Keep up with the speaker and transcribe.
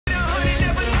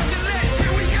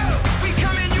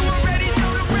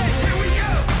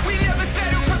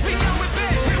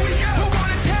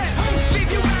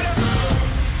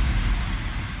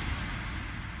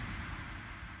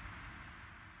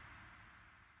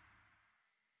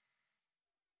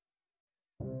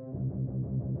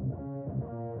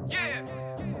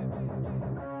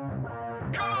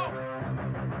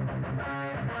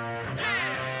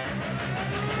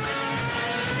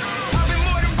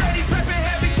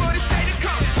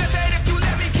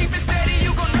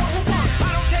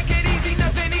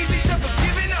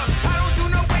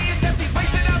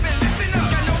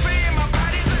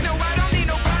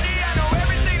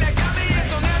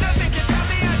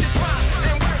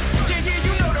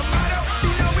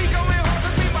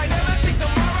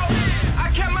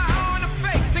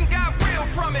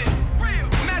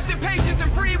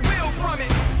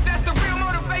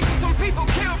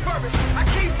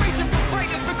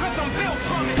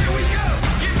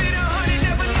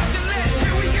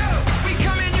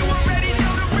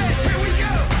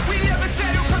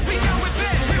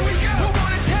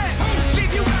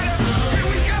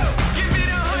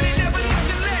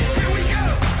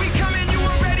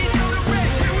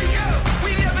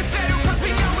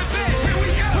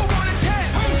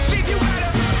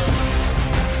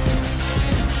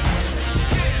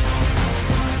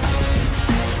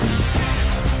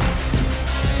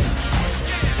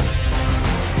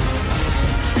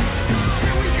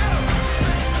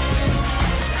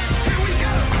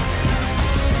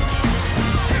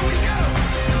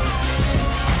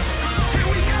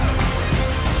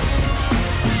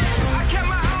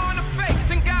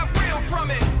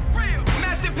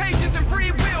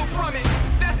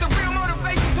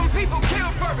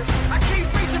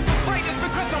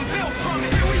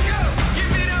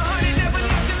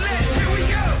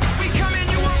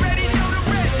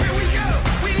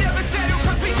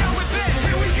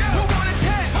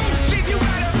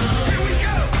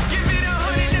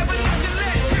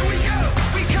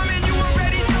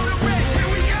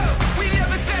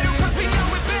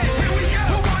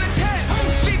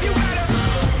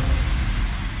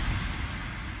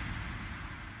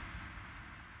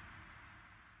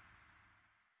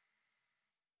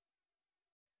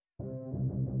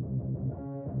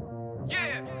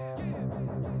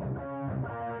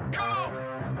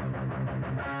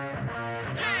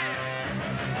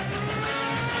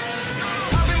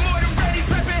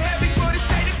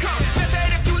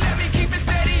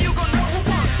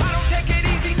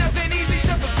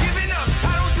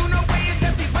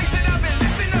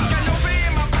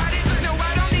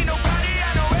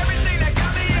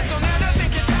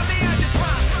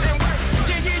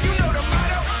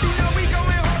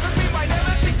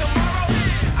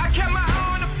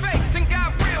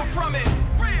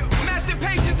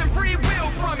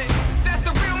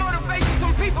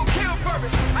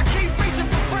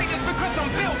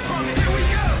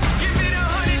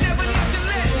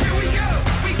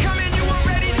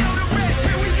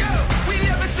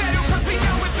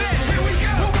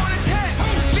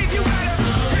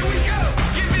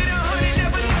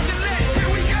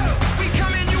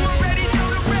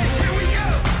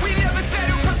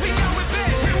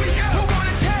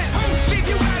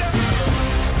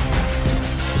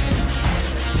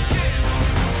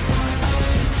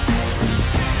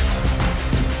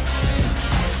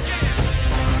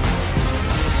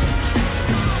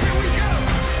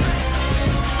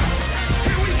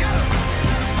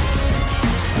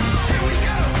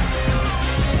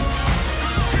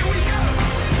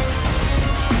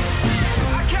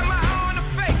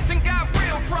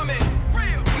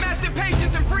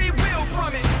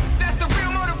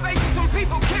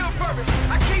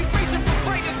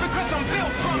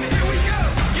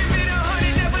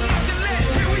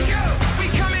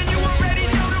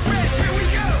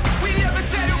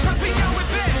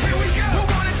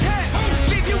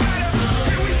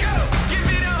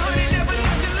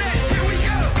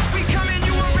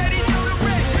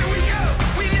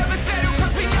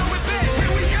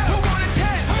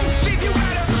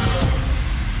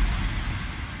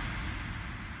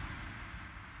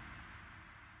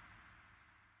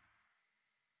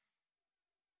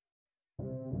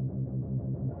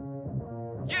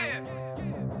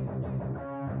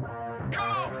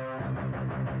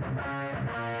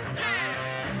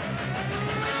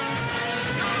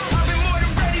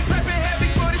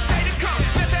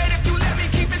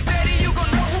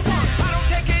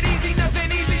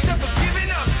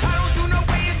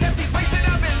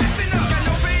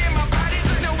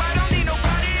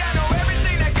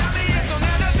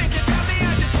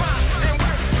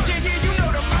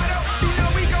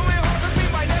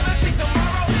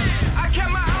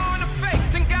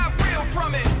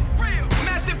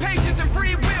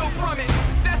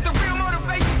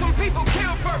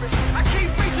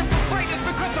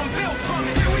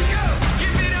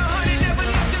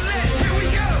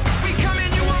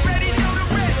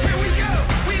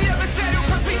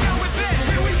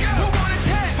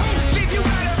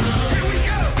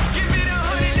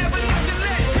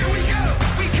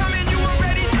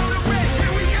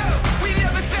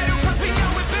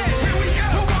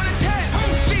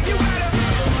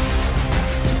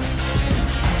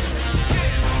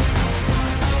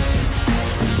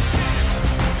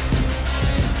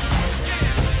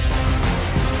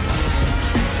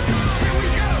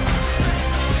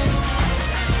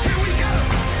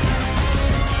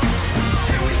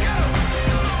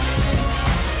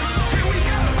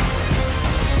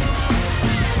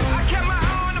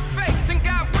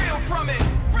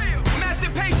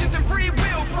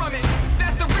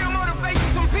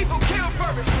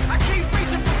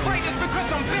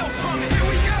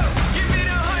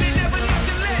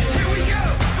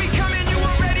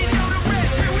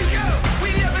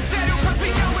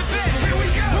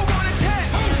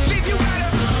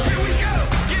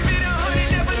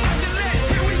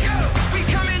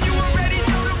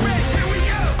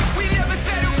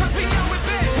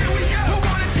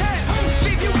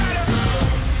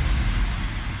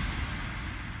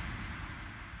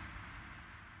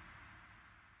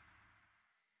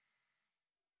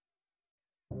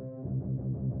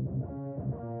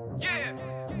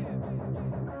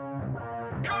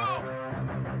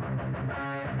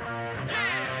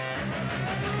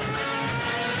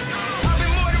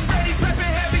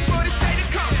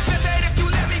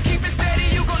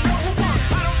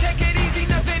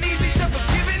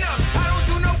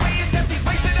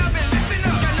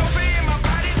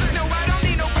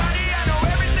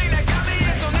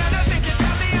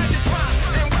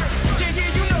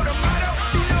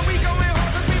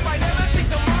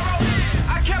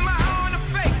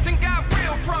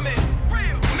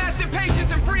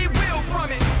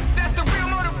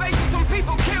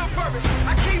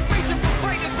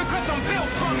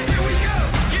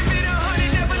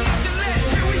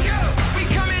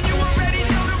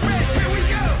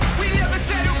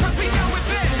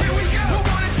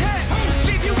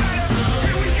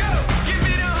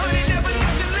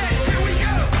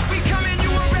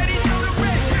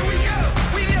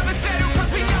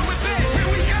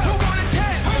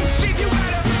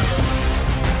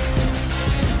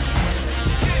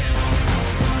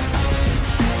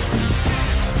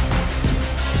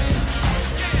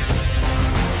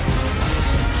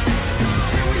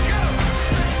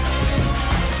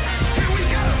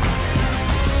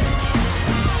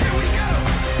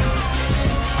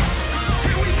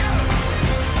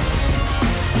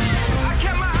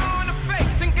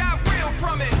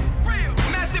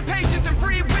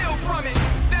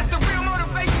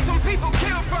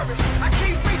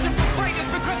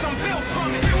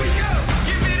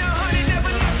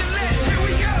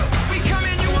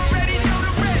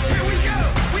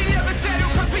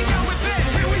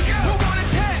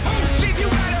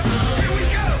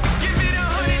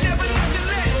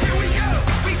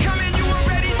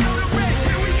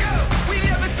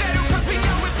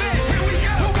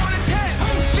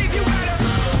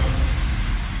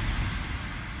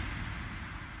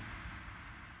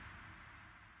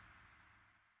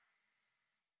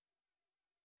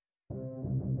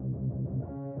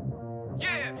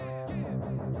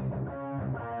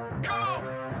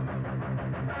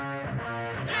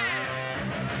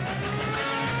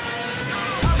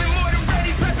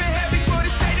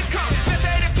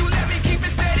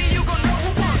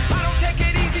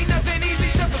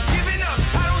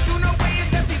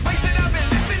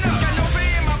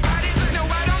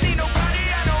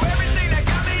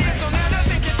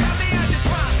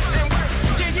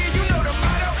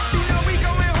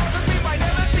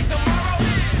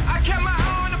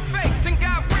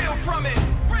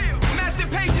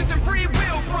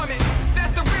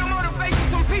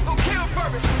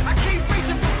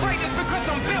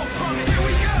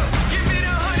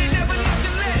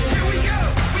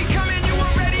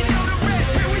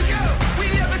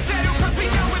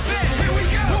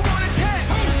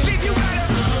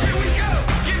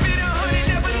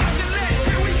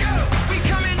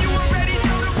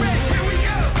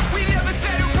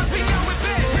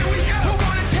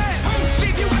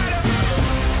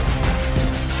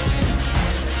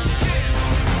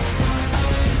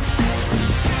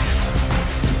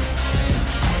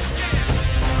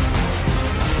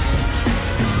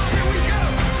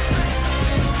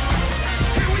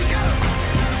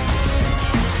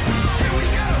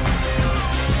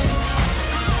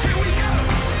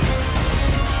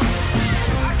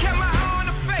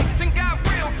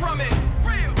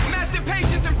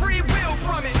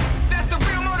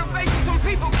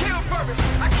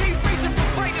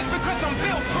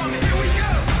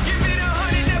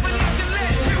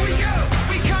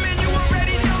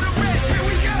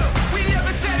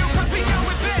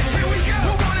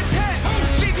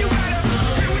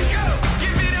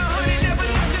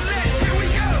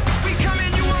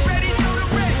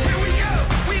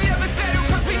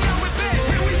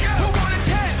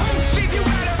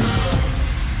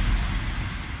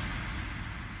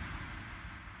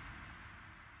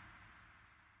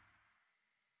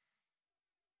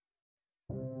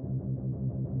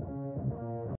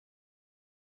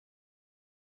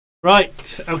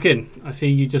Right, Elkin, I see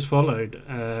you just followed.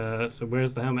 So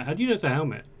where's the helmet? How do you know it's a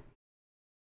helmet?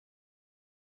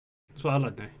 That's what I'd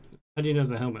like to know. How do you know it's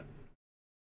a helmet?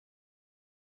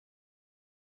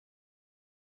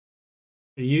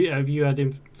 Have you had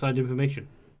inside information?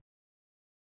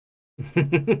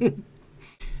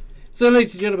 So,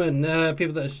 ladies and gentlemen,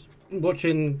 people that are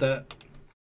watching that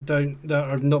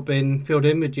have not been filled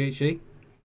in with GHC,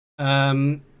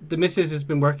 the missus has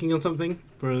been working on something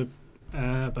for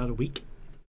about a week,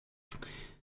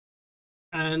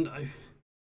 and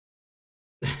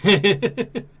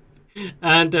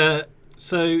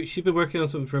so she's been working on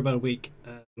something for about a week,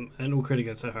 and all credit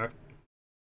goes to her.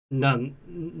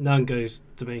 None goes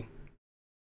to me.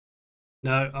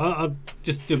 No, I'll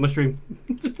just do my stream.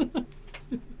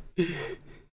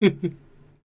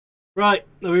 Right,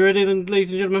 are we ready then,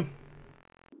 ladies and gentlemen?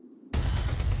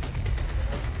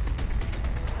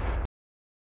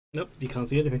 Nope, you can't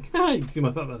see anything. You can see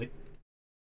my fat belly.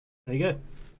 There you go.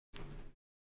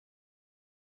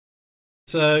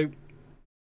 So,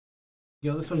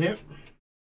 you got this one here.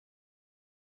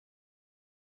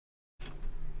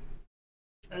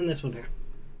 And this one here.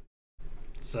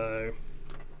 So,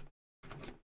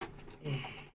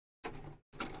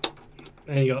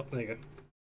 there you go.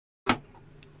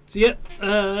 So yeah,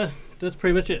 that's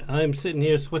pretty much it. I'm sitting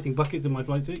here sweating buckets in my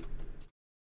flight suit.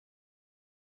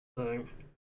 So,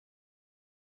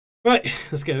 right,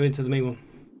 let's go into the main one.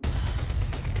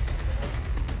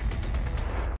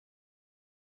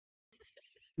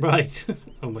 Right.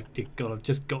 Oh my dear God, I've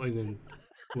just got in and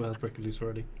well, breaking loose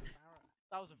already.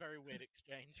 That was a very weird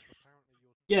exchange.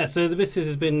 Yeah, so the missus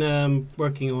has been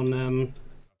working on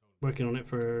it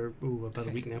for about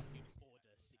a week now.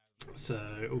 So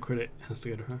all credit has to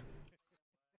go to her.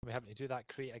 Are we having to do that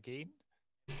crate again?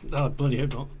 Oh, bloody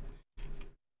hope not.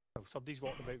 Oh, somebody's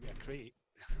walking about with a crate.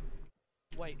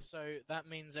 Wait, so that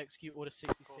means execute order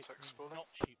 66 means not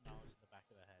shoot Mars in the back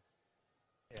of the head.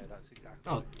 Yeah, that's exactly.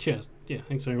 Oh, cheers. Yeah,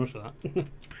 thanks very much for that.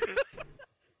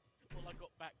 All I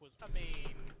got back was, I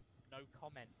mean, no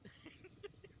comment.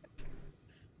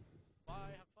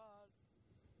 Bye, have fun.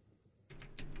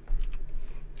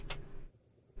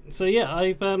 So yeah,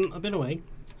 I've been away,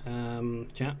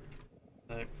 chat.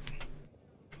 So,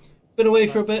 been away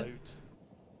for a bit.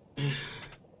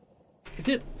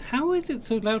 Loud. How is it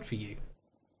so loud for you?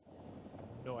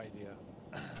 No idea.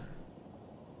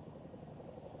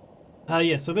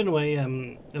 Yes, I've been away. I've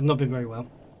not been very well.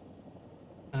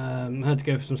 Had to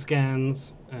go for some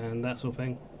scans and that sort of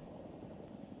thing.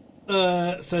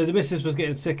 So the missus was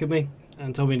getting sick of me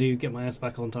and told me to get my ass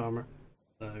back onto armor.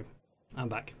 So I'm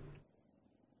back.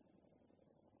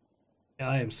 Yeah,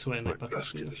 I am sweating like buckets.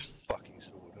 Let's get this fucking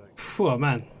sword, eh? Oh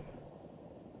man,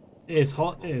 it is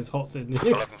hot. It is hot sitting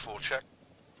here. 11-4 check.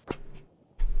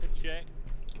 Good check.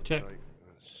 Check. Right,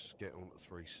 let's get on to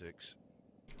 3-6.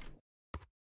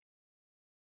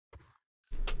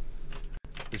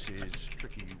 This is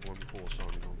Tricky 1-4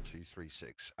 signing on to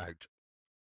 3-6. Out.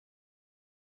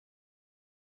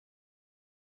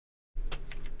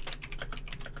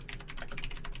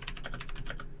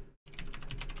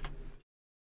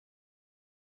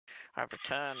 I've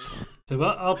returned. So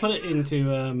I'll put it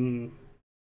into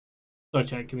sorry,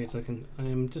 chat. Give me a second. I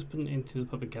am just putting it into the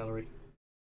public gallery.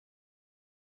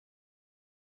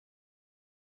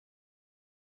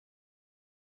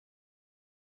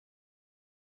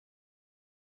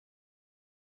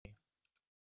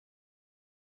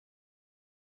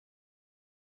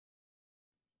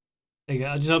 There you go.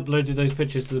 I just uploaded those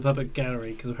pictures to the public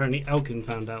gallery because apparently Elkin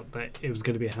found out that it was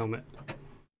going to be a helmet.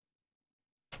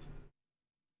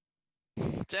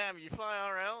 Damn, you fly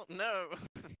RL? No.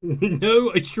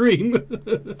 No, I stream.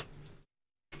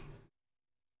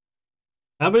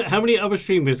 How many other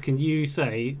streamers can you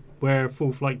say wear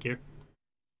full flight gear?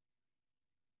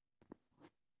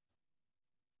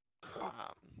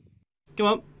 Come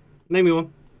on, name me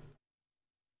one.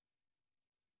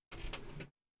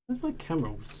 Where's my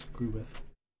camera screw with?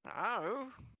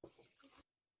 Oh.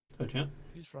 Sorry, chat.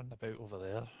 Who's running about over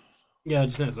there? Yeah, I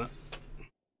just noticed that.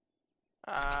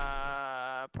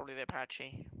 Probably the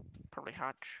Apache. Probably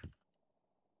Hutch.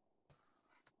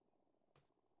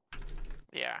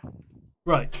 Yeah.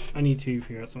 Right, I need to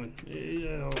figure out something.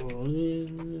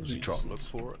 Was he trying to look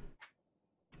for it?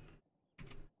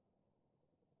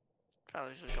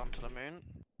 Charlie's just gone to the moon.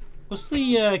 What's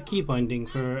the key binding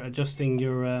for adjusting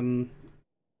your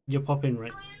pop-in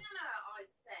rate?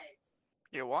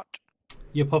 Your what?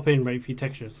 Your pop-in rate for your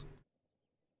textures.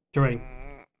 Terrain.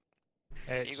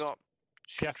 You got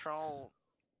shift. Control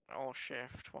or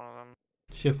Shift, one of them.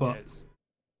 Shift what? Yes.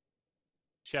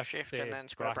 Shift and then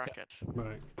square bracket.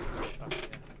 Right.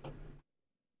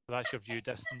 So that's your view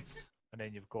distance, and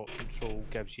then you've got control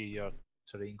gives you your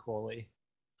terrain quality.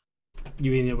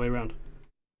 You mean the other way around?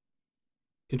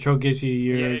 Control gives you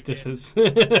your Yeah, distance.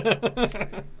 Other way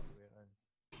around.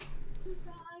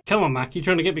 Come on, Mac. You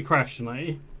trying to get me crashed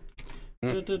tonight?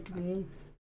 Well, maybe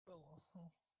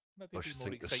I be should more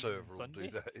think the exciting server on will do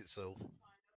Sunday. that itself.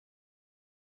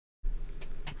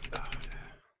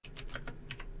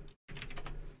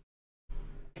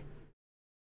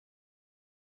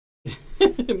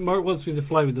 Mark wants me to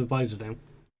fly with the visor down.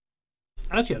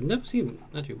 Actually, I've never seen him.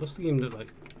 Actually, what's the game look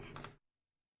like?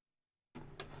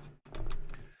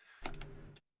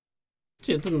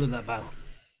 Actually, it doesn't look that bad.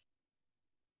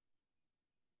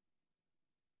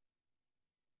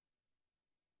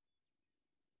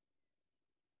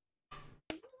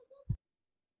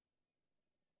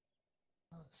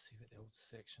 Let's see what the old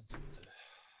sections will do.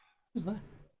 Who's that?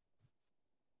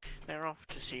 They're off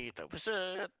to see the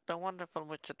wizard, the wonderful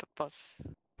Wizard of Oz.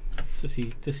 To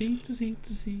see.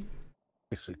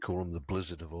 They call him the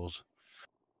Blizzard of Oz.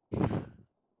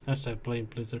 Hashtag blame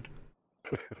Blizzard.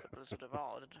 Wizard of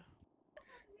Oz.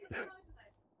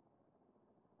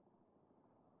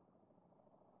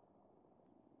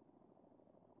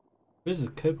 This is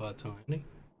a co-pilot song, isn't he?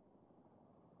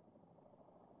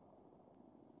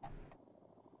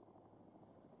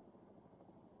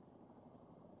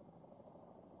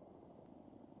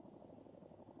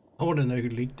 I want to know who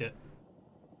leaked it.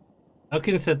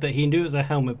 Elkin said that he knew it was a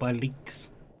helmet by leaks.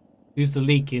 Who's the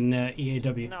leak in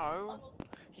EAW? No,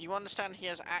 you understand he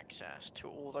has access to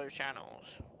all those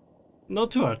channels.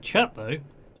 Not to our chat, though.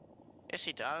 Yes,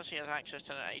 he does. He has access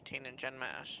to the 18 and Gen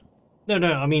Mass. No,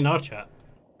 I mean our chat.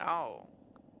 Oh.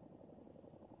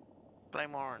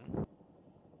 Blame Warren.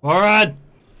 Warren! I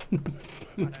don't know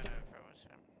if it was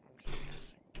him. I'm just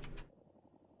guessing.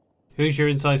 Who's your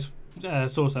inside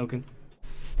source, Elkin?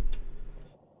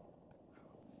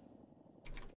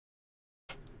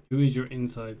 Who is your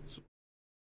inside source?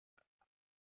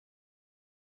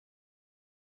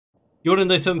 You want to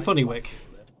know something funny, Wick?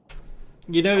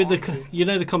 You know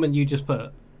the comment you just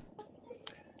put?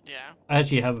 Yeah, I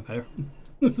actually have a pair.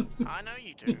 I know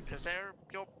you do, because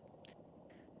you're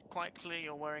quite clear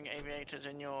you're wearing aviators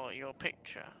in your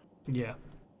picture. Yeah.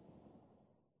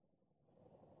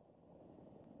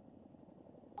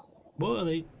 What are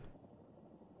they?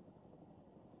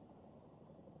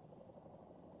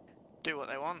 Do what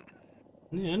they want.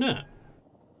 Yeah, no.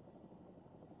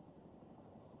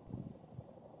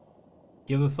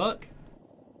 Give a fuck?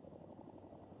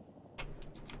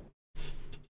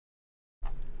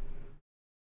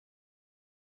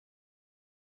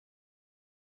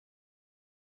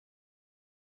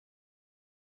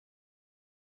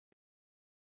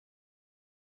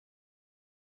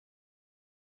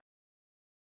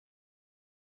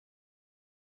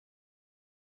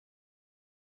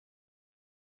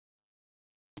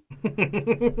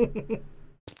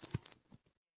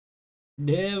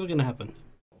 Never gonna happen.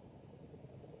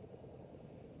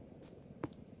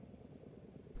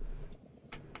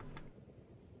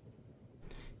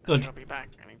 Good. I'll be back.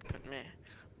 I need to put me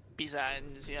pizza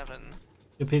in the oven.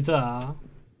 Your pizza.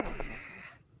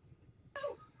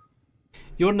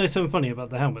 You want to know something funny about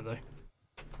the helmet, though?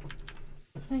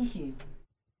 Thank you.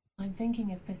 I'm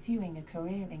thinking of pursuing a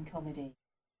career in comedy.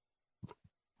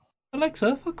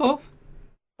 Alexa, fuck off.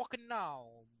 Fucking no.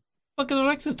 Fucking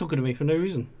Alexa's talking to me for no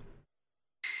reason.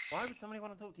 Why would somebody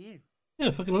want to talk to you? Yeah,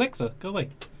 fucking Alexa, go away.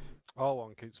 All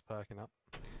one keeps perking up.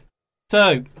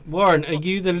 So, Warren, are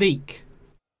you the leak?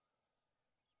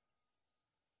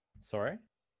 Sorry?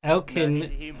 No, he's a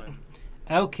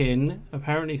Elkin human.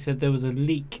 apparently said there was a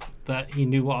leak that he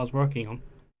knew what I was working on.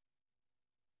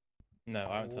 No,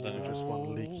 I haven't told anyone. Just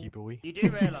one leaky boy. You do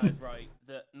realise, right,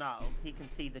 that Niles, he can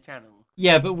see the channel.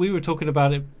 Yeah, but we were talking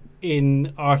about it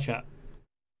in our chat.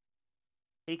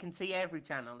 He can see every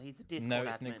channel. He's a Discord No,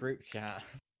 it's in a admin. group chat.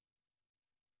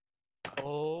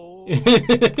 Oh.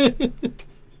 I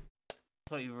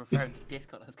thought you were referring to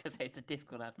Discord. I was going to say it's a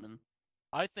Discord admin.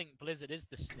 I think Blizzard is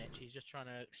the snitch. He's just trying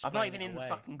to explain I'm not even it in away.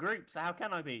 the fucking group, so how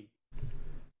can I be?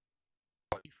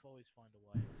 You always find a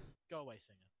way. Go away,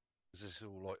 singer. Is this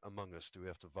all like Among Us? Do we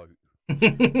have to vote?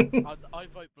 I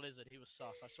vote Blizzard. He was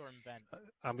sus. I saw him bent.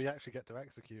 And we actually get to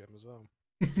execute him as well.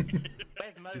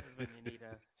 Where's Moses when you need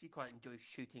her? She quite enjoys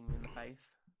shooting him in the face.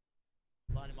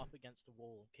 Line him up against a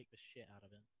wall and kick the shit out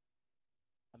of him.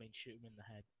 I mean, shoot him in the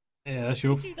head. Yeah, that's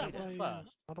your... Do that one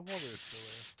first. I don't want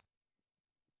it.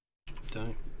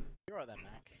 Don't. You're right there,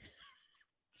 Mac.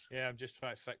 Yeah, I'm just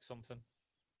trying to fix something.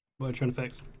 What are you trying to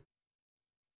fix?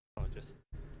 Oh, just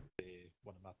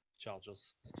one of my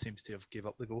chargers. It seems to have gave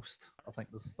up the ghost. I think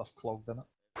there's stuff clogged in it.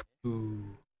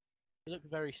 Ooh. You look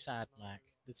very sad, Mac.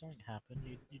 Did something happen?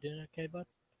 You doing okay, bud?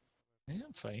 Yeah,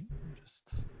 I'm fine.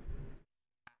 Just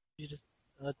You just.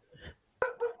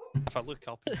 if I look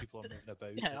up and people are moving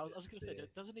about. Yeah, I was just, gonna say,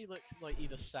 doesn't he look like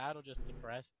either sad or just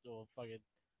depressed or fucking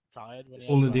tired when he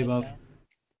All has of the lights above.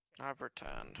 out? I've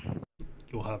returned.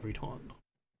 You'll have returned.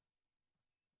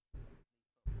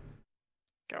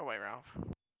 Go away, Ralph.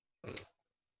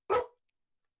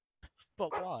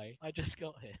 But why? I just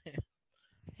got here.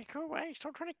 Yeah, go away.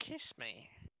 Stop trying to kiss me.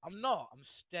 I'm not. I'm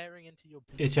staring into your.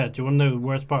 Yeah, Chad, do you want to know the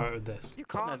worst part of this? You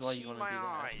God knows can't why you see wanna my do that.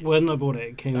 eyes. When I bought it,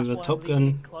 it came That's with a why Top I'm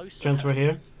leaning Gun closer. transfer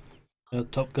here. A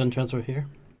Top Gun transfer here.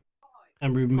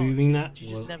 And removing do- that do you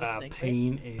just was never a think,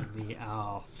 pain in the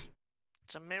ass.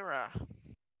 It's a mirror.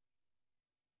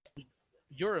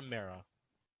 You're a mirror.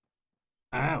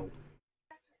 Ow.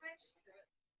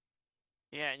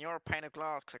 Yeah, and you're a pane of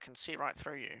glass because I can see right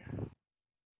through you.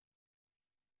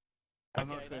 I'm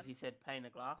not Okay, sure if then. you said pane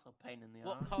of glass or pane in the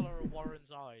What eye. colour are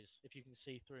Warren's eyes, if you can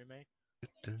see through me?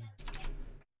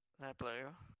 They're blue.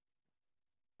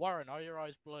 Warren, are your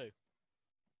eyes blue?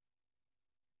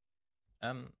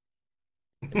 In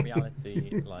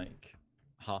reality, like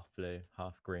half blue,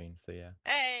 half green. So yeah.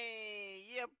 Hey,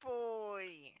 yeah, boy.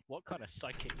 What kind of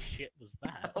psychic shit was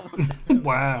that?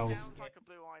 Wow. Sounds like a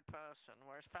blue-eyed person,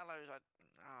 whereas fellows,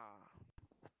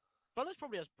 Fellows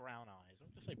probably has brown eyes. I'm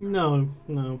just say brown. No,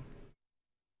 no.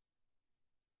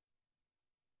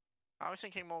 I was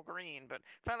thinking more green, but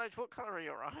fellows, what colour are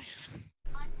your eyes?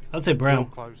 I'd say Real brown.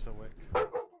 closer, Wick.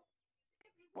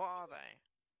 What are they?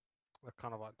 They're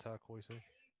kind of like turquoisey.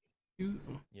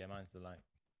 Yeah, mine's the like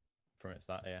from its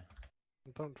that yeah.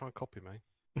 Don't try and copy me.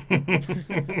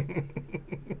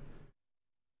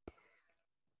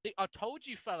 See, I told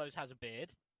you fellows has a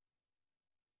beard.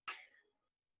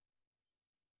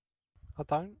 I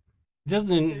don't. It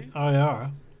doesn't in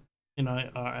IR. In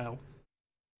IRL.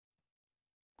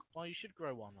 Well, you should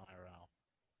grow one IRL.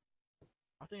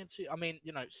 I think it's. I mean,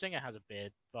 you know, Singer has a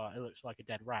beard, but it looks like a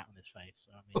dead rat on his face.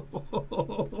 So I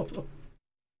mean,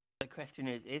 The question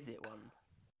is it one?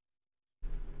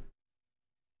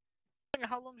 Singer,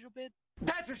 how long's your beard?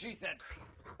 That's what she said.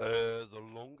 The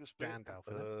longest bit, Gandalf,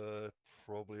 isn't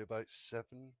probably about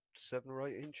 7 or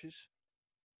 8 inches.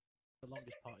 The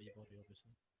longest part of your body,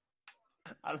 obviously.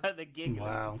 I like the giggle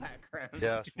Wow. in the background.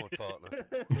 Yeah, that's my partner.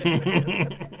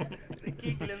 The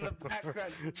giggle in the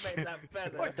background just made that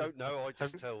better. I don't know. I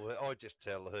just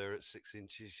tell her at 6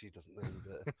 inches. She doesn't know any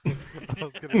better. I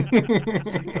was going to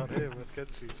say, she can't hear us, can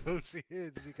she? So she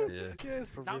hears and you go, Yeah. yeah, it's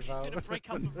probably Now she's about... gonna break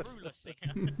up the ruler,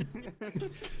 Singer.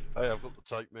 Hey, I've got the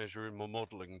tape measure in my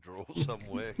modelling drawer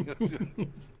somewhere.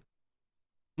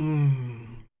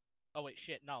 Oh wait,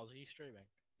 shit, Niles, are you streaming?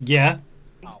 Yeah.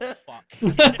 Oh fuck.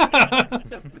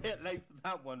 It's a bit late for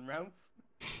that one, Ralph.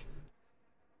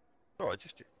 Alright,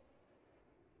 just...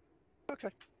 Okay.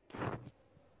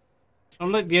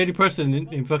 I'm like the only person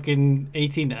in fucking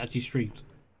 18 that actually streams.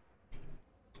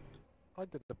 I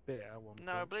did a bit at one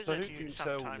No, point. So Blizzard who can used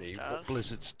tell sometimes me does. what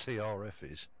Blizzard's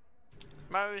TRF is?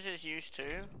 Moses used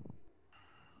to.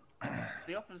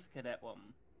 The Officer Cadet one.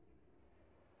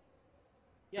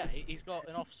 Yeah, he's got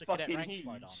an officer cadet Fucking rank huge.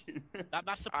 slide on. That's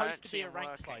I supposed don't to see be a him rank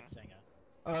working. slide,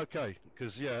 Singer. Okay,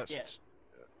 because yeah,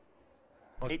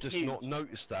 I've It's just huge. not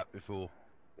noticed that before.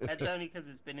 It's only because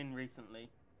it's been in recently.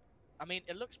 I mean,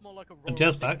 it looks more like a Royal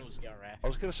Just back. Signals GRF. I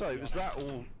was going to say, was that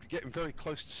all getting very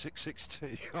close to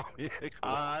 662? Oh yeah, cool.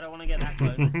 I don't want to get that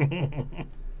close.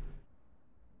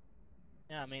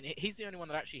 Yeah, I mean, he's the only one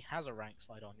that actually has a rank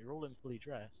slide on. You're all in fully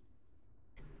dressed.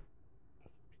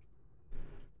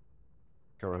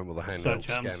 Go around with a Sorry, handheld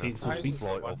Cham, scanner he's for speaking.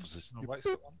 flight officers. No, what's the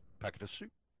one? Packet of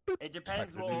soup. It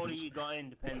depends what order you got in,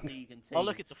 depends who you can see. Oh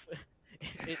look, it's a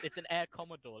it's an Air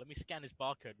Commodore. Let me scan his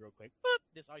barcode real quick. Boop,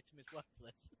 this item is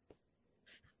worthless.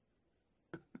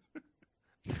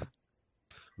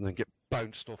 And then get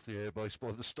bounced off the airbase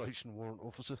by the station warrant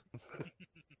officer.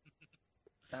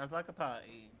 Sounds like a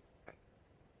party.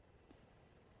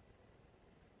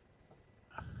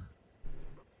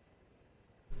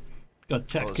 God,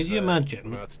 Jack, I could was, you I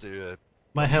imagine? had to do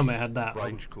My helmet had that a on.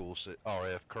 range course at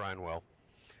RAF Cranwell.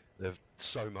 There's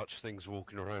so much things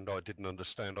walking around I didn't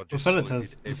understand. I just Phillips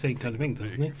saluted has the same kind of thing,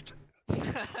 everything doesn't he?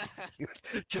 that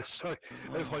moved. Just so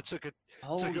if I took it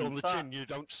Holy on the fuck. chin, you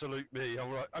don't salute me.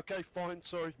 I'm like, okay, fine,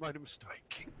 sorry, made a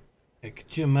mistake. Yeah,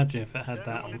 could you imagine if it had Don't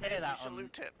that want on? to Hear that on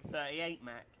salute it. 38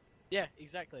 Mac. Yeah,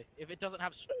 exactly. If it doesn't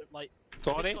have like, if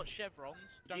Sorry? it's got chevrons,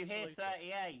 don't You hear salute it.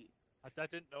 38? I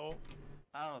didn't know.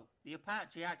 Oh, the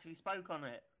Apache actually spoke on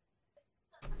it.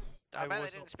 I I bet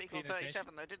was they not didn't speak on paying attention.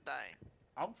 37 though, did they?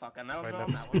 I'm fucking hell Wait, not let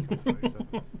on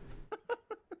that one. me-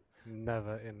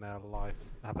 never in their life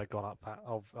have they gone up that.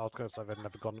 I was going to say they've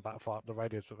never gone that far up the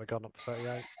radius, but they've gone up to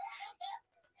 38.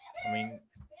 I mean,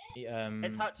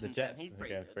 It's the Hutchinson, Jets he's doesn't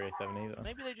pretty go good. 307 either.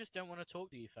 Maybe they just don't want to talk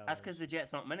to you, fellas. That's because the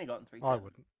Jets not many got in 3-7. I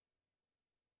wouldn't.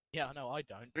 Yeah, I know I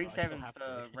don't. But I still 3-7's have for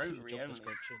to. It's in the rotary job only.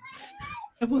 description.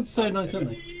 Everyone's so nice, aren't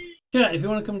they? Chat, if you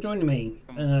want to come join me,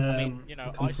 I mean, you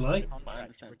know, come I fly. signed a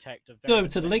contract to protect a Go very over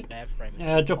to the link, expensive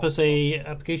airframe. drop us a Box,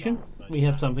 application. but, We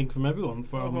have something from everyone,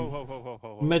 from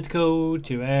medical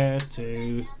to air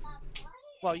to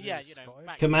Well, yeah, you know,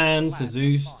 Mac, command to that's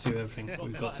Zeus fine. to everything.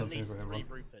 We've got at something least for 3 everyone.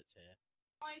 Ruperts here.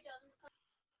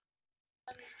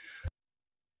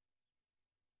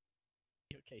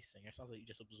 You okay, Singer? Sounds like you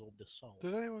just absorbed a soul.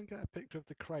 Did anyone get a picture of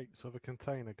the crates of a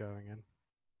container going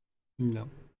in? No.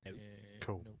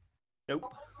 Cool.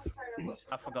 Nope.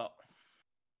 I forgot.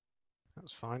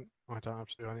 That's fine. I don't have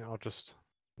to do anything. I'll just.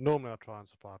 Normally, I'll try and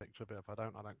supply a picture, but if I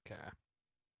don't care.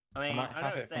 I mean, might I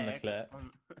have know it it's from the there, 'cause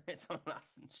clip. It's on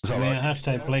license. I mean,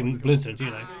 hashtag blame Blizzard, you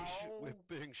know. We're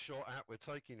being shot at. We're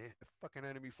taking it. Fucking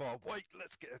enemy fire. Wait,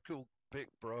 let's get a cool pic,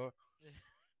 bro.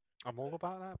 I'm all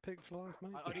about that picture life,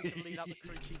 mate. I need to lead out the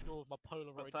crew chief door with my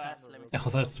Polaroid But first, camera. let me real Oh,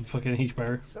 that's the fucking heat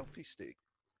barrier. Selfie stick.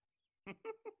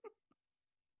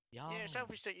 Yeah, Yeah,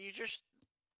 selfie stick. You just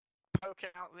poke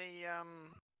it out the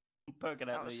Poking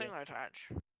out out the the. singlet attach.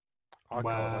 I can't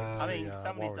wait Wow. to I see, mean,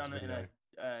 somebody's Warren's done it in video.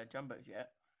 a jumbo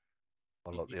jet. I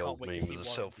You like the can't old wait to meme see with a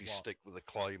Warren's selfie what? stick with a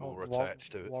claymore Wa-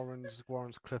 attached to it.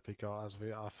 Warren's clip he got as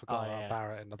I forgot about yeah.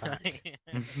 Barrett in the back.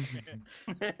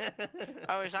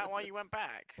 Oh, is that why you went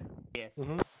back? Yes.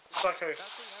 Psycho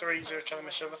 3-0 Charlie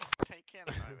message over. Take care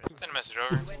at the moment. Send a message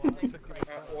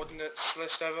over. Ordnance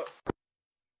list over.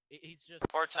 He's just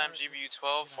 4 times GBU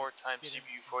 12, 4 times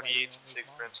GBU 48, 6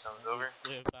 brimstones over.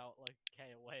 Flew about like K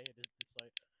away, and it's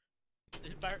like,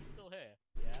 is Barrett still here?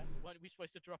 Yeah. When are we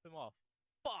supposed to drop him off?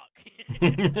 Fuck.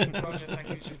 Roger, thank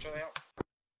you, so Charlie out.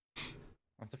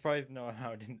 I'm surprised Noah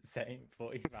Howe didn't say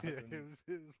 40,000.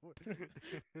 It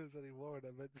was only Warren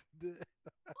that mentioned it.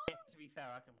 Yeah, to be fair,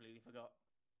 I completely forgot.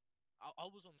 I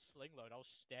was on sling load. I was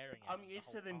staring at I'm him the used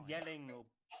whole to them time. yelling or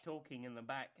talking in the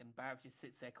back, and Barrett just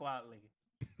sits there quietly.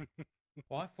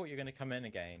 Well, I thought you were going to come in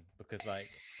again because, like,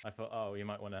 I thought, oh, you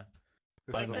might want to.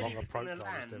 This I is a said long he was approach gonna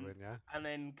I was land. doing, yeah? And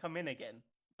then come in again,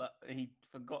 but he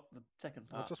forgot the second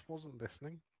I part. just wasn't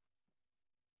listening.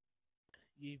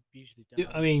 You usually Yeah,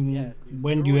 don't. I mean, yeah,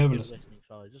 when you're do you always ever good listen? listening,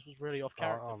 fellas? This was really off Oh,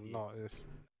 character. for I'm you. not. It's...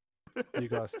 You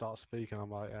guys start speaking,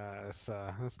 I'm like, let's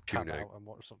tap Chinook. out and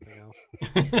watch something else.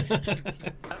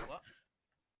 What?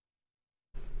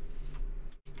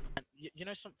 And you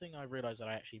know something I realised that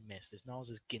I actually missed is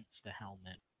Niles' Ginster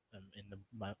helmet in the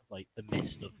the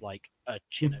mist of like a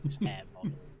Chinook's air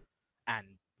model, and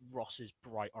Ross's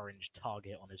bright orange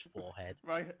target on his forehead.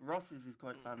 Right, Ross's is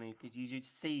quite funny because you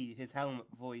just see his helmet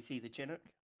before you see the Chinook.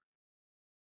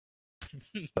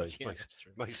 Makes, Yeah, makes, that's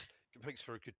true. makes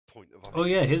for a good point of. Oh,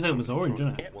 yeah, his helmet's orange,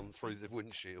 isn't it? One through the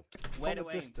windshield. Where From to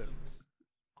a aim? distance,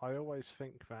 I always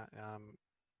think that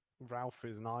Ralph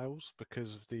is Niles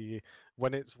because of the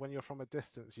when you're from a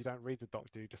distance, you don't read the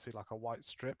doctor, you just see like a white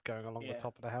strip going along Yeah. the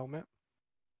top of the helmet.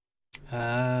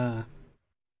 Ah.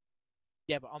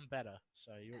 Yeah, but I'm better,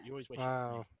 so you're always wishing for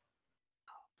me. Wow.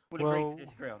 Would agree Well- to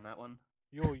disagree on that one.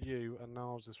 You're you, and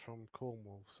Niles is from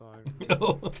Cornwall, so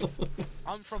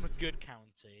I'm from a good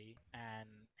county, and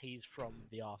he's from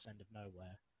the arse end of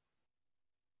nowhere.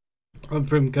 I'm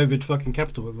from COVID fucking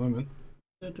capital at the moment.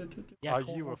 Yeah, you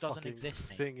Cornwall were doesn't fucking exist.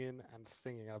 Mate. singing and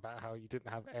singing about how you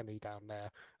didn't have any down there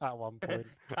at one point.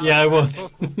 Yeah, I was.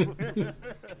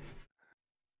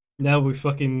 Now we're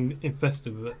fucking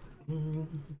infested with it.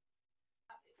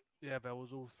 Yeah, there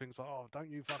was all things like, oh, don't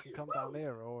you fucking come down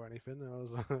here or anything. I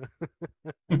was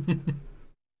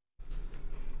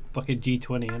Fucking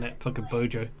G20 innit? Fucking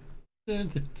Bojo.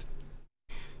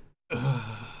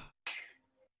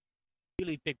 You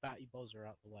leave Big Batty Bozzer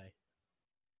out the way.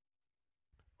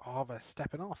 oh, they're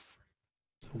stepping off.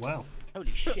 Wow.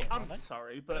 Holy shit! I'm are they?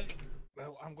 sorry, but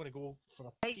Well, I'm gonna go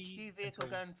for a HU vehicle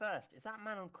going first. Is that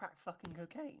man on crack fucking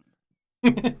cocaine?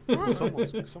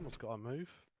 Someone's got to move.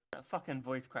 That fucking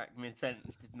voice crack mid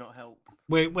sentence did not help.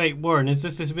 Wait, Warren, is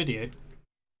this video?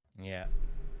 Yeah,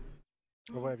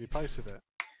 Well, where have you posted it?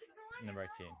 number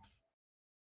 18.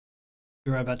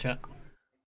 You're right about chat.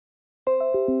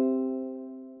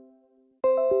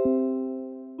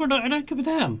 Well, no, I don't give a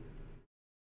damn.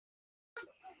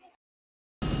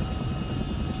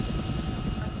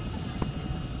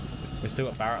 We've still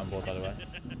got Barrett on board, by the way.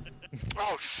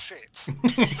 Oh shit!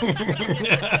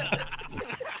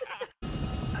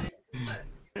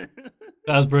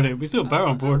 That was brilliant. We still bear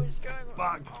on board. He's going,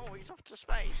 Fuck. oh, he's off to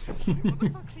space. What the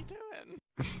fuck's he doing?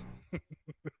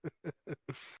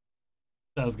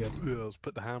 That was good. Yeah, let's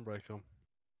put the handbrake on.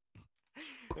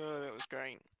 Oh, that was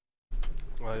great.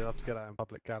 Well, you'll have to get that in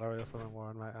public gallery or something,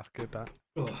 Warren, mate. That's good, that.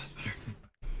 Oh, that's better.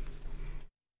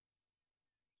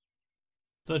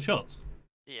 So shots.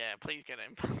 Yeah, please get it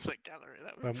in public gallery.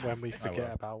 That was When we perfect.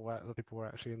 forget about where the people were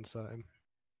actually inserting.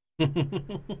 There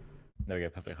we go,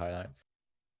 public highlights.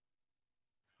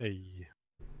 Hey.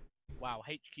 Wow,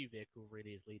 HQ vehicle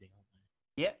really is leading, aren't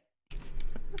they? Yep.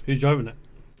 Who's driving it?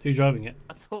 Who's driving it?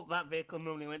 I thought that vehicle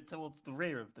normally went towards the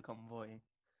rear of the convoy.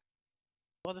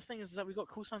 Well, the thing is that we've got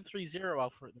call sign 30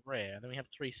 Alpha at the rear, and then we have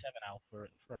 37 Alpha at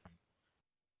the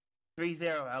front. 30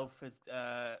 Alpha's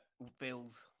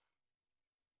Bill's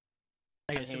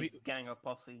Okay, and so his gang of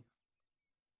posse.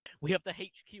 we have the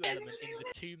HQ element in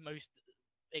the two most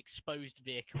exposed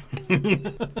vehicles.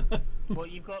 Well,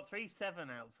 you've got 37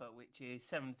 Alpha, which is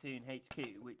 17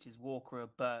 HQ, which is Walker,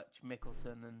 Birch,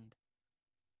 Mickelson, and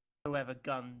whoever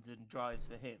guns and drives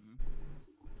for him.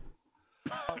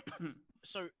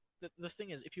 So the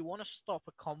thing is, if you want to stop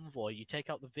a convoy, you take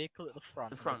out the vehicle at the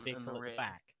front, and the vehicle at rear. the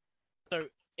back. So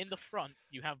in the front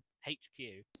you have HQ,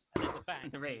 and in the back In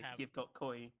the rear, you have you've got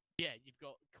Koi. yeah, you've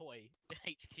got Koi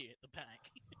HQ at the back.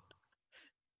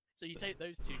 So you take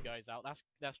those two guys out.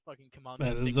 That's fucking Commander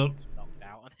Man, there's 6 a- knocked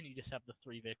out, and then you just have the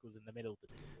three vehicles in the middle.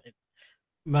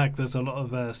 Mac, there's a lot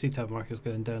of C-tab markers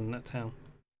going down in that town.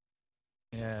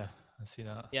 Yeah, I see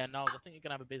that. Yeah, Niles, I think you're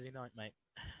gonna have a busy night, mate.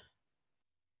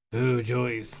 Ooh,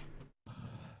 joys.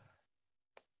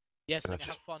 Yes, Can I you can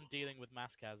have just- fun dealing with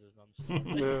mass hazards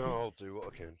non-stop. Yeah, I'll do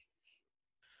what I can.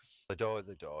 They die,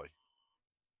 they die.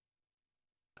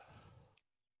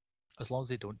 As long as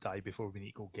they don't die before we need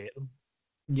to go get them.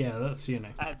 Yeah, that's, you know.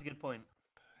 That's a good point.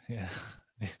 Yeah,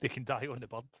 they can die on the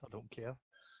bird. I don't care,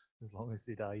 as long as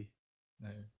they die.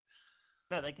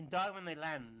 No, they can die when they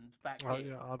land back Oh,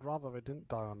 here. yeah, I'd rather they didn't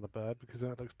die on the bird because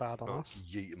then it looks bad on Oh, us.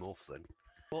 yeet them off then.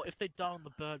 Well, if they die on the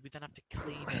bird, we then have to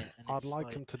clean it. And I'd it's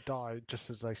like them to die just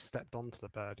as they stepped onto the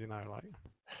bird, you know,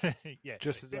 like Yeah,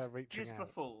 just as they're reaching Just out.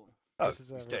 before. Oh, Just as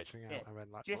they're he's dead. reaching out, Yeah, and then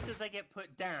like Just as they get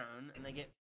put down and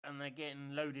they're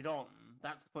getting loaded on,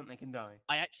 that's the point they can die.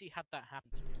 I actually had that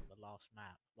happen to me on the last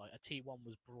map. Like a T1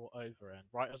 was brought over, and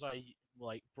right as I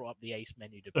brought up the ace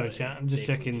menu to. Oh, put it chat, in, I'm just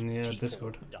vehicle checking the T4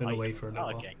 Discord. died, Been away and I for a was little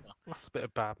like, while. okay, well. that's a bit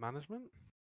of bad management.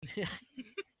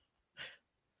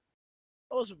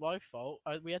 That wasn't my fault.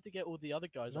 We had to get all the other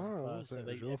guys No, on it first. wasn't So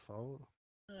they, your fault.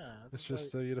 yeah, It's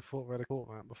just you'd have thought they'd have caught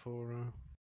that before.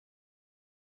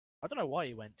 I don't know why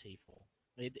he went T4.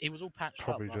 It was all patched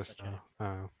Probably up. last just I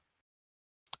checked.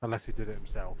 unless he did it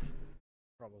himself.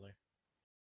 Probably.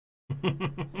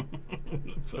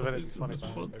 But then it's funny to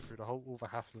go through all the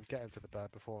hassle of getting to the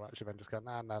bird before actually then just going,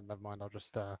 nah, never mind, I'll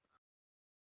just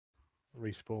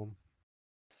respawn.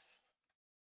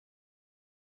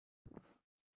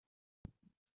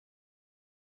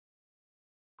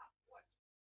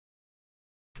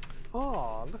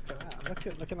 Oh, look at that!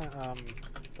 Looking at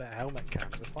their helmet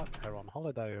cams. It's like they're on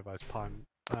holiday with those pine,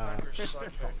 not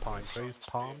pine trees,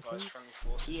 palm trees.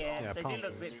 Yeah, they do palm look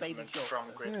a trees. bit baby shot. From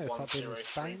grid Yeah, it's like being in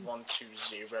Spain.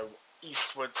 103120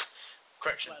 eastwards,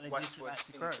 correction, Like they used to westwards like to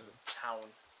into grow. the town.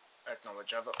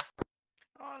 Acknowledge over.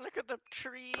 Oh, look at the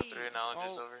tree. 3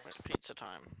 acknowledges Oh, over. it's pizza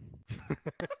time.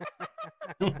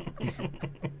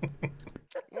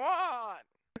 What?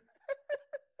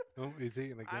 Oh, he's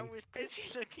eating I again. was busy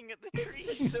looking at the Just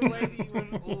trees. the way that you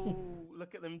went, oh,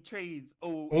 look at them trees.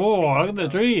 Oh, it's Oh, look at the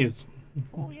pizza. trees.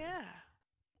 Oh yeah.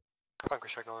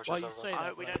 Vanquish acknowledges Well, you over. say I that,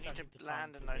 hope we but don't it's need to actually the time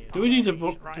land in for those. me. Do we need to trees.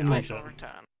 book Right, in I that shall shot?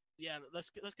 return. Yeah, let's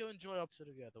go enjoy our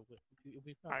together. It'll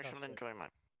be I shall fantastic. enjoy my.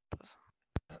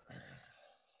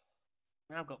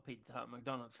 Now I've got Pizza Hut and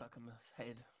McDonald's stuck in my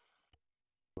head.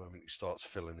 The moment he starts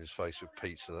filling his face with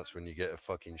pizza, that's when you get a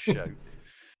fucking shout.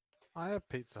 I had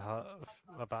Pizza Hut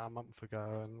about a month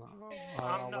ago, and I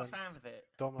I'm not a went fan of it.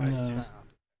 Domino's No. better.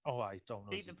 Oh, I don't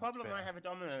know. See, the problem I have with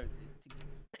Domino's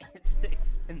is it's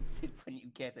expensive when you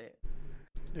get it.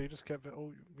 You just get it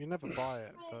all. You never buy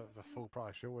it for the full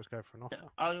price. You always go for an offer.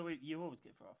 You always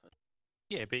get for offers.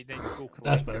 Yeah, but then you go That's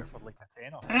collect better. it for like a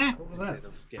tenner Ah, what was that? instead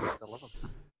of getting it delivered.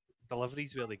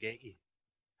 Delivery's where they get you.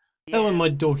 That when my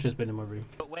daughter's been in my room.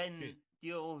 But when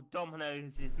your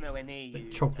Domino's is nowhere near you,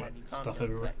 Like chocolate and you can't stuff go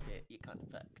everywhere. collect it, you're kind of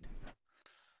fucked.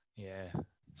 Yeah.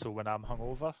 So when I'm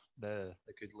hungover, the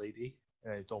good lady,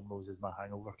 Domino's is my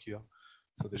hangover cure.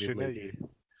 So the Does she good know lady.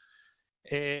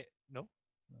 No.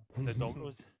 The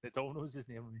Domino's is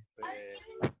near me, but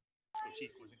so she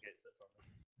goes and gets it from me.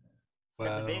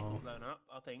 There's a vehicle Well, blown up,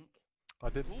 I think. I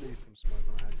did see some smoke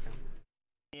on a head cam.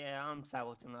 Yeah, I'm sad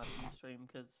watching that on the stream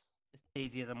because it's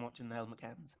easier than watching the helmet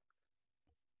cams.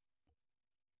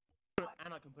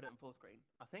 And I can put it in full screen.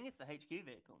 I think it's the HQ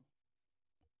vehicle.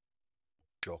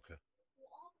 Shocker.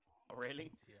 Oh,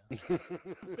 really? Yeah.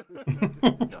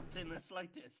 Not in the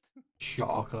slightest.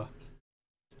 Shocker.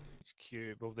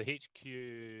 HQ. Well, the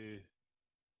HQ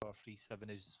for 37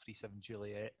 is 37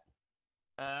 Juliet.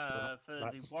 For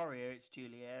that's- the warrior, it's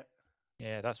Juliet.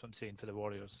 Yeah, that's what I'm saying for the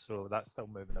Warriors. So that's still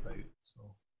moving about. So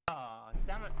Ah,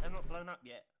 damn it, they're not blown up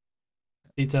yet.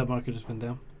 Detail marker just went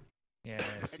down. yeah,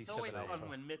 It's always 37 fun Alpha.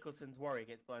 when Mickelson's warrior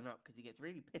gets blown up because he gets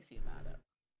really pissy about it.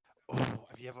 Oh,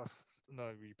 have you ever? No,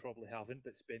 you probably haven't.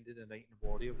 But spending a night in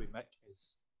Warrior with Mick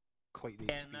is quite the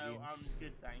Yeah, experience. no, I'm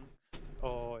good, thanks.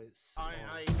 Oh, it's. I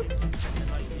think I'll spend the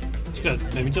night in it. It's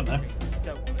good. Maybe jump there.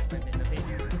 Don't want to spend it in a pit.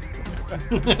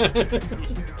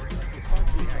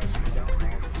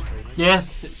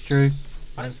 Yes, it's true.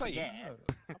 That's fine. Yeah.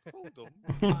 I've told him.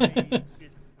 I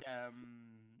just,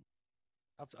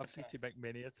 I've said to Mick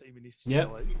many a time he needs to Yep.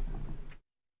 chill out.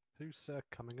 Who's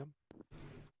Cunningham?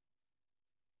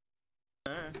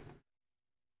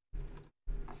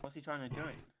 what's he trying to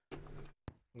join?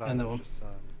 No, And that it was one. just,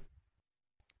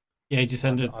 Yeah, he just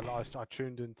ended. I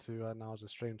tuned into Niles'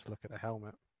 stream to look at the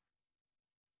helmet.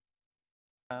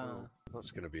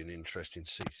 That's going to be an interesting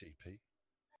CCP.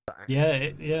 Yeah,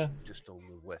 yeah. Just on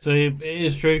the west. So it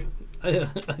is true. I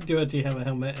do actually have a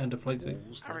helmet and a flight suit.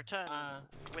 I return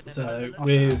with an So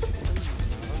with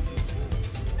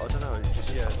I don't know. It's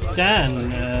just, yeah.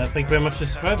 Dan, thank you very much for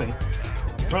subscribing.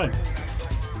 Right.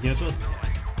 You as well.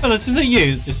 Oh, this is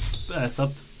you. Just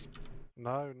sub.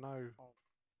 No.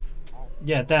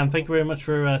 Yeah, Dan, thank you very much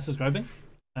for subscribing,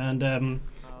 and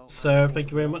so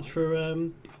thank you very much for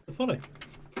the follow.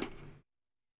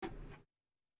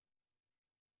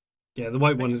 Yeah, the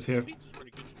white one is here. Pizza's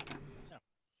pretty good. Yeah.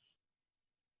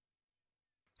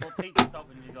 What pizza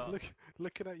topping you got?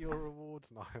 Looking at your rewards,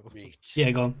 Niles. Meat.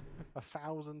 Yeah, go on.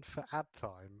 1,000 for ad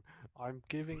time. I'm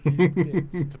giving you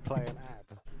bits to play an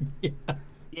ad. Yeah.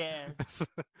 Yeah,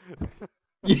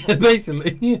 Yeah,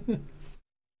 basically.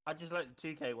 I just like the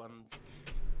 2K ones.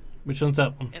 Which one's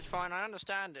that one? It's fine, I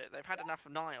understand it. They've had enough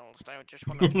of Niles. They would just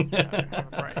want to have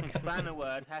a break. Banner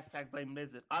word, #blame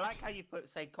Blizzard. I like how you put,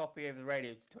 say, copy over the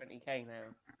radio to 20k now.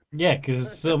 Yeah,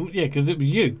 because it was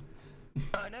you.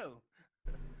 I know.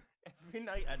 Every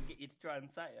night I'd get you to try and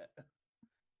say it.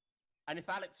 And if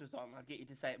Alex was on, I'd get you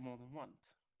to say it more than once.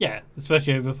 Yeah,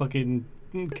 especially over fucking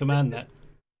command net.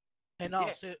 Hey, now,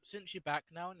 Yeah. since you're back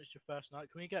now and it's your first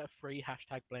night, can we get a free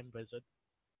 #blame Blizzard?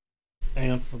 Hang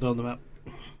on, I'll do it on the map.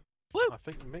 I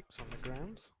think Mick's on the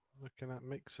ground. Looking at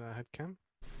Mick's headcam.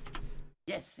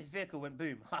 Yes, his vehicle went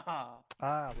boom. Haha.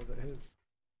 Ah, was it his?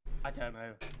 I don't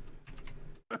know.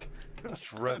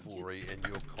 That's revelry in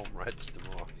your comrade's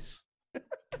demise.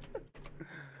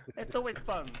 It's always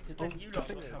fun because then you lot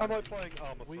got Am something. I playing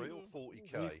Armour 3 or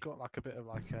 40k? We've got like a bit of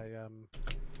like a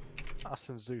us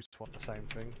and Zeus want the same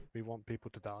thing. We want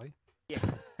people to die. Yeah.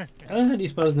 I don't know how do you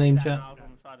spell his name, Down chat. out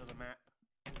on the side of the map.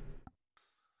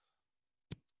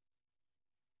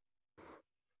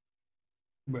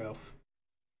 Ralph.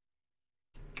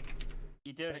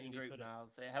 You're doing it in group now,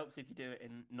 so it helps if you do it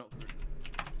in not group.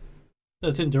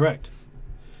 That's indirect.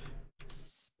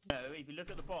 No, if you look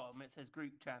at the bottom, it says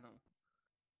group channel.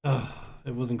 Oh,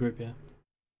 it wasn't group yet.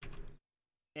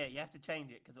 Yeah, you have to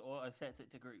change it because it auto sets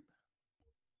it to group.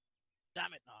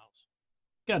 Damn it, Niles.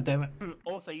 God damn it.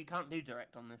 Also, you can't do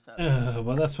direct on this server.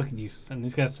 Well, that's fucking useless. And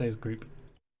this guy says group.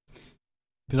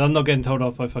 Because I'm not getting told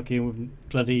off by fucking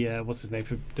bloody, what's his name,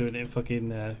 for doing it in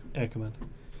fucking air command.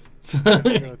 So I'm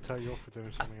gonna tell you off for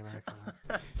doing something in air command.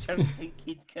 I don't think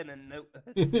he's gonna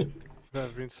notice.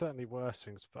 There's been certainly worse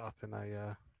things put up in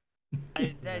a.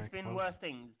 There's been worse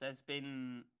things. There's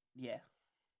been, yeah.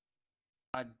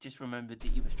 I just remembered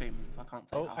that you were streaming, so I can't say.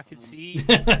 Oh, half I of can them. see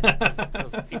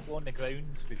there's people on the ground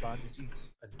with bandages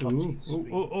and Ooh,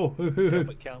 punches. who?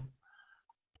 But Cam,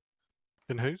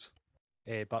 In whose?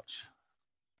 Butch.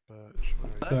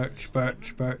 Birch.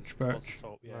 Birch. Towards the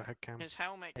top, No yeah. headcam. His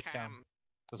helmet Head cam. cam.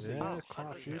 There's Yeah, Oh,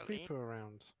 quite a few really? people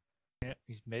around. Yeah,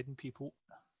 he's medding people.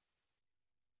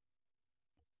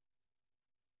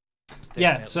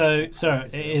 Yeah, so, Definitely sir,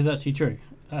 as it well. is actually true.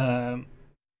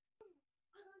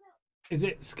 Is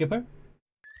it Skipper?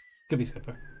 Could be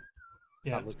Skipper.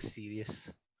 Yeah. That looks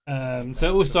serious. So it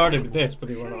all started with this,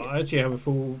 believe it or not. I actually have a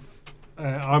full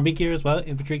army gear as well,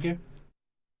 infantry gear.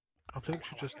 I think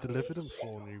she just delivered them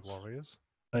 4 new warriors.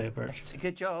 Oh yeah, Birch. It's a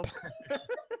good job.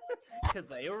 Because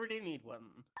they already need one.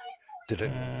 Did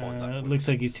anyone find that? Looks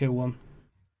like he's tier 1.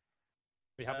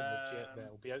 We haven't looked yet, but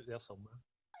it'll be out there somewhere,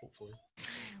 hopefully.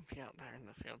 He'll be out there in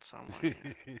the field somewhere.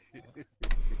 Yeah.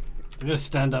 I'm gonna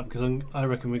stand up because I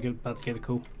reckon we're about to get a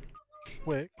call.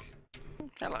 Quick,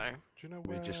 Hello. do you know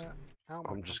We where just Alma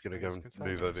I'm just come going to through go these and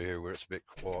move containers. over here where it's a bit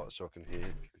quiet so I can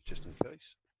hear, just in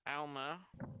case. Alma.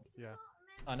 Yeah.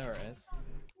 I know where it is.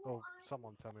 Or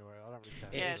someone tell me where. I don't really care.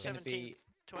 It Yeah, is gonna be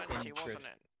 1720, in wasn't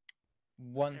Trid. it?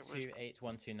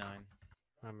 128129.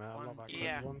 I'm not that quick.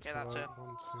 Yeah, 1, yeah, that's it.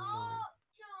 1, 2,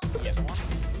 9. Yeah.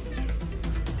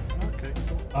 Okay,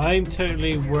 cool. I'm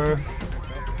totally worth.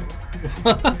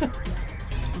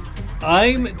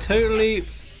 I'm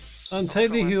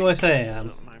totally who I say I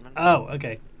am. Oh,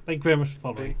 okay. Thank you very much for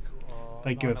following.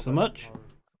 Thank you ever so much. No,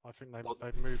 I think they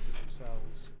moved it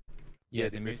themselves. Yeah,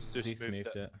 they moved, just Zeus moved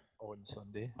it. on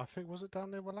Sunday. I think, was it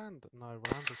down near Wallander? No,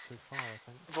 Wallander's too far, I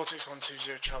think. Vortex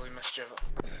 120 Charlie, message over.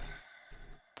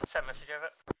 Send message over.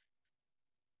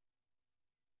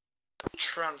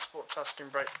 Transport tasking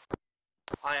break.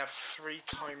 I have 3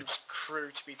 times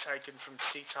crew to be taken from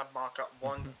C-tab marker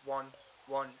 1110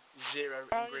 in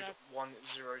grid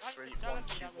 103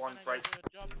 121 break.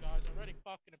 Job, guys. I really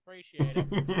fucking appreciate it.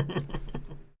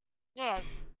 Yeah.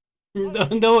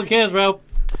 No one cares, Ralph.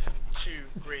 To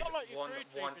grid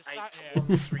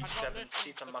 118137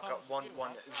 C-tab marker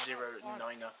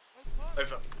 1109.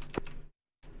 Over.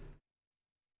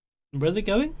 Where are they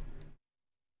going?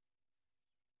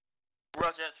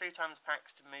 Roger, 3 times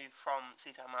packs to move from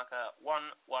C-tab marker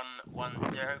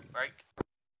 1110, break.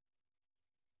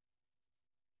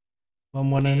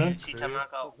 1109. C-tab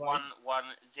marker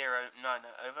 1109,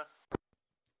 over.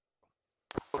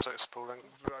 Vortex pooling.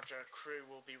 Roger, crew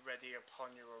will be ready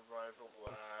upon your arrival.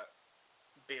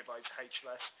 Be advised,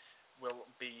 HLS will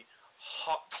be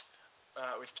hot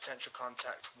with potential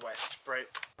contact west, break.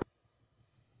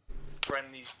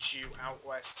 Friendlies due out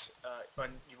west,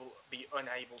 you will be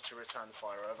unable to return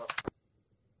fire, over.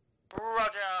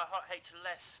 Roger, hot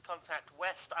HLS, contact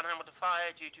west, unable to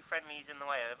fire due to friendlies in the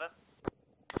way, over.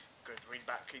 Good, read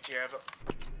back, PT, over.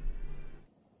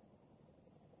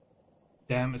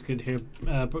 Damn, it's good to hear,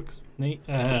 Brooks. Neat.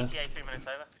 ETA 3 minutes,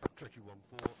 over. Tricky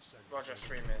 1-4. Roger,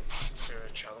 3 minutes, Sierra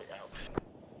Charlie out.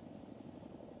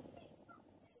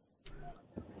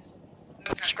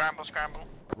 Scramble, scramble.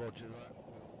 Roger that.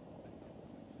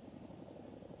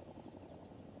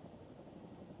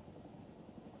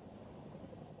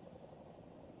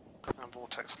 And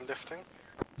Vortex lifting.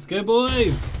 Let's go,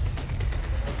 boys!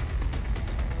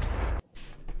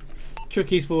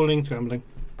 Tricky, spawning, scrambling.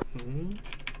 Are you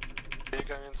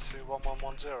going into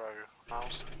 1110,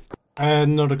 Mouse?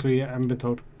 Not a clue yet, I haven't been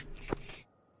told.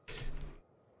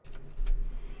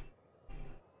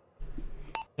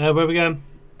 Where are we going?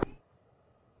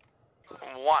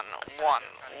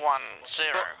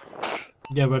 1110.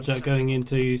 Yeah, roger, going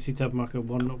into C-tab marker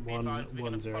We're gonna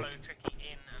 1110. follow Tricky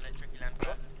in and let Tricky land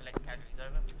first, collect casualties,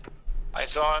 over.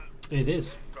 Eyes on. It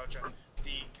is. Roger.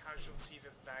 The casualty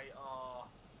that they are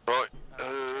Right.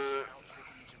 to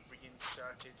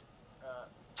reinserted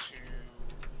to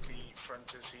the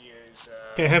front as he is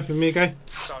Okay, helping me, guy.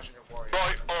 Sergeant of Warriors.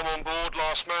 Right, I'm on board,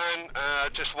 last man.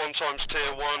 Just 1 times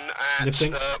tier 1 at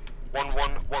Lifting.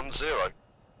 1110.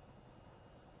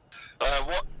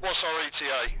 What's our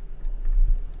ETA?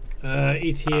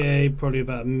 ETA probably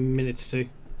about a minute or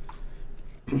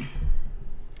 2.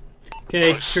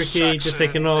 Okay, Tricky, just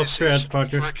taking off, straight out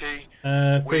departure. Tricky,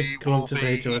 3 we will kilometers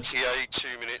be HOS. ETA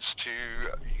 2 minutes to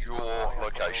your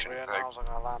location. I'm going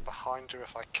to land behind you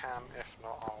if I can. If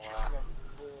not, I'll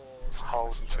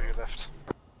hold until you lift.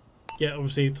 Yeah,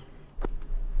 received.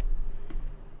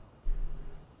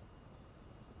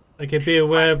 Okay, be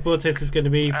aware, Vortex is going to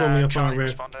be forming up on our rear.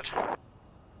 Responded.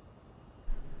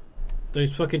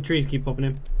 Those fucking trees keep popping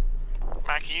in.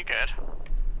 Mac, are you good?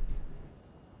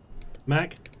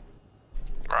 Mac?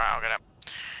 Right, I'll get it.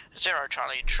 0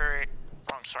 Charlie True.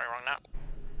 Wrong note.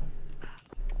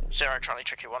 0 Charlie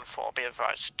Tricky 1-4. Be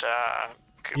advised, These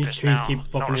Cooper's trees now keep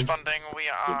not popping in. responding. We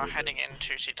are heading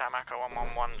into C-Time Echo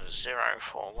 1110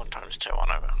 for 1 times 2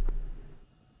 on over.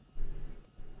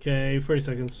 Okay, 30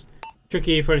 seconds.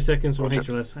 Tricky, 30 seconds from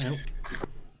HLS. Out.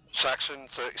 Saxon,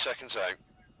 30 seconds out.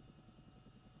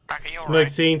 Mac, are you Smoke alright?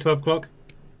 scene, 12 o'clock.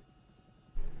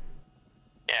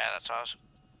 Yeah, that's ours.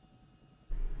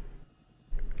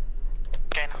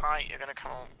 Gain height, you're gonna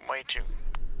come way too.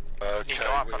 You go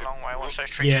up a long way. What's those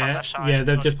trees from Yeah, left side? yeah,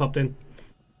 they've just popped in.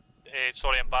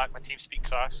 Sorry, I'm back. My team speak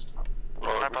crashed.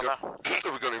 Right, No we got, we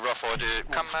got any rough idea?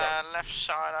 Come left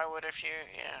side, I would if you,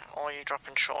 yeah, or you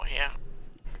dropping short here.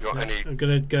 Got any I'm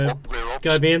gonna go. rear ops?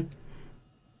 Go me in.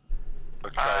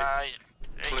 Okay. Yeah,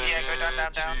 Clear go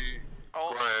down. to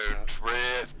Oh, ground,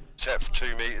 rear, set for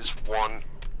 2 meters, 1,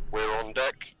 we're on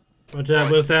deck. Roger,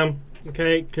 Right. wheels down.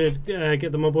 Okay, could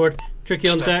get them on board. Tricky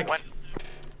on deck.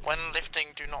 when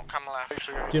lifting, do not come left.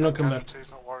 Do not come left.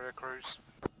 Not warrior crews.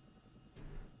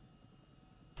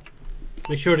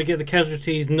 Make sure to get the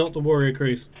casualties, not the warrior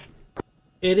crews.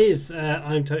 It is.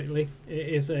 I'm totally. It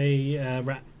is a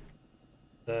rat.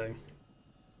 So.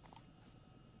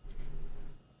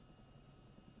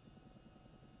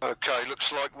 Okay,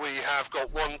 looks like we have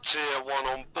got one tier 1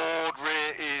 on board.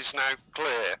 Rear is now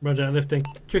clear. Roger, lifting.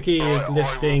 Tricky Right, is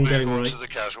lifting, I will going move on right. to the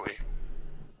casualty.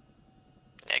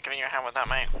 Yeah, giving you a hand with that,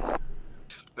 mate.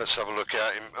 Let's have a look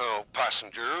at him. Oh,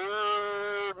 passenger,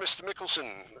 Mr.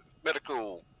 Mickelson,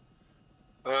 medical.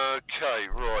 Okay,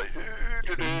 right. I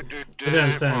don't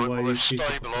understand why Right, you we've shoot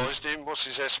stabilised him. What's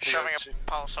his SPO2? Shoving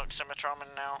a pulse oximeter on him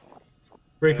now.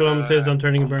 3 kilometers, I'm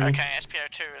turning and burning. Okay,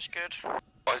 SPO2 is good.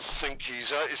 I think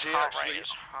he's, is he Heart actually, rate is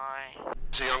high.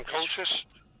 is he unconscious?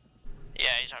 Yeah,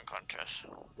 he's unconscious.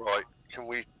 Right,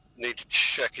 we need to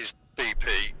check his BP.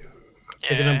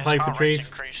 Taking Yeah, them pipe his for heart rate's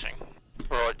trees. increasing.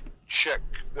 Right, check,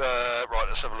 right,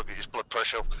 let's have a look at his blood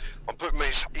pressure. I'm putting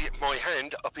my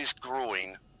hand up his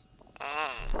groin.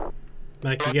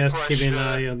 Mike, you have to keep an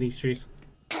eye on these trees.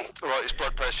 Right, his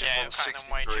blood pressure Yeah, is you're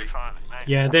way too 163. far. No.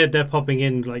 Yeah, they're popping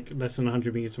in like less than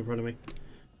 100 meters in front of me.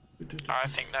 I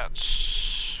think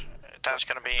that's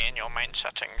going to be in your main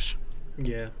settings.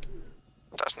 Yeah.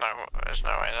 There's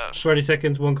no way that's... 30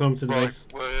 seconds, 1 kilometer to the Right, base.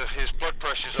 well, his blood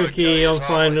pressure's Tricky okay, on his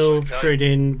heart rate's final, okay. straight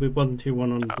in with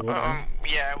 121 on board.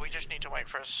 yeah, we just need to wait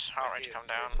for his heart rate to come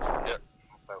down. Yep.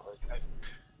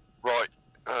 Right.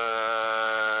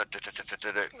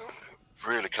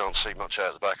 Really can't see much out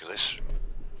of the back of this.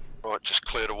 Right, just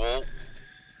clear the wall.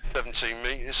 17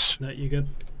 meters. No, you good?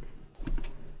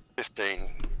 15,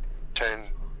 10,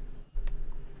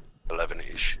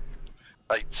 11-ish.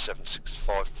 8, 7, 6,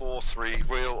 5, 4, 3,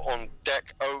 wheel on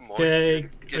deck. Oh my. Okay,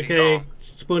 getting okay. dark.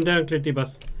 Spawn down, clear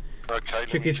D-bus. Okay, let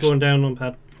me Tricky just spawn down on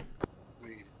pad.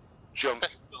 jump.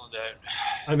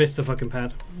 I missed the fucking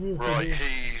pad. Right,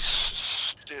 he's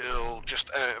still just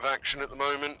out of action at the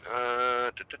moment.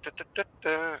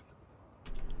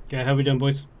 Okay, how we doing,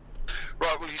 boys?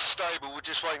 Right, well, he's stable. We're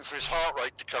just waiting for his heart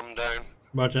rate to come down.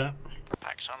 Roger.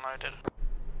 Pack's unloaded.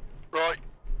 Right.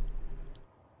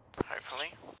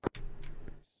 Hopefully.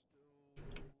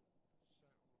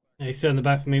 Yeah, he's still in the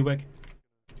back for me, Wick.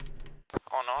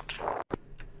 Or not.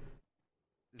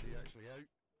 Is he actually out?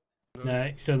 No,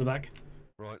 he's still in the back.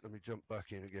 Right, let me jump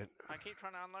back in again. I keep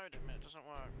trying to unload him, it doesn't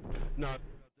work. No,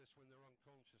 this when they're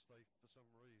unconscious, they for some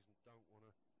reason don't want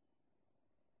to.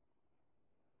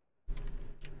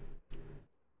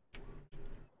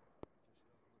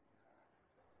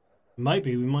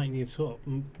 Maybe we might need to swap.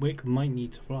 Wick might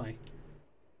need to fly.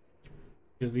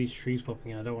 Because these trees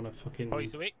popping out, I don't want to fucking... Oh,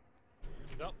 he's awake.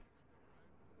 He's up.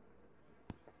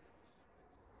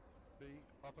 Be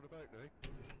up and about now.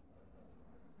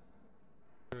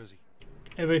 Where is he?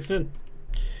 Hey, Wick's in.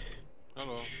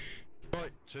 Hello.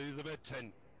 Right, to the med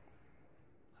tent.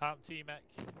 Happened to you, Mick?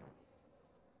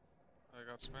 I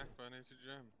got smacked by an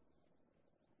ATGM.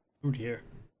 Oh dear.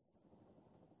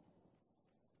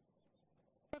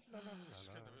 It's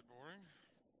getting a bit boring.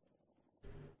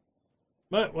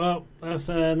 Right, well, that's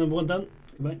number 1 done.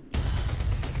 Goodbye.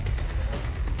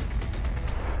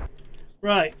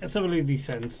 Right, let's have a look at these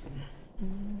sends.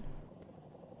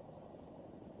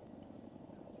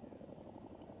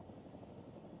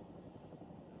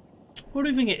 What do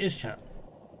you think it is, chat?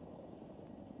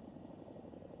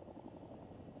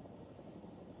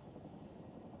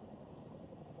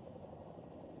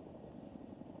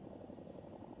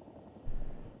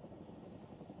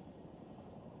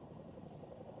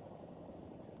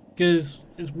 Because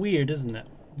it's weird, isn't it?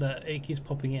 That it keeps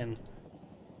popping in.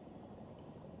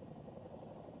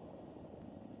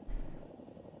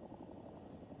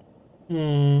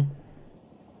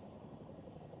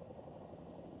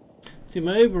 See,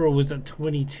 my overall was at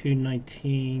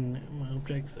 2219. My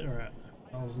objects are at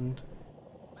 1,000.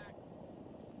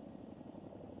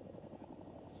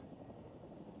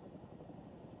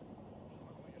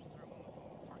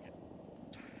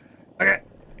 Okay.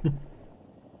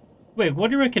 Wait, what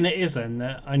do you reckon it is then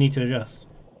that I need to adjust?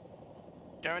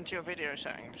 Go into your video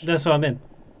settings. That's what I'm in.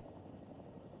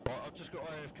 Right, I've just got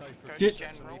AFK for Go a to few seconds,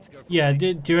 I general. need to go for Yeah, a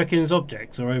do you reckon it's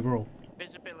objects or overall?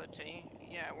 Visibility.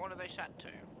 Yeah, what are they set to?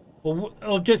 Well,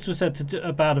 objects were set to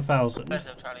about 1,000.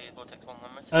 Better, Charlie, Vortex 1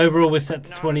 limit. Overall, we're set to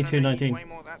No, 2219. way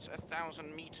more. That's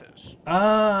 1,000 meters.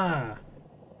 Ah!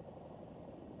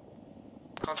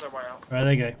 Can't say way out. Right,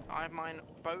 there you go. I have mine,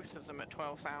 both of them at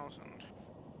 12,000.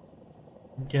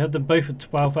 You had them both at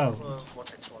 12,000.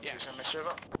 Vortex 1, Yes. send me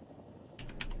over.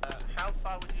 How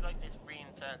far would you like this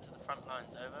reinsert to the front lines,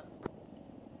 over?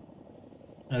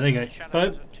 Oh, there you go. Shadows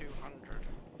Both. at 200.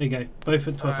 There you go. Both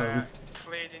at 12,000.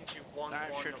 Cleared into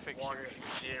That should fix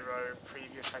 1110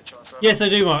 previous HR server. Yes, I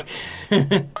do, Mark. Roger,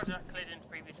 cleared into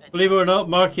previous Believe it or not,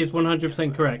 Mark is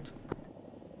 100% correct.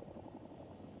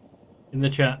 In the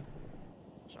chat.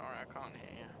 Sorry, I can't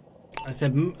hear you. I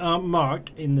said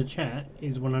Mark in the chat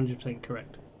is 100%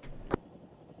 correct.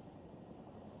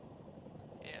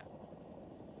 Yeah.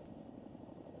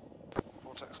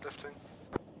 Vortex lifting.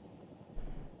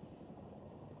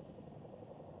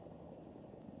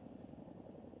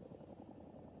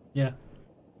 Yeah.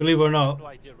 Believe it or not. No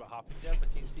idea what happened there, but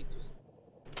team speak just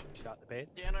at the bed.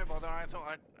 Yeah, no bother. I thought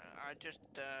I just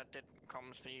did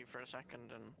comms for you for a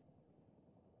second and.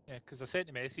 Yeah, because I sent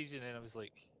a message and then I was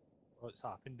like, what's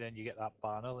happened? Then you get that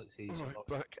banner that says you're not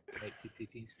connected to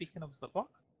TeamSpeak, and I was like, what?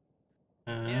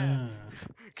 Yeah.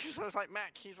 Because I was like,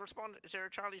 Mac, he's responded. Zero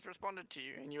Charlie's responded to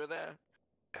you, and you were there.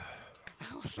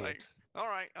 I was like, all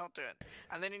right, I'll do it.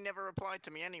 And then he never replied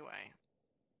to me anyway.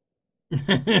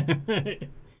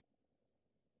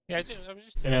 Yeah, I was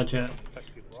just. Yeah, chat.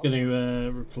 Just going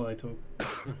to reply to him.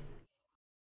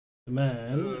 The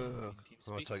man.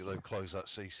 I take it they've closed that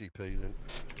CCP then.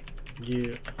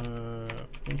 You are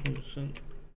 100%.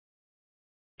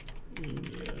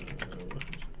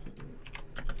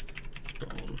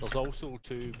 There's also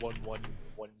two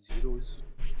 1110s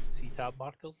C-tab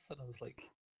markers, and I was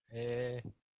like,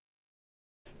 I'm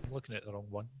looking at the wrong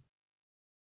one.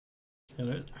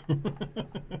 Hello.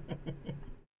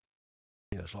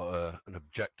 Yeah, it's like an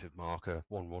objective marker,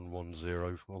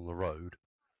 1110 on the road.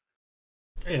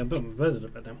 Yeah, but I'm visiting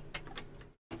a bit now.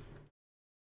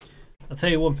 I'll tell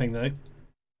you one thing though,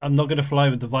 I'm not gonna fly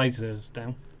with the visors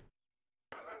down.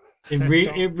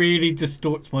 It really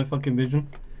distorts my fucking vision.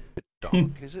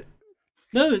 Dark, is it?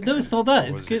 No, it's not that.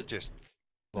 Or It's is good. it just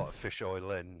like a fisheye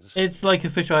lens? It's like a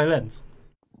fisheye lens.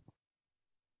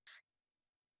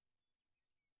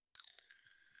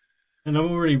 And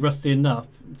I'm already rusty enough,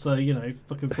 so you know,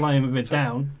 fucking flying with it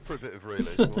down. For a bit of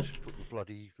realism,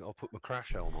 I'll put my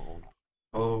crash helmet on.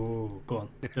 Oh, go on.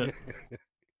 Do it.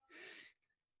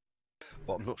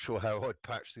 But I'm not sure how I'd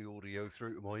patch the audio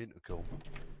through to my intercom.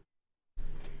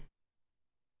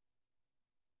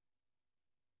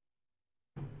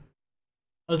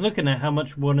 I was looking at how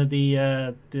much one of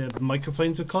the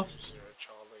microphones would cost.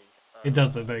 It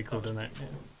does look very cool, doesn't it? Yeah.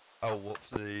 Oh, what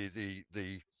for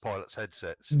the pilot's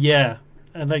headsets? Yeah,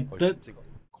 and like I the think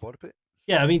quite a bit.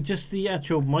 yeah, I mean just the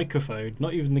actual microphone,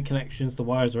 not even the connections, the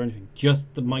wires or anything,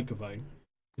 just the microphone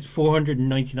is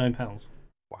 £499.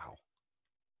 Wow,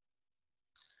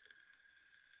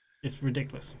 it's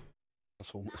ridiculous.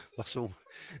 That's all. That's all.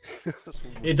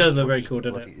 It does look very cool,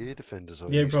 doesn't it? Ear defenders. The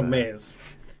only problem is,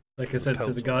 like I said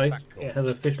to the guys, it has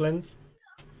a fish lens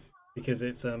because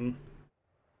it's Have a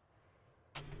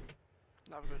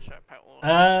good shot,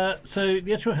 Pat. So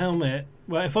the actual helmet.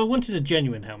 Well, if I wanted a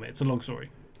genuine helmet, it's a long story.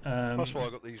 That's why I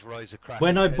got these Razor Craft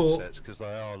when I bought headsets, because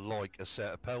they are like a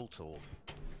set of Peltor.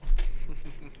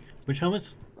 Which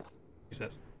helmets? He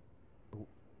says.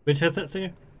 Which headsets are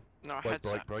you? No,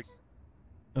 break.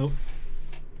 Oh.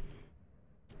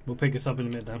 We'll pick this up in a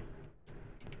minute now.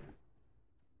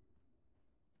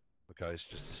 Okay, it's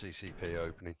just a CCP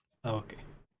opening. Oh, okay.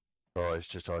 Right, it's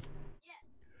just so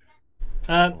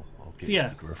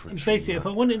yeah, basically, if I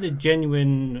wanted a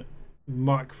genuine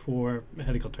Mark IV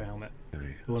helicopter helmet,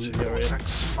 the one that you're in.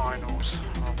 Finals,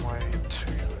 runway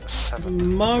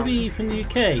 27. Mari from the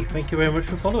UK, thank you very much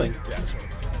for following.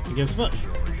 Thank you so much.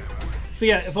 So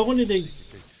yeah, if I wanted a... yeah,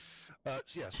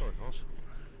 sorry, Ross.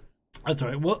 That's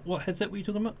alright, what headset were you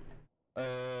talking about?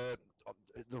 The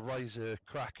Razor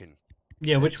Kraken.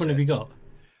 Yeah, which one have you got?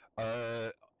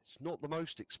 It's not the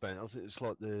most expensive. I think it's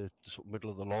like the sort of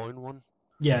middle of the line one.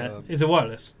 Yeah, is it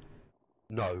wireless?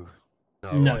 No,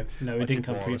 no, I it didn't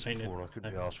come wireless pre-painted. before, I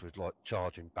couldn't be asked with like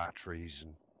charging batteries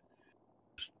and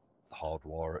just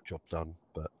hardwire it, job done.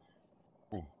 But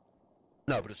no,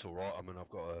 but it's all right. I mean, I've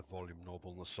got a volume knob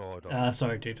on the side.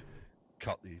 Sorry, dude.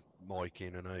 Cut the mic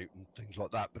in and out and things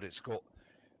like that. But it's got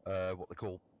what they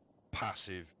call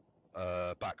passive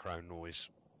background noise.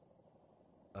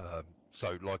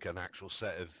 So like an actual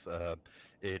set of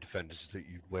ear defenders that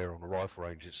you wear on a rifle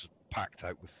range, it's packed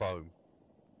out with foam.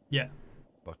 Yeah.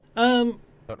 But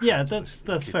yeah, that's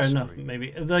fair enough.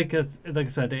 Maybe like I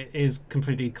said, it is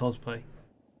completely cosplay.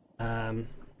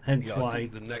 Hence yeah, why.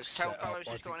 The next Tell fellows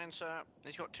he's got an insert.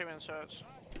 He's got 2 inserts.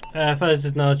 Fellows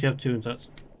did know you have 2 inserts.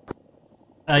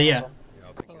 Yeah. Yeah, I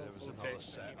think there was another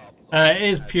set up. It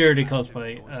is purely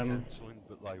cosplay.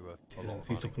 But they were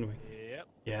He's talking to me. Yep.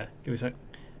 Yeah, give me a sec.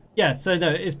 Yeah, so no,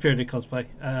 it is purely cosplay.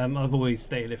 I've always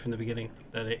stated it from the beginning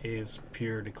that it is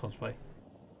purely cosplay.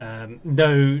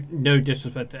 No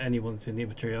disrespect to anyone that's in the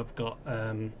infantry. I've got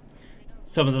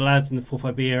some of the lads in the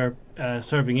 45B are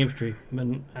serving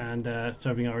infantrymen and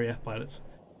serving RAF pilots.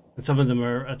 and some of them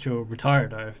are actual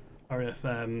retired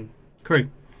RF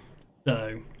crew.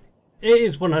 So it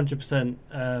is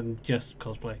 100% just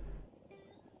cosplay.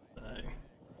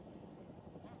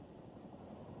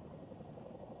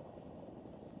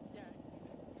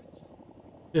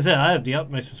 So. I have the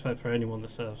utmost respect for anyone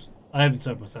that serves. I haven't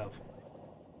served myself.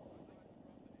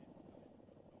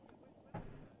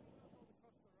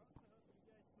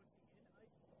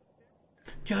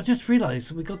 Gee, I just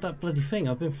realised we got that bloody thing.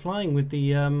 I've been flying with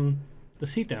the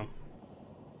seat down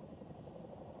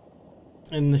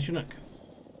in the Chinook.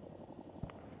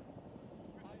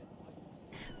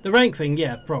 The rank thing,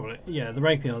 yeah, probably. Yeah, the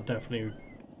rank thing, I'll definitely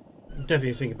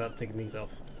think about taking these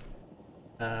off.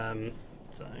 So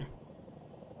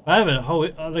I have a whole,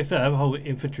 like I said, I have a whole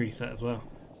infantry set as well.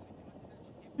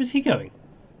 Where's he going?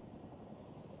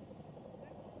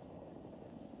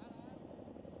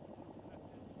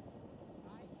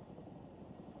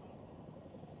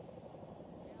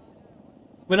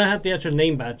 When I had the actual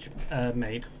name badge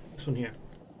made, this one here,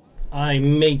 I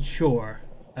made sure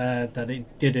that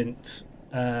it didn't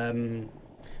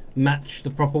match the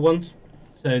proper ones.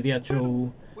 So the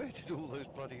actual, Where did all those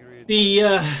bloody the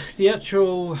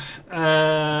actual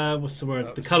what's the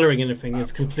word? The colouring and everything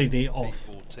is completely off.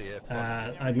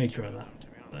 I made sure of that.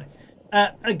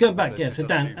 So, go back, yeah. So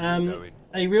Dan,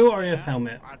 a real RAF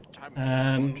helmet,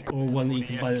 or one that you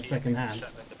can buy at second hand.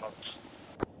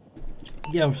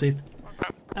 Yeah, obviously.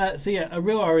 So yeah, a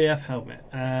real RAF helmet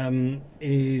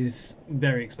is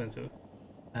very expensive.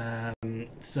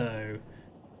 So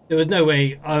there was no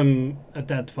way. I'm a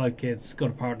dad to 5 kids,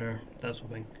 got a partner, that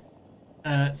sort of thing.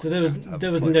 So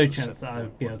there was no chance that I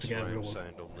would be able to get a real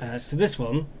one. So this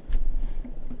one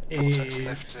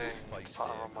is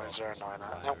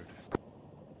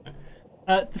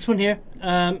this one here.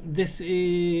 This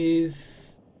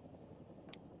is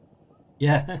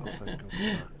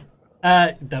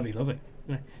that'd be lovely.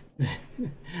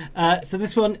 So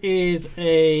this one is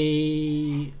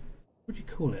a, what do you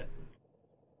call it?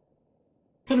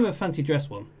 Kind of a fancy dress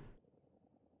one.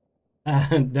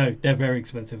 No, they're very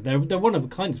expensive. They're one of a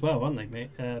kind as well, aren't they,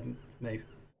 Maeve?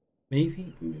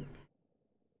 Maybe?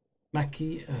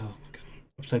 Mackie? Oh my god,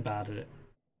 I'm so bad at it.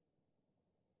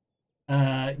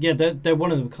 Yeah, they're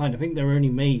one of a kind. I think they're only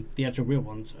made, the actual real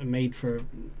ones are made for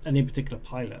any particular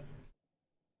pilot.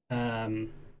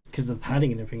 Because of the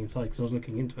padding and everything inside, because I was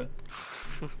looking into it.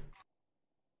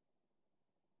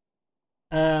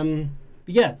 But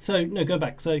yeah, so no, go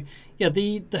back. So yeah,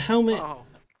 the helmet,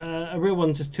 a real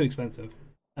one's just too expensive.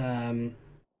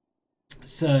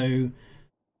 So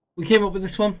we came up with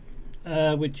this one,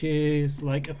 which is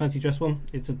like a fancy dress one.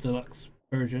 It's a deluxe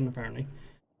version apparently.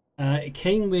 It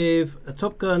came with a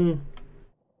Top Gun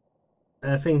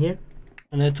thing here,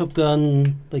 and a Top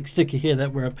Gun like sticker here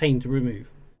that were a pain to remove.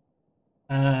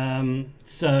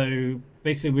 So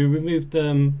basically we removed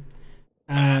them,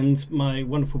 and my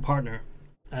wonderful partner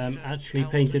actually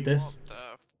painted this. What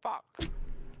the fuck?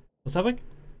 What's that, Wick?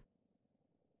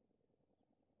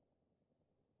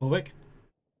 Wick?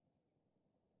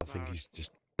 I think he's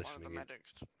just listening.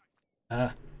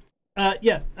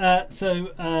 So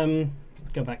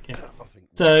go back, yeah.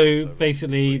 So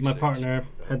basically my partner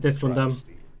had this one done.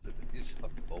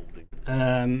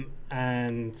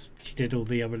 And she did all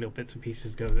the other little bits and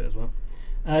pieces go with it as well.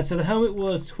 So the helmet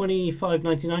was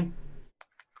 $25.99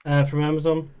 from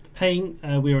Amazon. The paint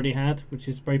we already had, which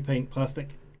is spray paint plastic.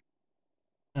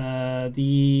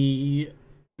 The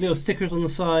little stickers on the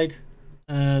side,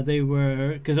 they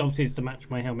were, because obviously it's to match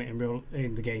my helmet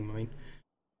in the game. I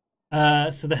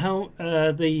mean, so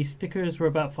the stickers were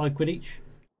about £5 each.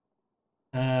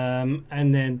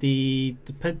 And then the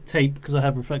tape, because I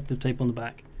have reflective tape on the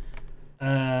back.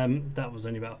 That was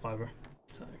only about a £5.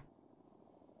 So.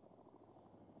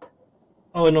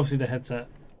 Oh, and obviously the headset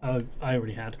I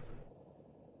already had.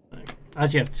 So, I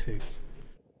actually have 2.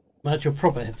 My actual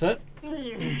proper headset.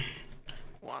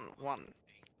 One.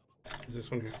 Is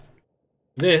this one here?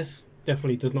 This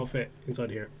definitely does not fit inside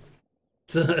here.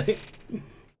 So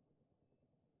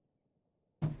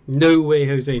no way,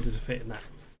 Jose, does it fit in that.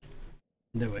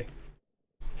 No way.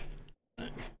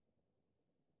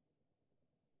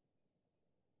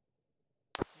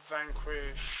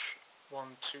 Vanquish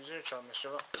 120, try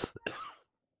Mr. Up.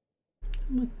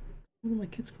 What are my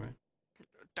kids crying?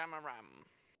 Damaram.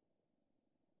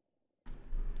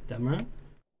 Damaram?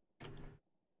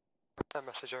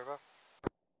 Message over.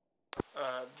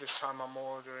 This time I'm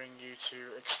ordering you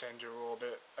to extend your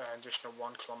orbit an additional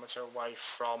 1 kilometer away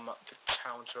from the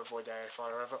town to avoid air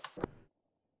fire, over.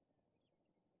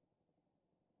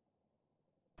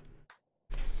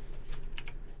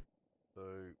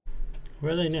 So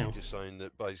Where are they now? Just saying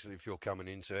that basically, if you're coming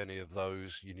into any of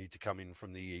those, you need to come in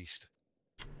from the east.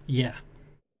 Yeah.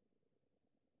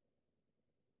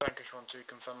 Vanquish want to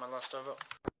confirm my last over.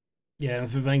 Yeah,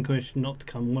 and for Vanquish not to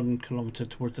come 1 kilometre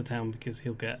towards the town because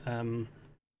he'll get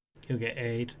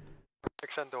aid.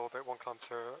 Extend orbit 1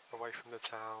 kilometre away from the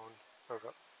town.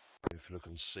 Over. If you look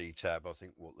on C-Tab, I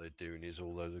think what they're doing is,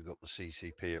 although they've got the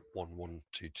CCP at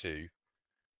 1122,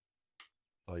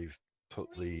 they've put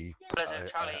the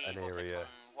an area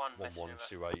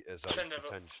 1128 as a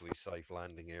potentially safe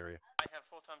landing area. I have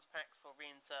 4 times packs for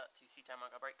reinsert to C-Town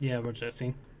marker break. Yeah, roger that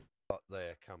scene. But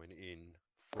they're coming in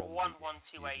from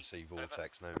 1128. You can see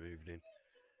Vortex now moved in.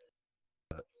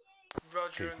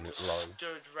 Roger, keeping it low.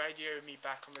 understood. Radio me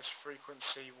back on this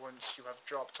frequency once you have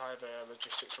dropped either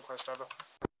logistics request over.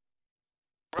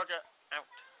 Roger, out.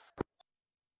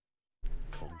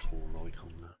 Contour like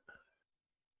on that.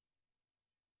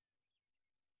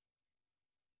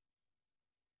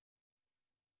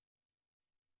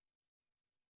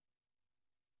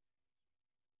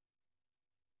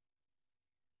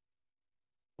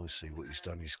 I see what he's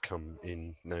done. He's come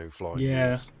in now flying.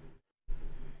 Yeah.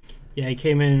 Yeah, he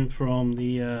came in from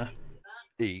the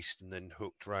east and then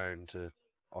hooked round to,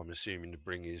 I'm assuming, to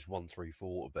bring his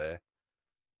 134 to bear.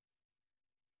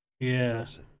 Yeah.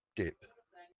 That's a dip.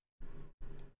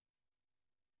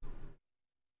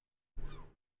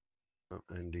 Oh,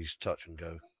 and he's touch and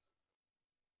go.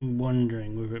 I'm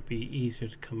wondering whether it'd be easier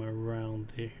to come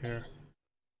around here.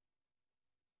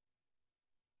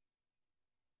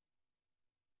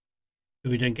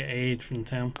 We don't get aid from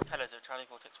town. Hello, there, Charlie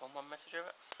Vortex 1-1 message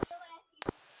over.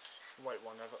 Wait,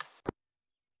 1 over.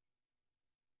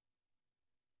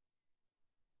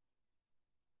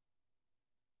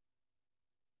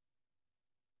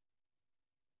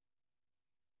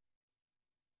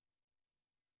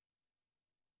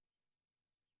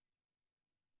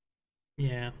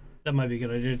 Yeah, that might be a good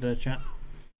idea there, chat.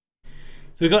 So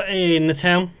we got AA in the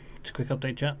town. It's a quick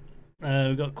update, chat.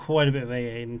 We've got quite a bit of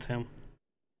AA in the town.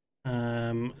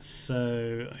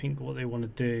 So I think what they want to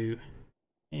do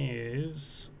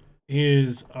is,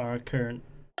 here's our current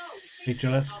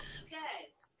HLS.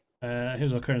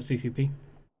 Here's our current CCP.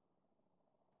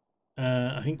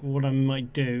 I think what I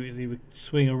might do is either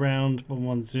swing around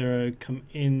 110, come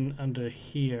in under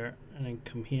here, and then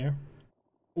come here,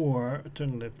 or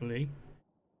alternatively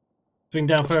swing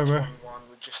down further.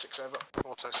 Logistics over.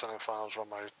 Auto sending files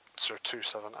runway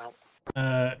 027 out.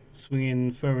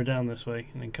 Swinging further down this way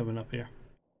and then coming up here.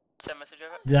 Send message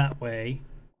over. That way,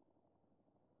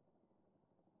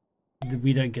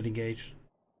 we don't get engaged.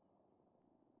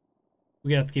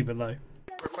 We have to keep it low.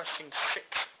 Requesting 6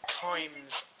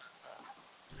 times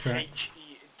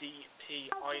HEDP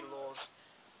I-laws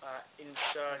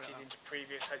inserted into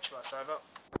previous HLS over.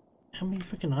 How many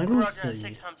freaking idols do Roger, you 6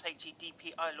 need? times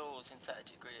HEDP I-laws inserted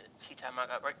to C-Town mark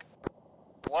outbreak.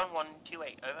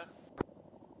 1128 over.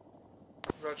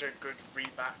 Roger, good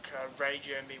readback.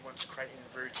 Radio me once creating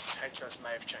routes HLS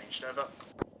may have changed over.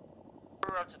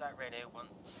 Roger that, radio once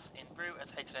in route as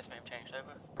HLS may have changed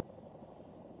over.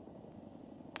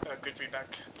 Good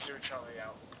feedback. 0 Charlie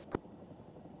out.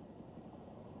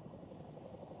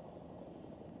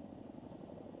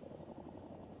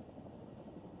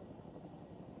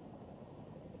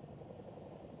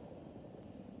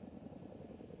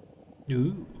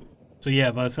 Ooh. So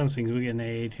yeah, by the sounds of things, we're getting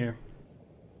aid here.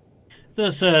 So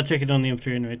let's check it on the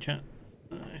infantry anyway, chat.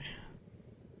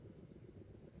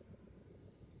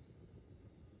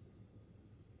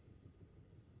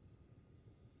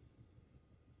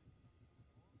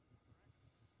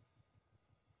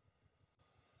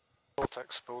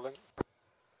 Vortex spooling.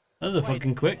 That was a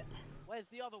fucking quick. Where's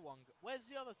the other one? Where's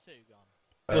the other 2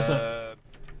 gone? What's that?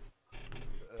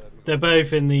 They're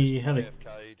both in the heli.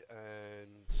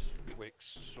 And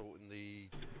Wicks sorting the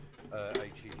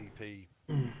HEDP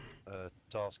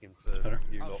tasking for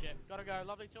you lot. Oh shit, gotta go.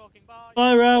 Lovely talking. Bye.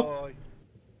 Bye, Ralph. Bye.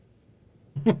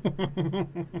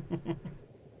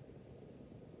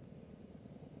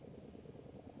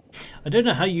 I don't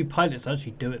know how you pilots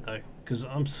actually do it though, because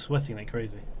I'm sweating like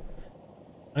crazy.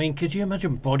 I mean, could you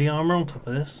imagine body armor on top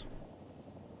of this?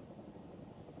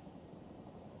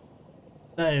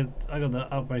 That is, I got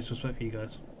the utmost respect for you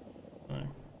guys. So,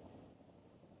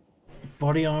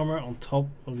 body armor on top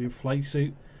of your flight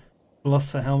suit,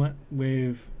 plus a helmet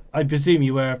with, I presume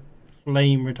you wear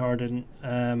flame retardant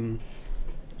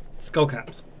skull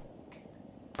caps.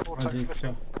 I do,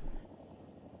 so.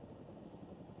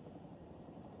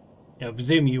 Yeah, I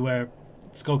presume you wear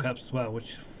skull caps as well,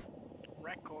 which.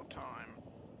 Record time.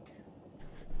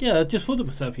 Yeah, I just thought to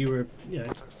myself, you were, you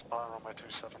know. Runway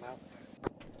 27 out.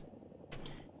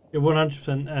 You're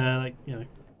 100%, like, you know.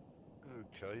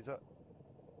 Okay, that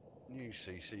new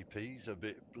CCP's a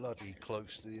bit bloody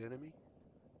close to the enemy.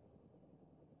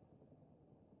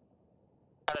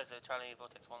 Hello, sir. Charlie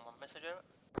Vortex 1-1 message over.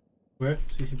 Where?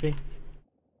 CCP?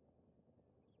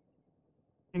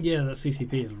 Yeah, that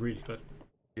CCP is really close.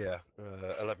 Yeah,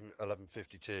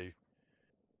 11:52.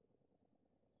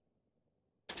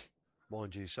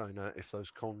 Mind you, saying that, if those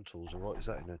contours are right, is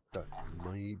that in a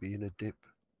maybe in a dip?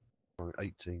 Right,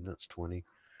 18. That's 20.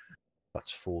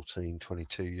 That's 14,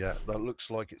 22. Yeah, that looks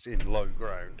like it's in low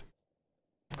ground.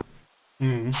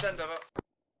 Send over.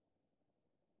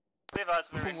 We advise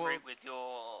we're in route with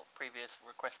your previous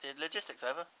requested logistics,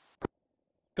 over.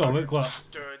 Go on, Wick, what?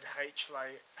 Understood.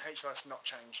 HLS not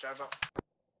changed, over.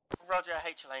 Roger,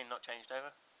 HLA not changed,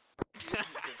 over.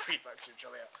 Good feedback to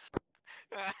Jolly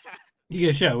out. You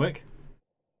get a shout, Wick?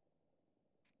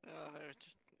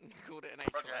 Just called it an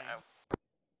Roger, HLA. out.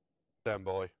 Stand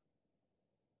by.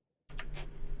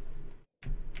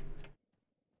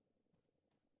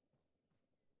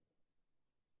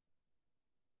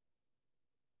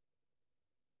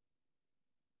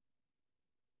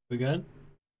 We good?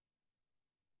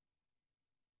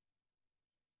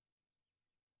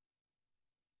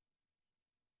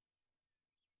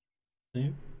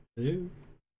 Hello? Hello?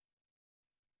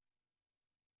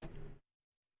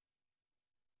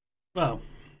 Well.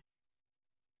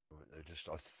 Right,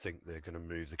 I think they're going to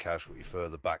move the casualty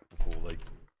further back before they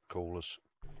call us.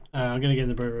 I'm going to get in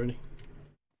the boat ready.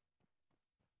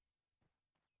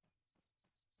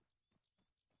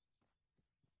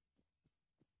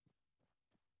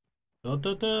 That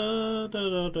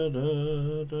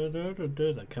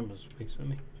camera's facing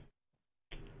me.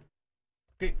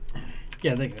 Okay.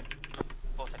 Yeah, there you go.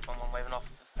 Vortex 1-1 waving off.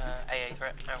 AA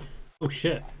threat, out. Oh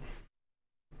shit.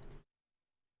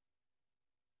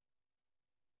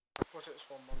 Vortex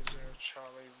 110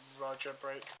 Charlie, Roger,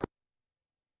 break.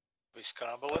 We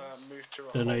scramble it. Move to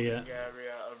a Don't know holding yet.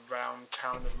 area around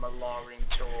town of Malari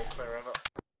until all clear, over.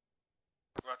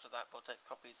 Roger that, Vortex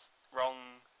copies.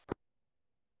 Wrong.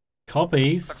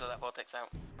 Copies? Roger that, Vortex out.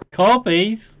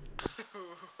 Copies?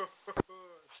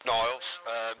 Niles,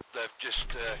 they've just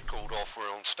called off. We're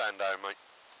on stand down, mate.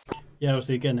 Yeah, I'll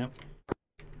see you again now.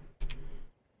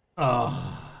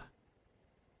 Ah.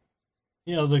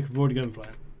 Yeah, I was looking forward to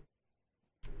gunfire.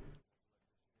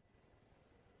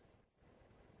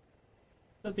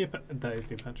 That is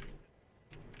the Apache.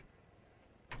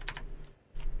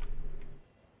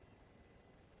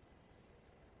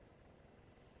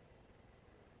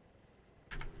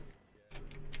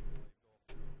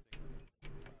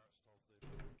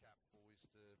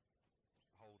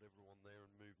 Hold everyone there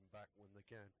and move them back when they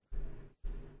can.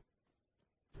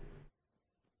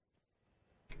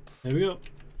 There we go.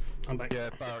 I'm back.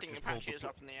 Yeah, I Barrett think just pulled Apache the is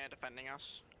up in the air defending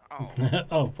us. Oh.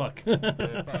 Oh fuck. yeah,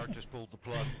 Barrett just pulled the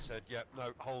plug and said, "Yep,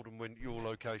 no, hold them when your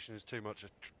location is too much a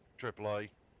AAA."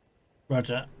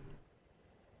 Roger.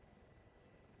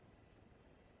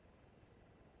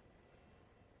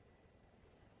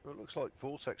 Well, it looks like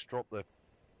Vortex dropped their.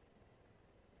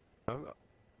 No,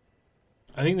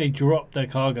 I think they dropped their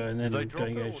cargo and then did they drop got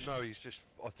it engaged. or no? He's just.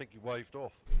 I think he waved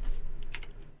off.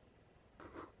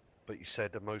 But he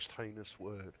said the most heinous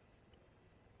word.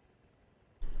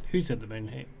 Who said the main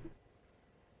hate?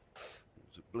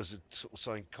 Was it Blizzard sort of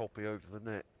saying copy over the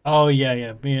net? Oh yeah,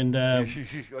 yeah. Me and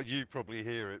you probably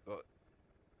hear it, but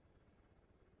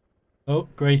oh,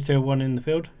 Grey's Tail 1 in the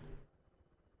field.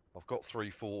 I've got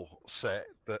 3-4 set,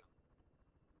 but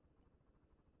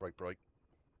break.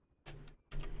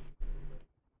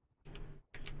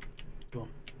 Go on.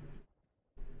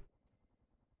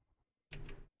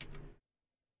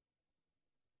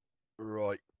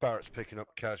 Right, Barrett's picking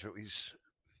up casualties.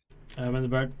 I'm in the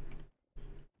bird.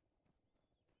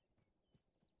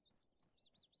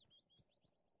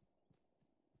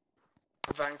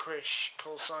 Vanquish,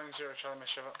 call sign 0 Charlie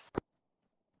Michieva.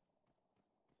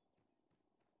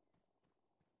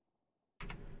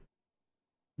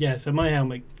 Yeah, so my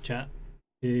helmet chat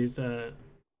is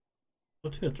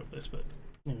what did I drop this but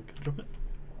yeah, can I drop it?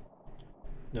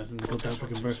 No, it's in the goddamn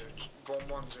freaking bird.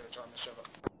 110 Charlie Michieva.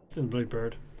 It's in the blue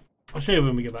bird. I'll show you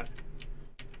when we get back.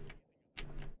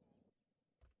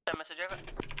 Send message over.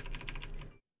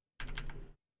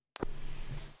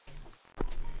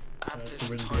 At this it's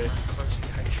really time, good. I'm closing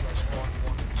HLS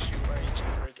 1128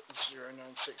 grid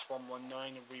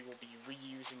 096119 and we will be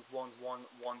reusing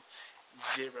 1110.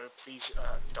 Please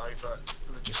divert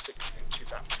logistics into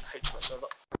that HLS over.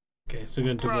 Okay, so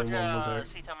going to Roger,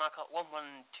 1110. CTAL marker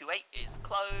 1128 is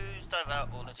closed.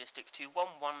 Divert all logistics to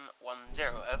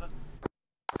 1110, over.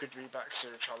 Good readback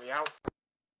 0 Charlie out.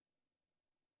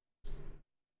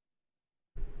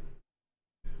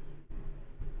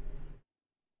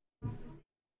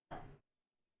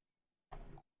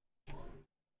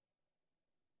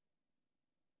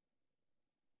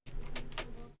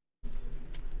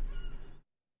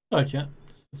 Oh, yeah.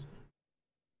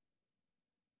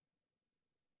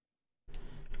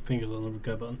 Fingers on the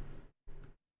go button.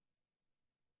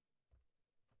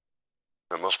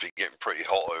 It must be getting pretty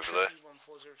hot over there.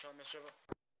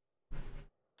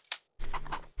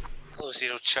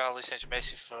 0 Charlie, send your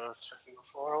message for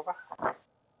 314 over.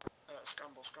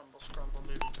 Scramble,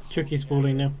 move. Chucky's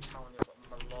spawning now. Town of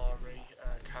Malari,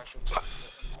 casualties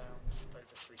inbound,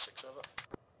 over 36 over.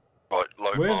 Right,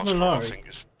 low Where's master, I Malari? think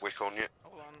is Wick on you.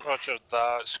 Roger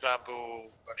that,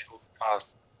 scramble, running past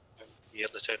near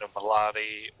the town of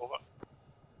Malari, over.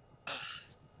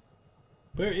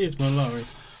 Where is Malari?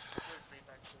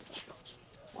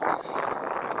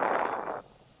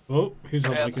 Oh, who's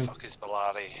up Where the again? fuck is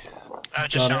Malari?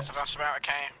 Just Got south it. of us, about a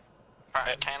K. About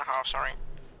a K and a half, sorry.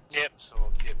 Yep, so,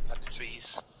 yep, at the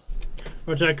trees.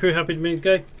 Roger, crew happy to meet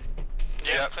go?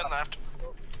 Yeah, clear left.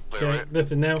 Clear Okay, it.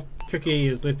 lifting now. Chucky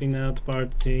is lifting now,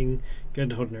 departing. Go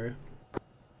to holding area.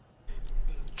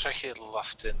 Tricky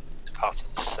lifting, departing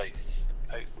south.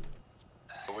 Out.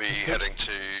 Are we heading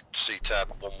to CTAB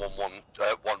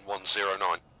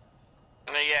 1109?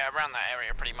 Yeah, around that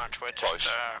area pretty much. We're just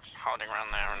holding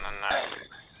around there and then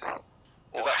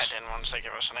we'll head in once they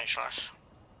give us an HLS.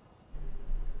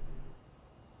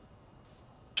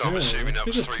 So I'm Yeah, assuming that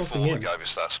was figure 3-4 popping that in. gave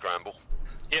us that scramble.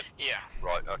 Yep. Yeah.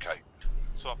 Right, okay.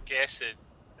 So I'm guessing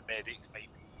the medics might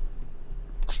be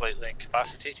slightly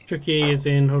incapacitated. Chucky is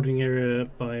in holding area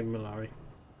by Malari.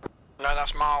 No,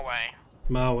 that's Marway.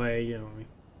 Marway, you know what I mean.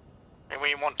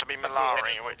 We want to be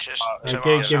Malari, which is to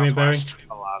Okay, our give me a bearing. southwest.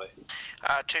 Malari.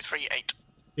 238.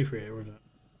 238, Roger.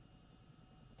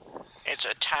 It's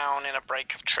a town in a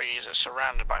break of trees. It's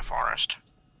surrounded by forest.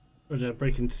 Roger,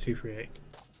 break into 238.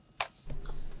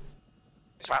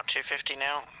 It's about 250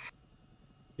 now.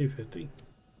 250.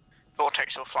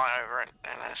 Vortex will fly over in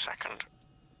a second.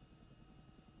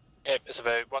 Yep, it's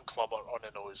about 1 kilometre on the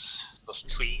nose. There's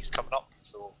trees coming up,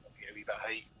 so I'll get a wee bit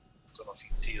high. Don't know if you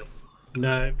can see them.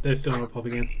 No, they're still not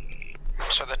popping in.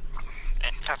 So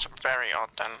that's very odd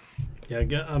then. Yeah,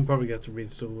 I'm probably going to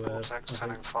reinstall. Vortex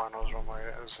sending finals runway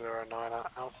at 09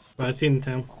 out. Right, it's in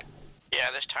town.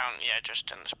 Yeah, this town, just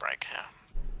in this break here.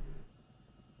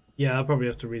 Yeah, I'll probably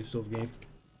have to reinstall the game.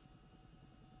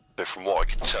 So from what I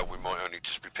can tell, we might only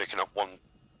just be picking up one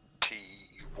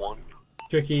T1.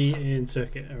 Tricky in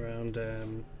circuit around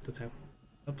the town.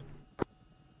 Up.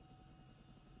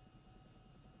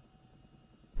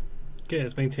 Okay,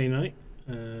 let's maintain night.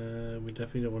 We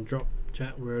definitely don't want to drop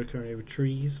chat. We're currently over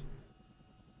trees.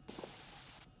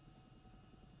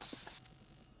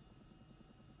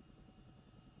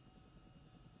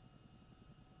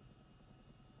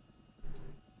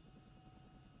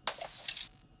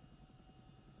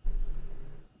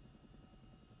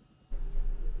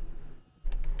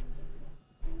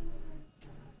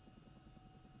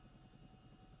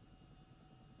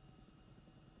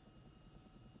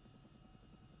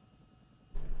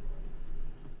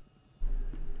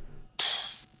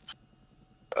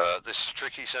 This is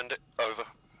Tricky, send it over.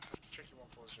 Tricky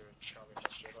 140, Charlie,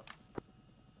 just over.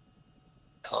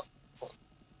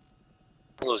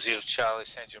 Hello, 0 Charlie,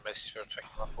 send your message for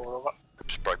 314 over.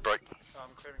 Just break. Clearing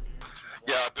units.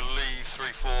 Yeah, I believe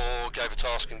 3-4 gave a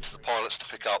task into the pilots to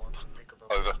pick up.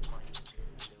 Over.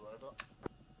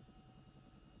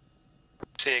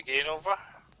 Say again, over.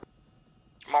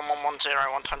 1110,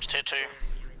 1 times tier 2.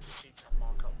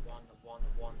 Marker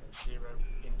 1110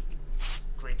 in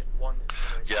grid 10.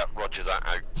 Yeah, roger that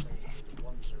out.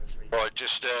 Right,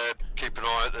 just keep an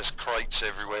eye out, there's crates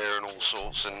everywhere and all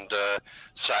sorts, and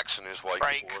Saxon is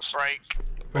waiting for us. Break.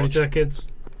 20 seconds.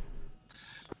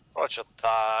 Roger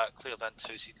that, cleared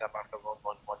into CTAB marker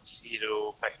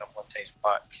 1110, picking up 1 times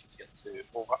back, tier 2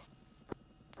 over.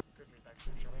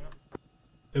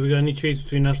 Have we got any trees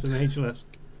between us and the HLS?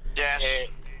 Yes,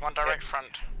 one direct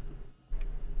front.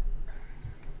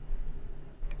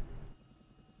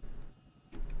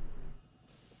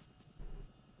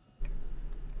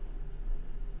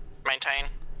 Maintain.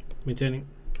 Maintaining.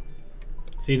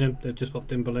 Seen them, they've just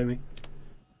popped in below me.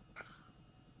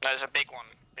 There's a big one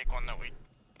that we...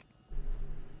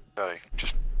 Okay,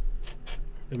 just...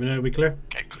 Let me know, we clear?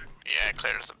 Okay, yeah,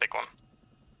 clear is the big one.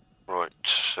 Right,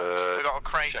 We got a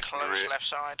crate checking the close rear. left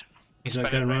side. Is that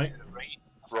going right?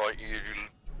 Right, you...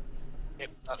 Yep,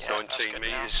 that's 19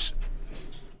 metres,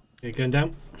 Okay, going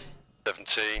down.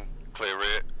 17, clear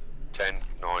rear, 10,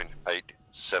 9, 8,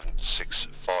 7, 6,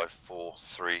 5, 4,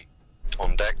 3,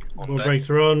 on deck, All brakes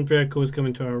are on, vehicles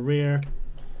coming to our rear.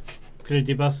 Clear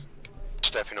D-bus.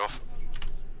 stepping off.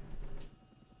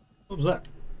 What was that?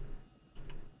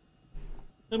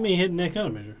 Let me hit their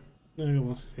countermeasure. No, it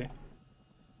wants to see it.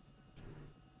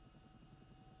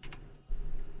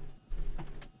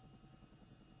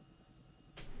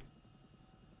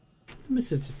 the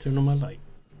missus just turn on my light?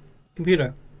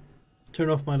 Computer, turn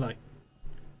off my light.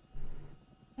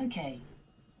 Okay.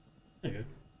 There you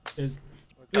go.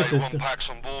 Okay, one pack's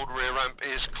on board, rear ramp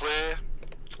is clear.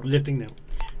 Lifting now.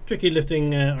 Tricky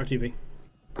lifting RTB.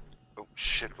 Oh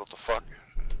shit, what the fuck?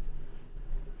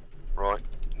 Right,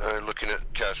 now looking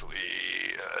at casualty,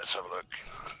 let's have a look.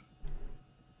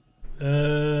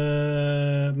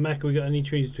 Mac, we got any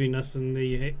trees between us and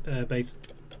the base?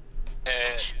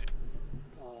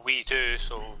 We do,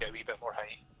 so we'll get a wee bit more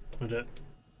height. Roger.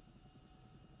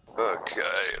 Okay,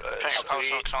 let's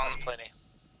plenty.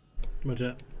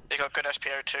 Roger. You got good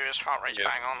SPO2, his heart rate's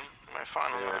bang on. We're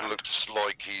fine on yeah, that. it looks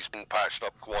like he's been patched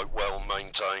up quite well,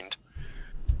 maintained.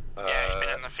 Yeah, he's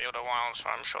been in the field a while, so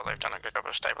I'm sure they've done a good job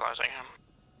of stabilising him.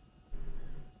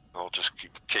 I'll just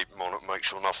keep him on it, make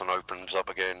sure nothing opens up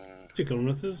again. 2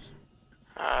 kilometers.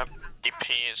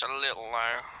 DP is a little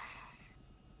low.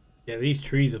 Yeah, these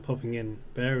trees are popping in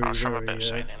very, very,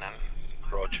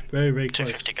 Roger. very close.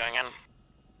 250 going in.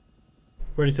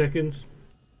 40 seconds.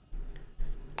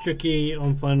 Tricky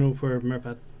on final for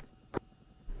Merpad.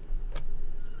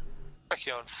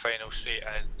 Tricky on final straight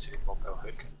into mobile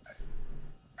hook.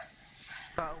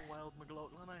 Battle Wild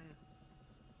McLaughlin, I hear.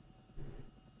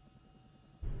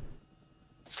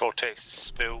 Vortex is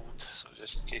spilled, so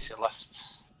just in case you lift.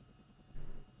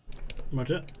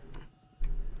 Roger.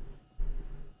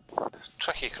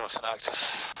 Tricky crossing active.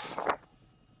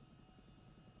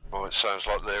 Well, it sounds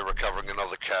like they're recovering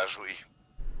another casualty.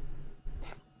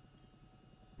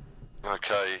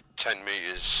 Okay, 10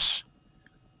 meters.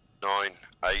 9,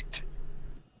 8,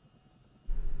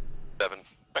 7,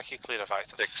 Tricky clear of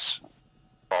active. 6,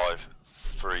 5,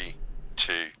 3,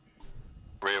 2.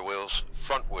 Rear wheels,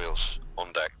 front wheels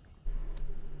on deck.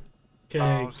 Okay,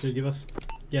 can you give us?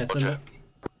 Yeah, send it.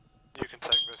 You can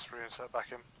take this through and set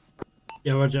back in.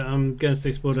 Yeah, Roger. I'm going to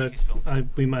stay spotted.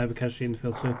 We might have a casualty in the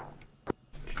field still.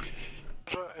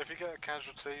 If you get a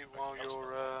casualty while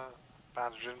you're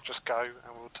bandaging, just go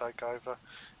and we'll take over.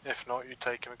 If not, you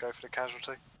take him and go for the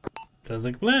casualty. Sounds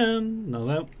like a plan. No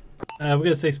doubt. We're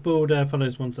going to stay spotted.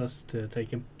 Fellows wants us to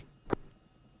take him.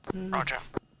 Roger.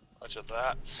 Roger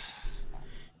that.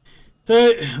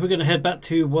 So we're going to head back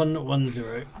to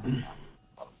 110.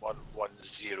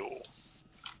 110.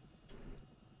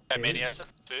 How many is it?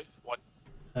 2? 1?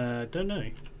 Don't know.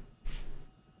 I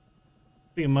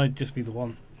think it might just be the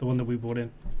one that we brought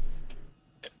in.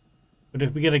 Yep. But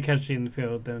if we get a casualty in the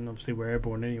field, then obviously we're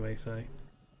airborne anyway. So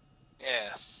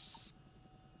yeah.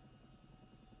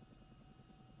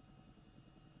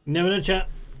 Never know, chat.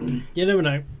 You never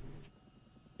know.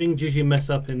 Things usually mess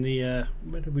up in the.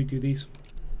 Where did we do these?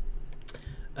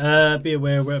 Be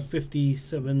aware we're at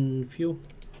 57 fuel.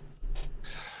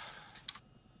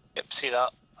 Yep, see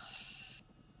that.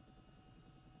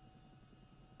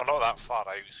 We're not that far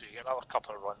out, so you get another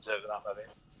couple of runs out of that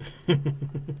maybe.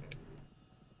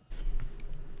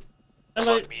 It's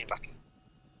like me and my...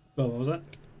 What was that?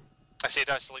 I said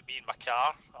that's like me in my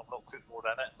car. I'm not putting more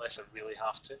in it unless I really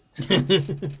have to.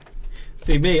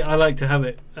 See me, I like to have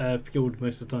it fueled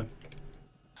most of the time.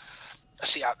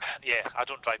 See, I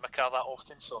don't drive my car that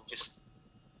often, so I'm just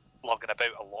lugging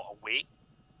about a lot of weight.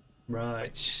 Right.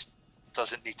 Which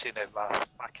doesn't need to now.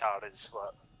 My car is,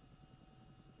 what,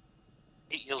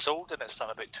 8 years old and it's done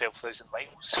about 12,000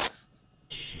 miles.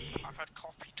 I've had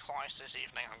coffee twice this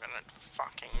evening, I'm gonna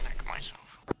fucking neck myself.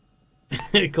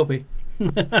 Copy.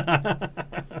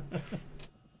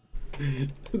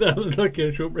 That was like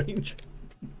a short range.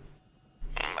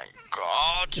 Oh my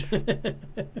god.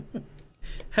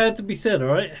 Had to be said,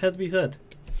 alright? Had to be said.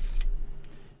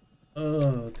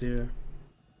 Oh dear.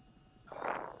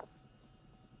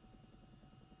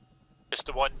 Just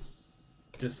the one.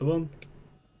 Just the one?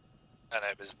 And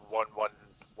it was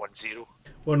 1110.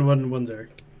 1110.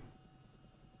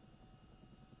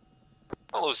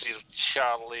 Hello, Zero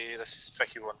Charlie. This is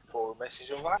Tricky 14.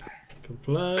 Message over.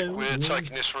 Comply. We're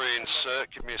taking this reinsert.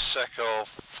 Give me a sec. I'll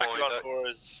find it. 14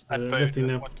 is lifting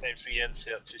now. 193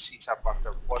 insert to CTAB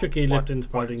marker. Tricky lifting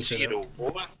departing. 0.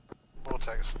 Over.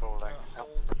 Vortex falling.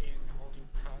 Holding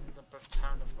pan above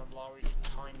town of Malawi for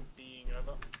time being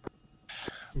over.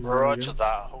 Roger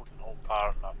that. Holding whole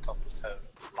part and up to town of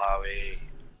Malawi.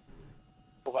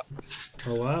 Over.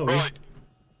 Oh wow. Right.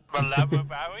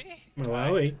 Malawi?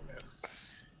 Malawi.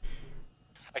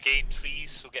 Again,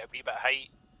 trees, so get a wee bit of height.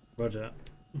 Roger.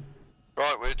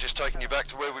 Right, we're just taking you back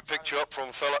to where we picked you up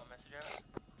from, fella.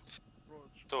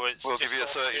 So it's We'll give you a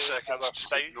 30 seconds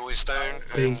to keep noise down,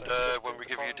 and when we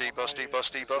give you a debus,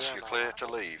 you're clear to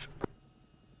leave.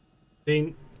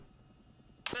 Dean.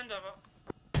 Send over.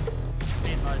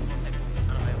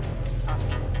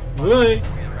 Oi!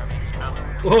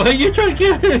 What are you trying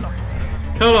to get?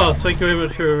 Carlos, thank you very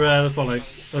much for the follow.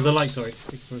 Or the like, sorry.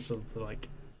 Thank you very much for the like.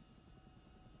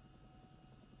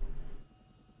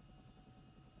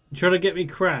 You trying to get me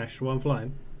crashed while I'm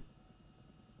flying?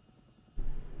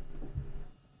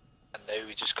 And now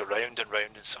we just go round and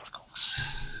round in circles.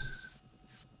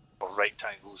 Or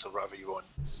rectangles or whatever you want.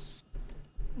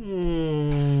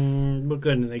 We'll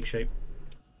go in an egg shape.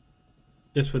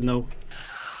 Just for no.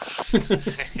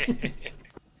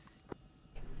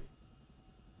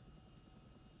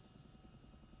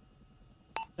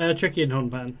 Tricky and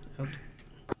Honban out.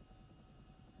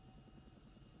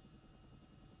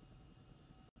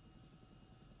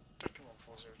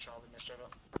 Charlie, Mr.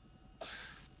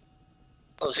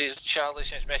 Oh, this is Charlie,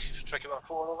 since message for Tricky 14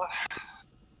 over.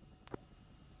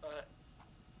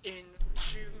 In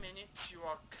 2 minutes, you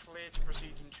are clear to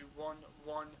proceed into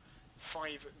 1150.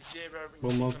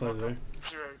 1150.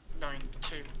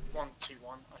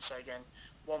 092121. I say again,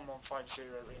 1150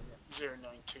 in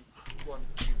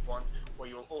 092121, where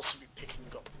you will also be picking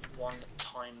up 1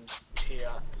 times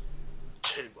tier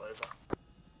 2 over.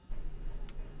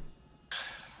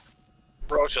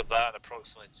 Roger that,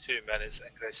 approximately 2 minutes,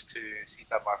 ingress to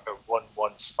CTAB marker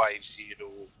 1150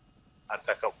 and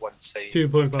pick up 1 side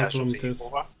 2.5 kilometers.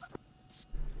 Over.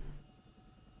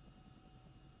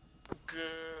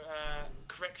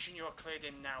 Correction, you are cleared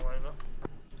in now, over.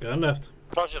 Go on left.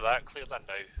 Roger that, clear that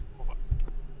now, over.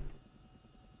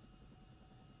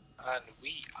 And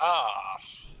we are...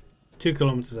 2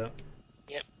 kilometers out.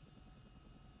 Yep.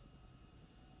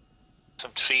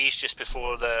 Some trees just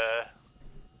before the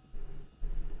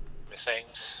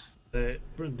things. The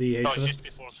No, HLS? it's just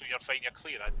before, so you're fine, you're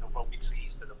clear. There will be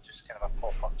trees, but they'll just kind of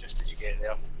pop up just as you get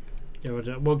there. Yeah,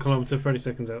 roger. 1 kilometer, 30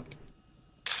 seconds out.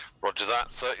 Roger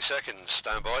that, 30 seconds,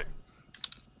 stand by.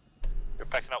 You're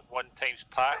picking up 1 times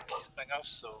pack, thing else,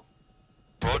 so...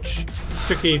 Roger.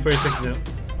 Tricky, 30 seconds out.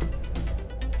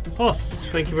 Hoss,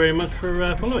 thank you very much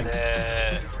for following.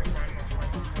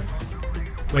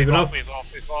 Waving off. Wave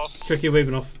off. Tricky,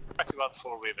 waving off. Tricky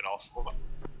 14 waving off. Over.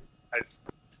 Out.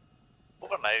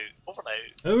 Over now. Over now.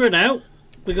 Over and out.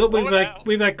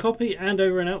 We've had copy and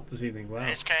over and out this evening. Wow.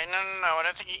 Okay, no, I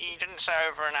don't think he didn't say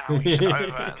over and out. He said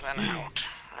over and then out.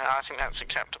 I think that's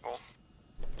acceptable.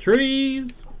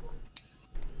 Trees.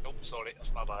 Nope, sorry,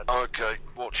 that's my bad. Okay,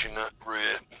 watching that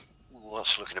rear. Ooh,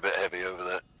 that's looking a bit heavy over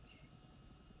there.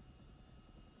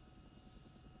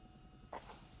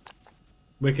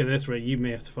 Look at this rate, you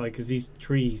may have to fight because these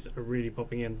trees are really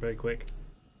popping in very quick.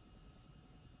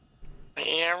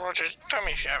 Yeah, Roger, tell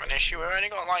me if you have an issue. We've only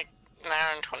got like an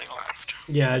hour and 20 left.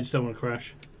 Yeah, I just don't want to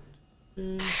crash.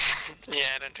 Yeah,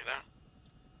 don't do that.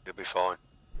 You'll be fine.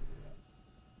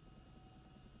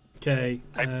 Okay,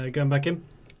 going back in.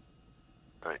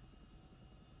 Right.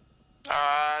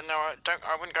 No,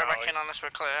 I wouldn't go back in unless we're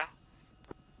clear.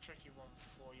 Tricky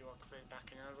 14, you are cleared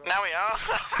back in over. Now we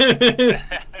are.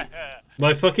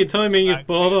 My fucking timing is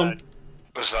spot on.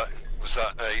 Was that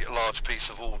a large piece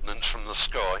of ordnance from the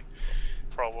sky?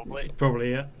 Probably.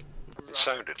 Probably, yeah. It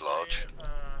sounded large.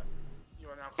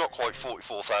 Not quite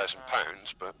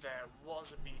 £44,000, but... There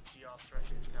was a BTR threat,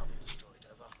 it's now been destroyed,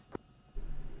 over.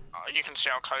 You can see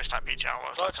how close that BTR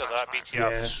was. Roger that,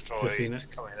 BTR destroyed. just seen it.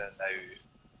 Coming in now.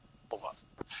 Over.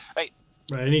 Right.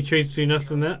 Right, any trees between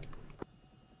us and that?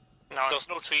 No. There's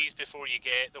no trees before you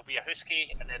get. There'll be a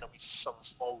husky, and then there'll be some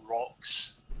small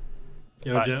rocks.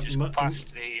 Yeah, You just go past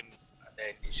them, and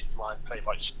then you should land pretty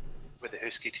much with the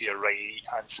husky to your right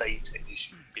hand side, and you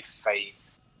should be fine.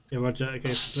 Yeah, roger.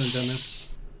 Okay, so down there.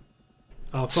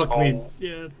 Oh, fuck me.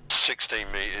 Yeah.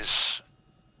 16 metres.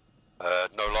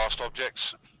 No last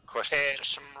objects. Question.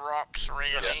 Just some rocks,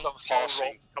 really. Yeah,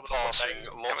 passing lots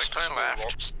of small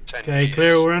rocks. 10 Okay, metres.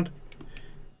 clear all round.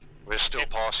 We're still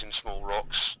passing small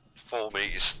rocks. 4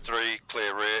 metres. 3,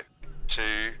 clear rear. 2,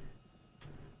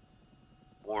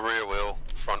 rear wheel,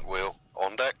 front wheel,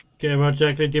 on deck. Okay,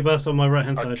 roger. Clear debus on my right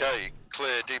hand side. Okay,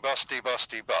 clear, debus, debus,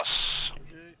 debus.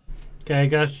 Okay,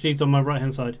 guys, she's on my right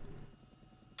hand side.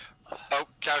 Oh,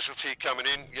 casualty coming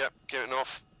in. Yep, getting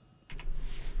off.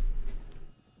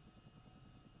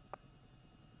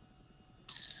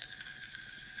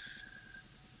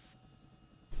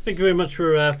 Thank you very much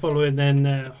for following then,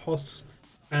 Hoss,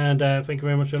 and thank you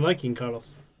very much for liking, Carlos.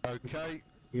 Okay, Thank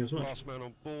you last man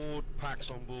on board, packs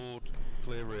on board,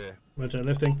 clear rear. Roger,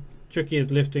 lifting. Tricky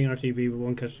is lifting RTB with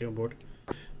 1 casualty on board.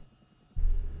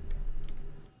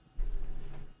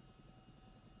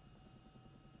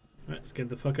 Right, let's get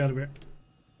the fuck out of here.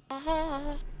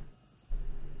 Oh,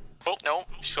 no,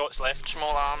 shots left.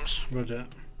 Small arms. Roger.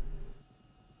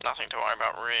 Nothing to worry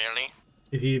about, really.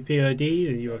 If you PID,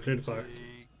 then you are clear to fire.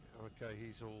 Okay,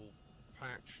 he's all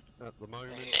patched at the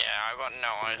moment. Yeah, I've got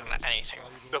no eyes on anything.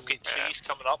 We've got trees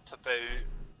coming up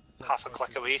about half a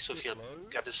click away, so if you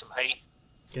give us some height.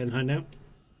 Getting high now.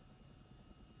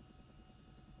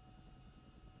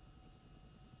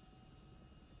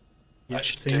 That Yep,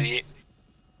 should do seen. it.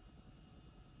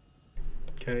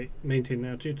 Okay, maintain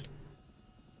altitude.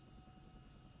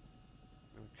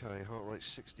 Okay, heart rate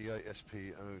 68,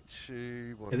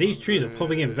 SpO2. Yeah, these trees are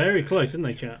popping in very close, aren't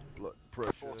they, chat? Blood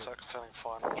pressure. Vortex telling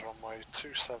finals runway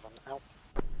 27 out.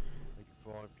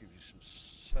 85, give you some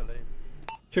selling.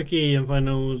 Tricky and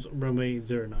finals, runway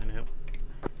 09 out.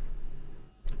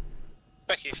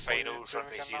 Tricky finals,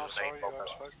 runway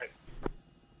 09.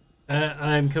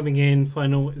 I'm coming in,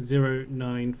 final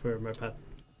 09 for my pad.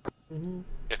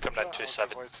 You're coming in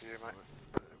 27.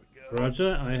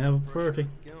 Roger, I have a priority.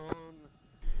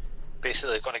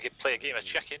 Basically, going to play a game of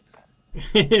chicken.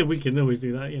 We can always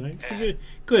do that, you know.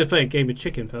 Go ahead and play a game of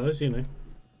chicken, fellas, you know.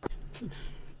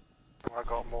 I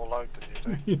got more load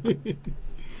than you do.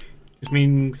 Just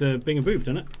means being a boob,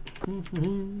 doesn't it?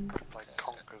 Like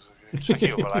conkers with you. Tricky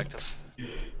overactive.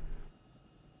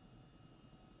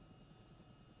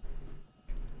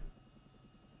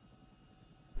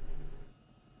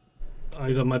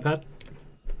 Eyes on my pad.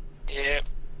 Yeah.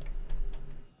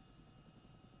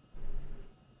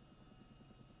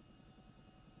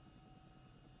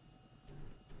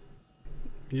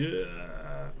 Yeah.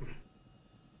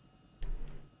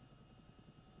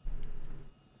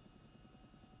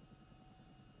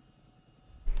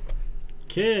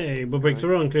 Okay, what breaks the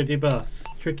wrong? Clear to your bus.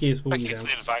 Tricky is falling down.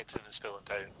 Clear the active and spilling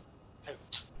down.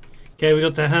 Out. Okay, we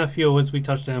got to half fuel as we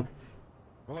touch down.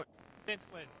 Right.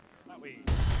 Gentlemen, that way.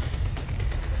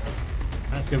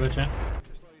 Let's give it a chat.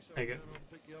 There you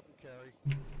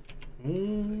go.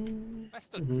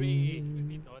 Mr. Gray, what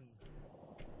have you done?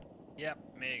 Yep,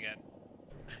 me again.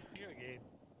 You again.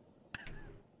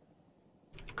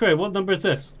 Craig, what number is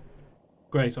this?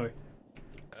 Gray, sorry.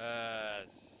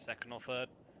 Second or third.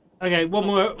 Okay, one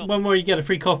more, you get a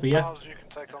free coffee, yeah? Miles, you can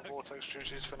take on Vortex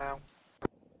duties for now.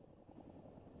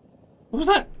 What was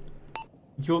that?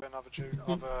 You're...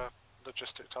 Other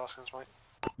logistic tasks, mate.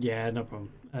 Yeah, no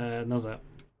problem. How's that?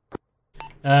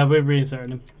 We're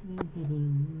reinserting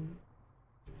him.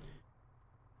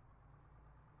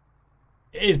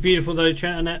 It is beautiful though,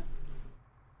 chat on it.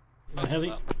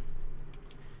 Heavy.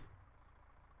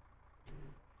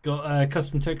 Got a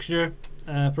custom texture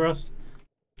for us.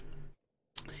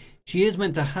 She is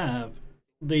meant to have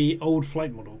the old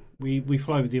flight model. We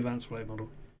fly with the advanced flight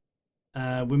model.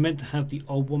 We're meant to have the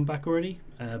old one back already,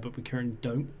 but we currently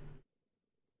don't.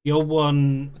 The old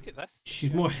one, look at this.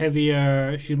 She's more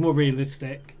heavier, she's more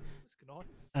realistic, what's going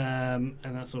on?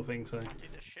 and that sort of thing. So. Do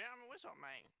the shit, I'm a wizard,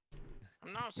 mate.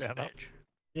 I'm not a bitch.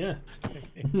 Yeah.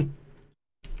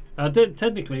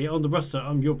 Technically, on the roster,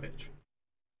 I'm your bitch.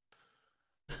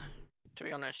 To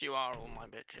be honest, you are all my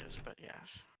bitches, but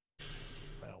yes.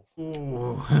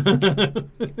 Well.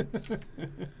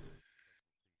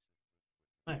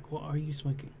 Mike, what are you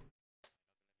smoking?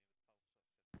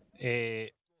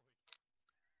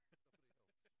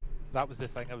 That was the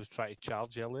thing I was trying to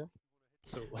charge earlier.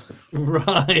 So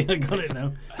right, I got it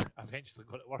now. I eventually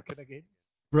got it working again.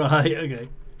 Right, okay.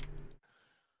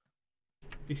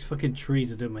 These fucking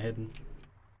trees are doing my head in.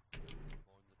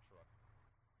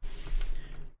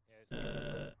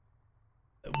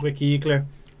 Wiki, you clear?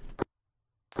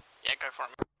 Yeah, go for it.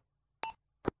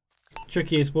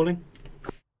 Tricky is spawning.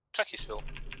 Tricky spill.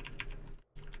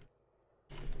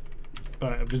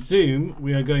 Alright, I presume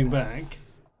we are going back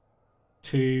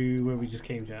to where we just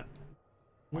came, chat.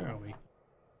 Where are we?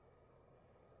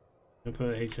 I'll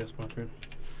put a HS marker in.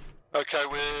 Okay,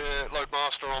 we're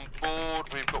Loadmaster on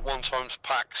board. We've got 1 times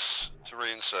packs to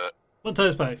reinsert. 1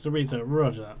 times packs to reinsert,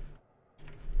 roger that.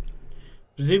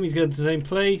 Presume he's going to the same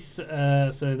place,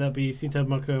 so that'd be CTAB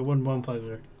marker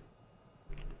 1150.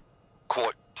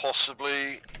 Quite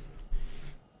possibly.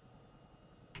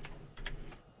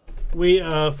 We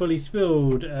are fully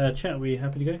spilled. Chat, we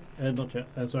happy to go? Not chat,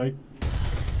 sorry.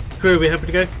 Crew, we happy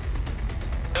to go?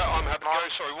 Yeah, I'm happy to go.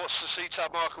 Sorry, what's the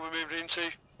CTAB marker we're moving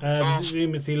into?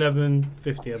 Presume it's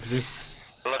 1150, I presume.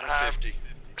 1150.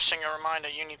 Sing a reminder,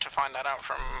 you need to find that out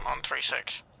from on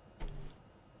 36.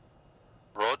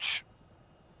 Rog.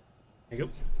 There you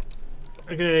go.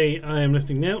 Okay, I am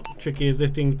lifting now. Tricky is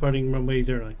lifting, departing runway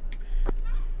 09.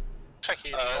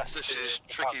 Tricky. This is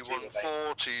Tricky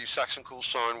 1-4 to Saxon call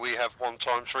sign. We have 1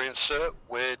 times reinsert.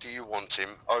 Where do you want him?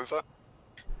 Over.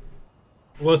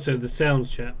 Also, the sounds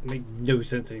chat make no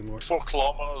sense anymore. 4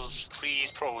 kilometres,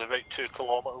 trees probably about 2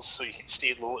 kilometres, so you can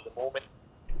stay low at the moment.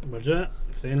 Roger that,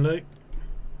 staying low.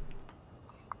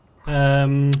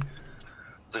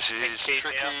 This is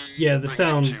Tricky. Yeah, the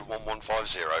sound.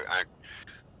 1150.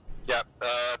 Yep,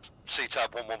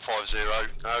 CTAB 1150.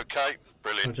 Okay,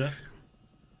 brilliant. Roger.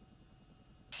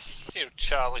 Here,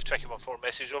 Charlie, Tricky 14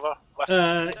 message over.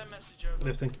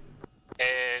 Lifting.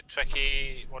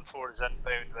 Tricky 14 is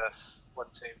inbound with 1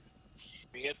 time.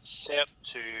 We insert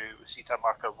to CTAB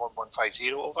marker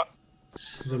 1150 over.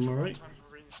 Is that alright?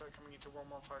 Coming into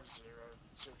 1150.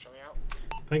 Charlie out.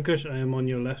 Vanquish, I am on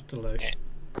your left alone. Yeah.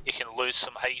 You can lose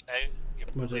some height now. You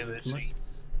can Roger, play the trees.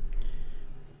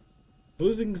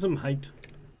 Losing some height.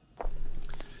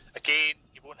 Again,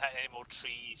 you won't hit any more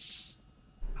trees,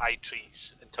 high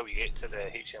trees, until you get to the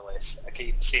HLS.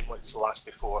 Again, same like the last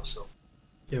before, so.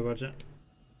 Yeah, roger.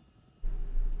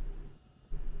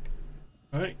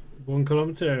 Alright, 1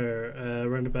 kilometer,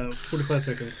 around about 45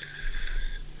 seconds.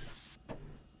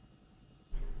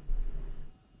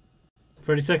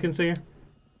 30 seconds here.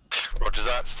 Roger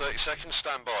that, 30 seconds,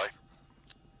 stand by.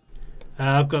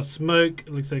 I've got smoke,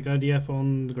 looks like IDF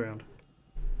on the ground.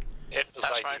 Yep,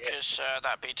 That smoke is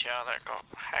that BTR that got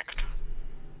hacked.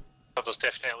 But there's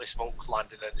definitely smoke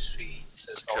landing in the trees.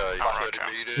 Okay, 30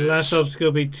 meters. Last obstacle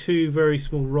will be 2 very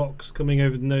small rocks coming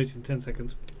over the nose in 10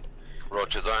 seconds.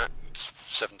 Roger that,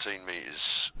 17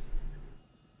 meters.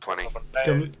 20.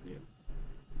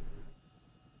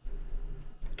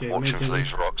 Okay, Watching for making-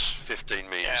 these rocks, 15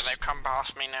 meters. Yeah, they've come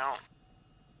past me now.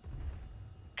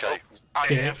 Okay.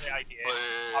 Okay.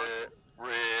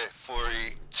 Rear,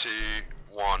 3, 2,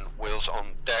 1, wheels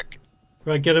on deck.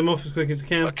 Right, get him off as quick as you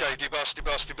can. Okay, debus.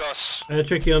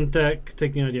 Tricky on deck,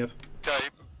 taking IDF. Okay,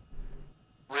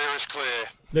 rear is clear.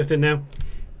 Lift it now.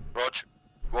 Rog,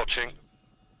 watching.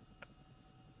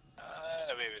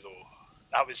 There we go.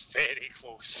 That was very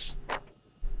close.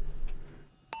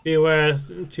 Be aware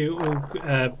to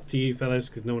all to you fellows,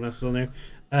 because no one else is on there.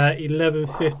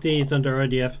 1150 is under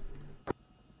IDF.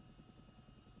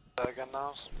 Again,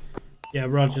 Niles. Yeah,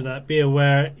 roger that. Be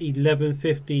aware,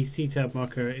 1150 CTAB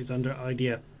marker is under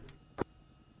IDF.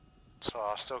 So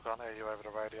I still can't hear you over the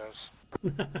radios.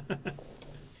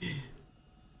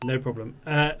 No problem.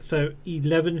 So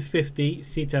 1150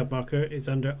 CTAB marker is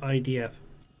under IDF.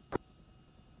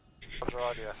 Roger,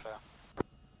 IDF here.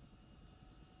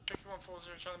 Tricky 140,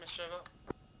 Charlie, Miss Trevor.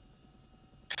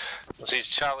 Was it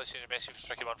Charlie sending a message for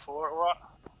Tricky 14 or what?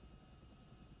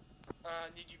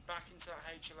 Need you back into that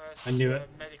HLS. I knew it.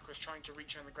 Medic was trying to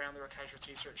reach you on the ground. There were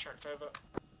casualties, so it checked over.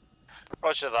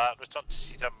 Roger that. Return to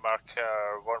CTAB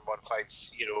marker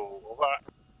 1150 over.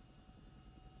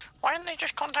 Why didn't they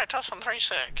just contact us on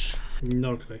 36?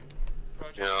 Not a clue.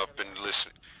 Yeah, I've been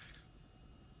listening.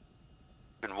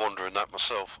 Been wondering that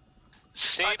myself.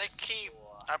 Like they keep.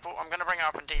 I'm going to bring it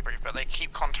up in debrief, but they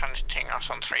keep contacting us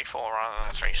on 34 rather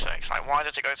than 36. Like, why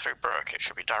does it go through Brook? It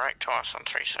should be direct to us on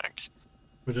 36.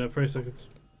 Roger that, 30 seconds.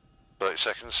 30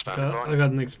 seconds, stand I by. got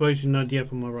an explosion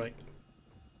IDF on my right.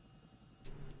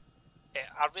 Yeah,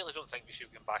 I really don't think we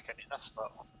should get back into this,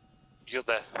 but you're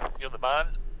the man.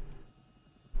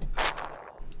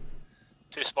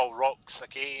 2 small rocks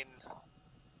again.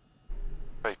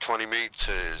 Okay, 20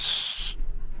 meters.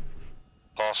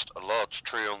 Past a large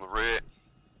tree on the rear.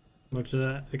 Roger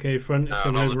that. Okay, front is Now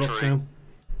coming over another rocks tree. now.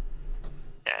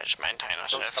 Yeah, just maintain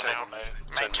us here for now.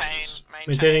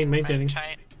 Maintaining.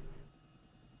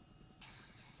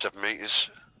 7 meters.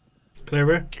 Clear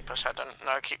rear. Keep us heading.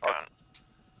 No, keep going.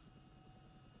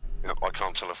 Yep, I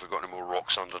can't tell if we've got any more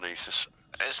rocks underneath us.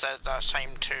 Is there that same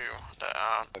 2 that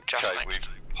are just Okay, next?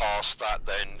 we've passed that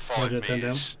then. 5 Roger, 10 down.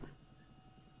 meters.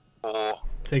 4,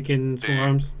 Taking small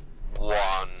arms.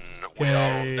 1. We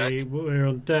are on deck. Okay, we're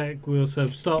on deck. We'll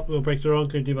have stop. We'll break the wrong.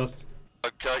 Clear debust.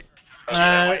 Okay. Where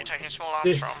are you taking small arms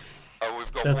this- from?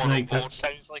 We've got That's 1 an on 8-tap. board.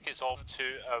 Sounds like it's off to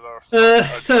our.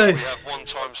 So We have 1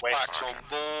 times packs on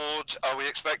board. Are we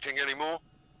expecting any more?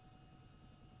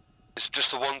 Is it just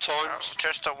the 1 times?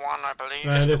 Just the 1, I believe.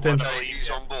 Right, lift in. Okay, he's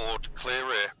on board. Clear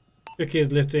rear. Ricky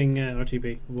is lifting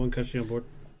RTB. 1 casualty on board.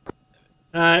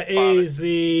 Is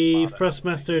the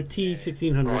Thrustmaster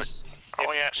T1600.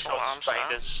 Oh yeah, small arms there.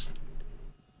 Spiders.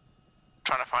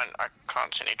 Trying to find. I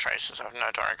can't see any traces. I have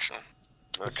no direction.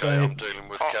 Okay, Okay. I'm dealing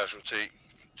with casualty.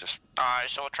 Just I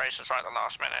saw traces right at the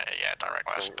last minute. Yeah, direct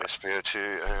west.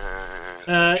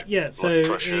 SPO2 Yeah, so blood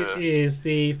pressure. it is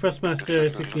the Thrustmaster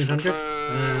 1600.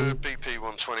 BP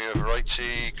 120 over 80.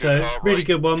 Good So heart really rate,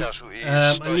 good one. casualties,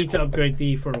 I need to stable. upgrade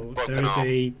the throttle. There Broken is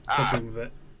a arm. problem with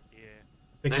it. Yeah.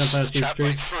 Picking This up altitude chap, they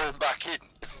trees. threw him back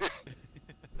in.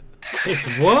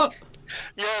 It's what?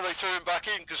 Yeah, they threw him back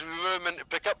in because we were meant to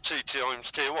pick up 2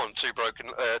 times tier 1, 2 broken,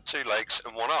 2 legs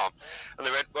and 1 arm. And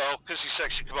they went, well, because he's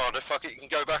section commander, fuck it, you can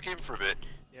go back in for a bit.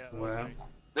 Yeah. Wow.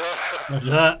 Yeah. What's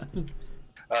that?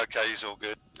 Okay, he's all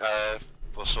good.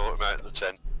 We'll sort him out at the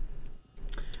 10.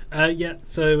 Yeah,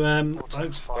 so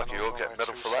Lucky you'll get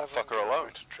medal for that fucker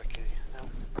alone. Tricky.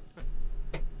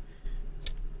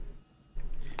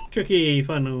 Tricky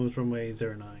finals runway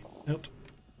 09. Out.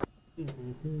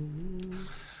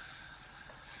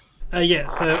 Yeah,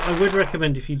 so I would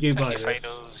recommend if you do buy this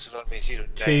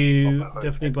to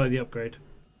definitely buy the upgrade,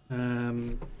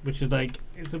 which is like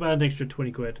it's about an extra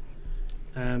 20 quid.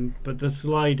 But the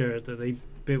slider that they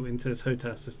built into this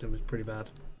hotel system is pretty bad.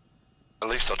 At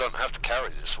least I don't have to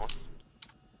carry this one.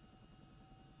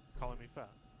 Calling me fat?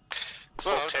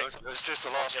 No, it's just the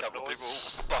last couple of people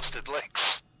with busted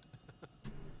legs.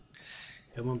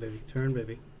 Come on, baby. Turn,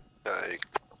 baby. Okay,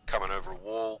 coming over a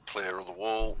wall, clear of the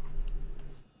wall.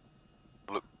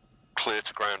 Look clear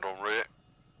to ground on rear.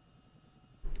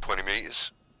 20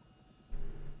 metres.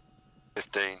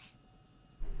 15.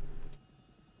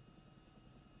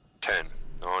 10,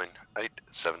 9, 8,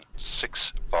 7,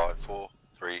 6, 5, 4,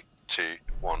 3, 2,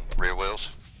 1. Rear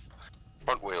wheels.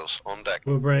 Front wheels on deck.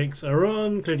 Wheel brakes are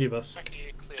on. Clear debus.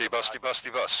 Debus, debus,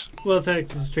 debus. Well,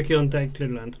 text is tricky on deck. Clear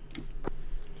land.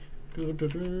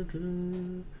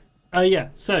 Yeah,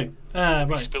 so,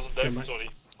 right. Sorry,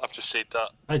 I've just said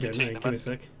that. I don't know, give me a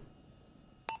sec.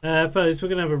 Fellas, we're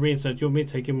going to have a reinsert. Do you want me to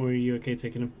take him or are you okay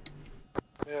taking him?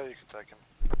 Yeah, you can take him.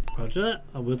 Roger that,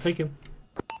 I will take him.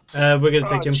 We're going to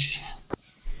take him.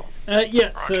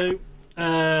 Yeah, so,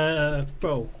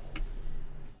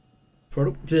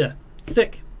 yeah,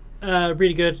 sick.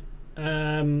 Really good.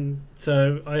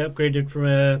 So I upgraded from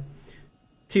a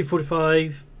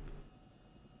 245.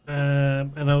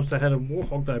 And I also had a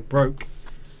Warthog that I broke.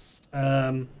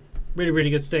 Really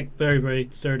good stick, very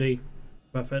sturdy,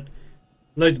 perfect.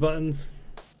 Loads of buttons,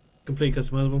 completely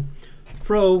customizable.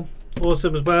 Throw,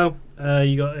 awesome as well.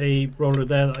 You got a roller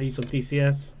there that I use on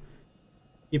DCS.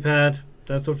 Your pad,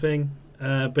 that sort of thing.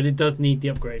 But it does need the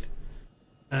upgrade.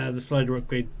 The slider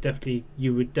upgrade,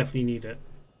 you would definitely need it.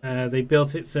 They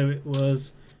built it so it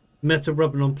was metal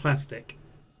rubbing on plastic,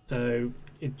 so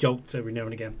it jolts every now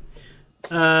and again.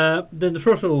 Then the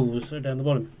throttles are down the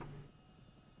bottom.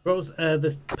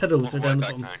 The pedals are down the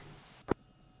bottom.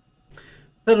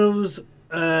 Pedals,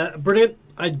 brilliant.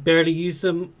 I barely use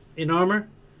them in armor.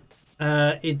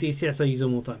 In DCS, I use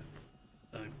them all the time.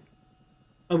 So,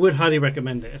 I would highly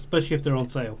recommend it, especially if they're on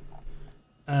sale,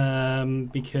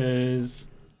 because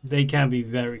they can be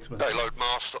very expensive. Payload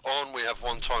master on. We have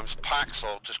 1x packs.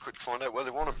 I'll just quickly find out where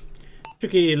they want them.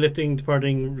 Tricky lifting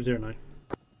departing 09.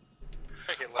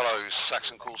 Hello,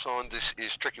 Saxon call sign. This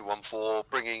is Tricky 14,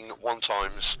 bringing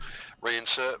 1x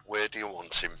reinsert. Where do you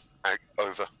want him? Out,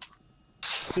 over.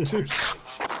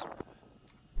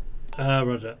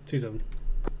 Roger. 27.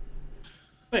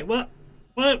 Wait, what?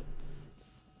 What?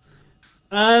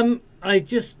 I'm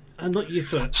not used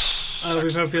to it.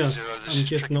 We've had feelings. I'm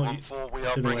just not. We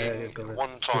are bringing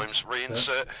 1x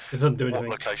reinsert. It doesn't do anything.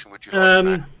 What location would you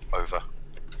like? Over.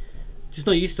 Just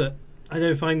not used to it. I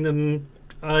don't find them.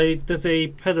 There's a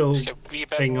pedal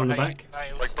thing on the back.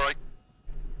 Brake.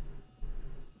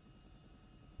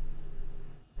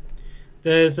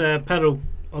 There's a pedal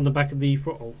on the back of the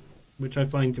throttle, which I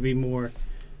find to be more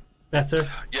better.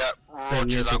 Yeah,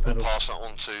 roger that. We'll pass that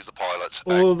on to the pilots.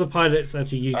 All the pilots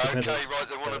actually use the pedals. Okay, right,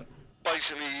 they want to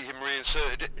basically him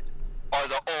reinserted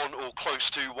either on or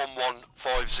close to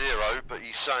 1150, but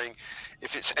he's saying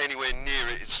if it's anywhere near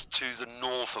it, it's to the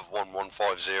north of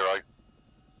 1150.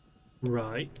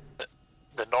 Right.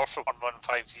 The north of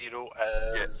 1150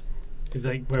 is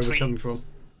like where we're coming from.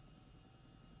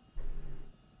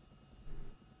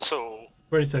 So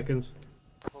 30 seconds.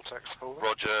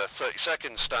 Roger, 30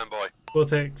 seconds, standby.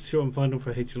 Vortex, short and final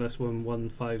for HLS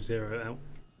 1150 out.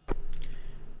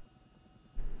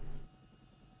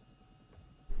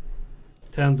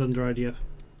 Town's under IDF.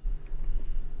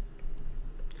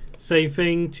 Same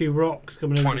thing, 2 rocks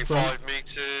coming over the front. 25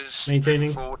 metres.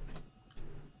 Maintaining.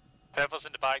 Whoever's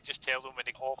in the back, just tell them when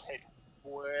they go off, head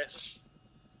west.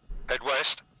 Head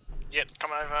west? Yep,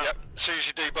 come over. Yep, as soon as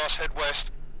you debus, head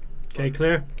west. Okay,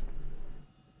 clear.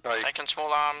 Right. Taking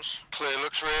small arms. Clear,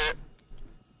 looks rear.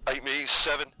 8 meters,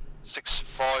 7, 6,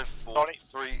 5, 4,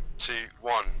 3, 2,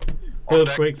 1. Build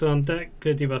brakes on deck,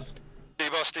 clear debus.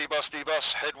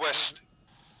 Debus, head west.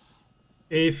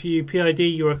 If you PID,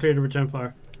 you are clear to return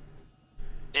fire.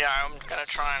 Yeah, I'm gonna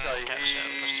try and get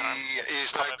this time. He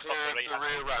is now clear of the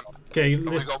rear ramp. Okay, have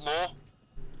we got more?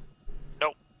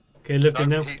 Nope. Okay, lifting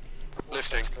now.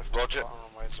 Lifting, roger.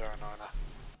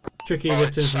 Tricky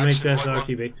lifting from HS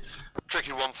RTB.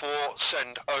 Tricky 14,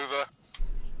 send over.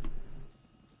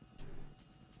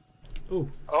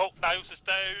 Ooh. Oh, nails is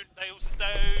down.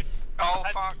 Oh,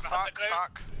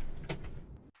 fuck.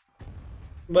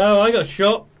 Well, I got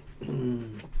shot.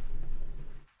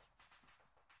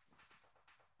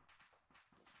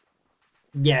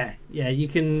 Yeah, you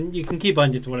can keep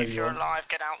on to whatever If you you're want. alive,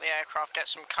 get out the aircraft, get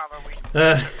some cover. We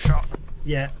took shot.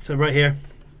 Yeah, so right here.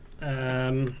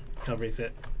 Can't really see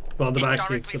it. Well, the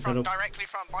back is the pedal. Directly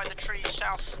front by the trees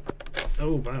south.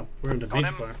 Oh wow, we're in the big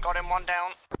fire. Got him, one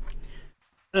down.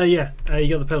 Yeah, you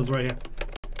got the pedals right here.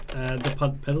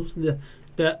 The pedals?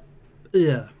 The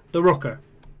rocker.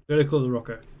 We're gonna call it the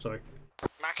rocker, sorry.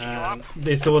 Mackie, you up?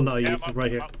 It's the one that I used is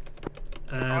right here.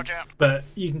 Roger. But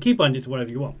you can keep on it to whatever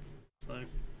you want. So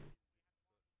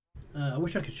I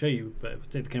wish I could show you, but if I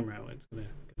take the camera out, it's gonna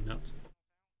go nuts.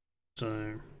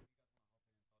 So,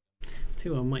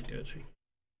 I might do actually.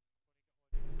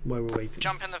 While we're waiting.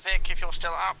 Jump in the Vic if you're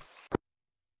still up.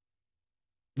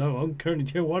 No, I'm currently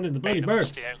tier 1 in the bloody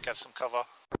bird. Get some cover.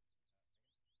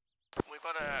 We've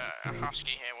got a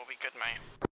husky here. We'll be good, mate.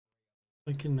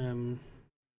 I can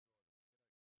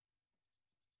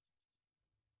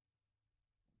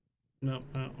No,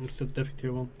 I'm still definitely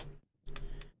tier 1.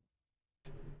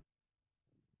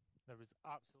 There was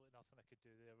absolutely nothing I could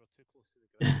do there. We're too close to the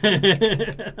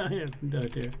ground. I have no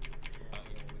idea.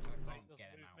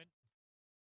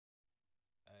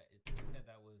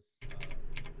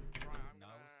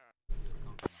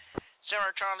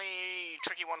 Zero Charlie,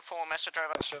 Tricky 1-4, message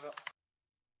over.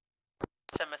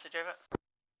 Send message over.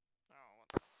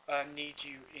 Need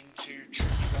you into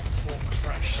Tricky 1-4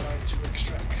 crash site to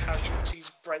extract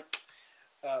casualties. Break.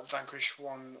 Vanquish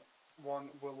 1-1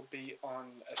 will be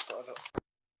on escort over.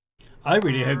 I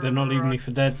really hope they're not leaving me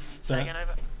for dead. But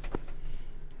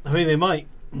I mean, they might.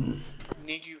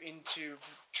 Need you into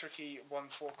Tricky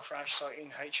 1-4 crash site in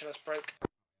HLS break.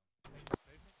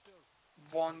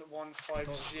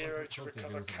 1150 to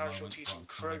recover casualties and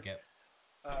crew.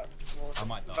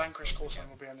 Vanquish call sign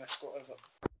will be on escort over.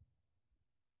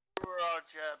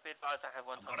 Roger, be advised I have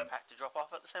one pack to drop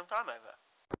off at the same time, over.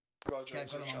 Roger, yeah, I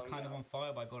got him. I'm kind of on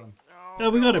fire, but I got him. Oh,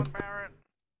 we got him.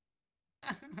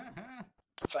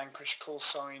 Vanquish call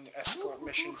sign escort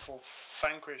mission for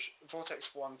Vanquish Vortex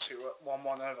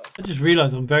 1-2-1-1 over. I just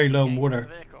realised I'm very low in water.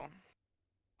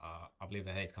 I believe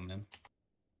the hate's coming in.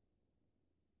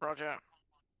 Roger.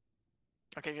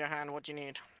 I'll give you a hand. What do you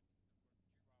need?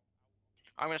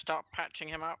 I'm going to start patching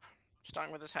him up,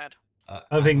 starting with his head.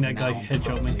 I think that guy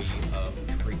headshot me.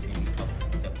 Treating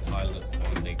the pilots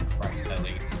on the crash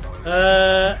heli.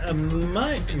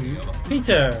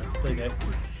 Peter. There you go.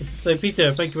 So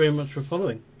Peter, thank you very much for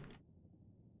following.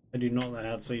 I do not know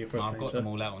how to say your first name. I've got them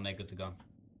all out and they're good to go.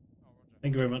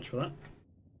 Thank you very much for that.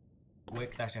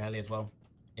 Wick dash a heli as well.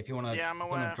 If you want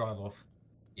to drive off,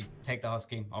 you take the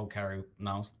husky. I'll carry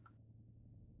Niles.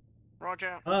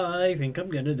 Roger. I think I'm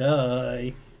gonna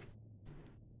die.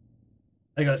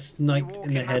 I got sniped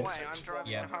in the head.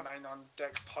 Yeah. On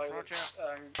deck pilots.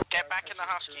 Get back in the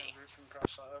husky.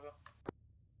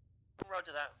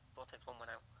 Roger that. Vortex 1 went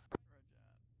out.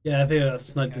 Yeah, I think I got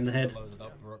sniped in the head. Loaded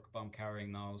up, Rook, but I'm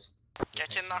carrying Niles.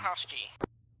 Get in the husky.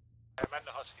 I'm in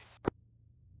the husky.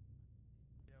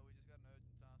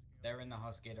 They're in the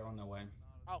husky. They're on their way.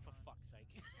 Oh, for fuck's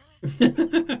sake.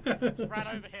 Just ran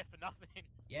over here for nothing.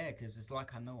 Yeah, because it's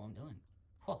like I know what I'm doing.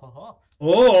 Ho ho ho.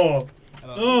 Oh!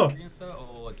 Oh! Reinsert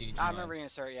or do you I'm a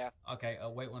reinsert, yeah. Okay,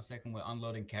 wait 1 second. We're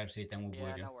unloading casualties, then we'll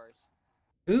Yeah, you. no worries.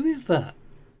 Who is that?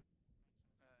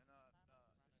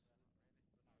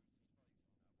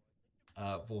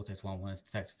 Vortex 1-1 is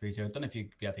text 3. I don't know if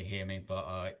you'd be able to hear me,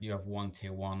 but you have one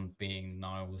tier 1 being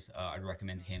Niles. I'd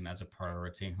recommend him as a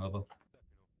priority. Over.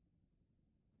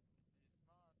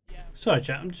 Sorry,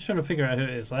 chat. I'm just trying to figure out who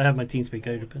it is. I have my TeamSpeak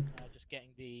open. Just getting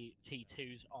the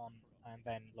T2s on and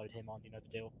then load him on. You know the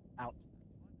deal. Out.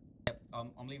 Yep.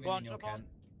 I'm leaving in your can.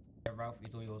 Yeah, Ralph,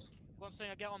 it's all yours. One thing,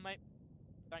 get on, mate.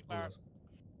 Thanks, Barrett.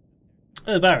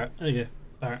 Barrett. There you go.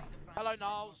 Barrett. Hello,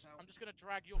 Niles. I'm just going to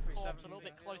drag your corpse a little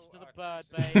bit closer to the bird,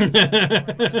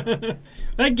 babe.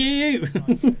 Thank you!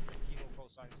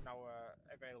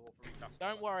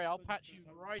 Don't worry, I'll patch you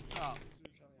right up.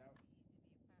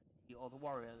 Or the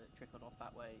warrior that trickled off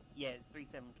that way. Yeah, it's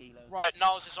 37 kilos. Right,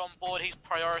 Niles is on board, he's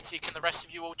priority. Can the rest of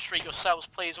you all treat yourselves,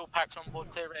 please? All packs on board,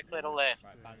 clear it, clear the lair.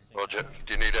 Roger.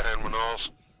 Do you need a hand with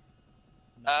Niles?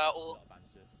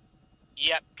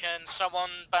 Yep, can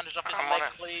someone bandage up his leg,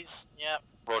 please? Yep.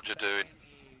 Roger, doing.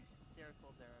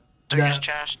 Do his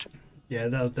chest. Yeah,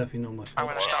 that was definitely not my fault. I'm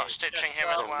going to start stitching him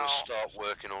as I'm well. going to start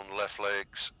working on left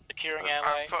legs. Securing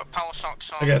airway. Put pulse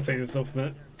socks on. I gotta take this off a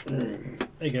minute. There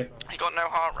you go. He got no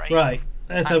heart rate. Right,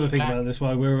 let's have a think about this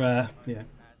while we're, yeah.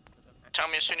 Tell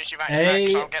me as soon as you've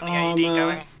activated, I'll get the AD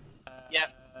going.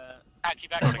 Yep.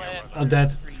 Activate clear. I'm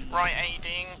dead. Right,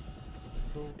 ADing.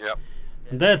 Yep.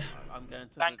 I'm dead. going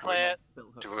to Stand the clear.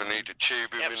 Do we need to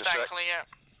tube him Yep, in a stand sec? clear.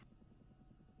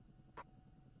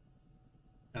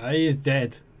 He is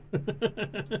dead.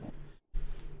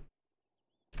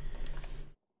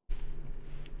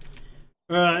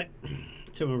 Right.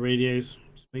 Check my radios.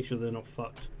 Just make sure they're not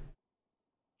fucked.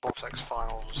 Vortex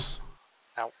finals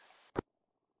out.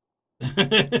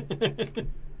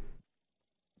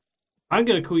 I'm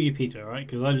gonna call you Peter, alright?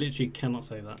 Because I literally cannot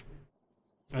say that.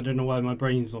 I don't know why my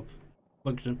brain's not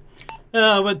functioning.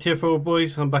 I went tier 4,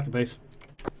 boys. I'm back at base.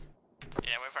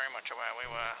 Yeah, we're very much aware. We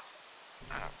were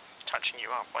touching you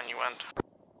up when you went.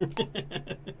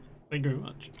 Thank you very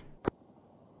much.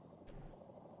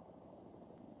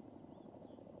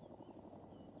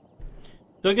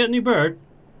 Do I get a new bird?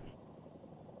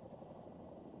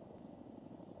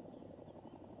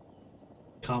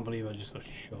 Can't believe I just got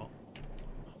shot.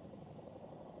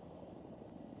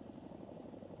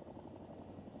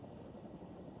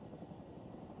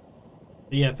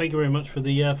 But yeah, thank you very much for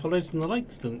the follows and the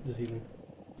likes this evening.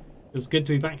 It was good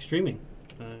to be back streaming.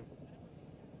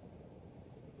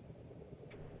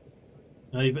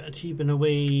 I've actually been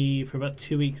away for about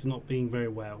 2 weeks, not being very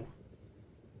well.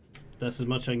 That's as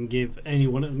much I can give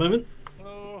anyone at the moment.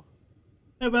 Hello.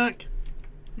 Go back.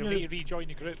 You want me to rejoin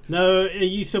the group? No, are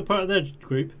you still part of their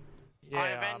group? Yeah, I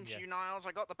avenge you, Niles.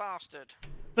 I got the bastard.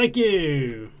 Thank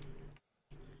you.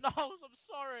 Niles, I'm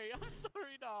sorry. I'm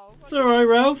sorry, Niles. It's alright,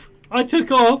 Ralph. I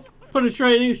took off, put a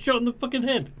straight and he was shot in the fucking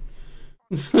head.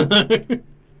 So...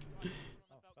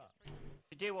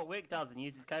 You do what Wick does and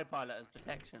use his co-pilot as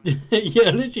protection. yeah,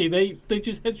 literally, they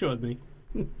just headshotted me.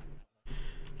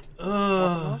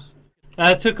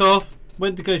 I took off,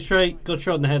 went to go straight, got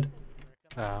shot in the head.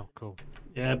 Oh, cool.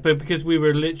 Yeah, but because we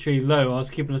were literally low, I was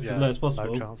keeping us as low as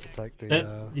possible. No chance to take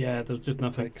the. Yeah, there was just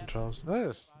nothing. Take controls. No,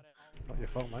 it's not your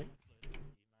fault, mate.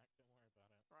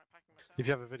 If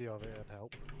you have a video of it, it'd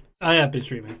help. I have been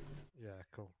streaming. Yeah,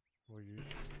 cool. We'll use,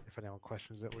 if anyone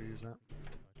questions it, we'll use that.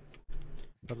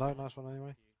 But no, nice one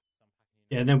anyway.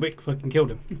 Yeah, and then Wick fucking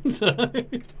killed him. So,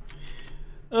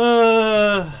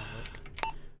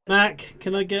 Mac,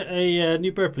 can I get a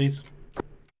new bird, please?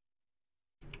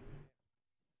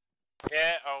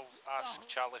 Yeah, I'll ask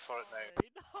Charlie for it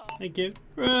now. Thank you.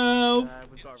 Ralph!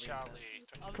 Charlie.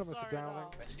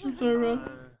 It's alright, Ralph.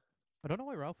 I don't know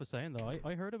why Ralph was saying though.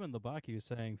 I heard him in the back. He was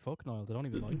saying "fuck Niles." I don't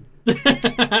even like him.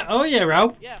 Oh yeah,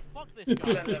 Ralph. Yeah, fuck this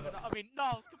guy. I mean,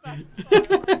 Niles, come back.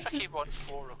 Tricky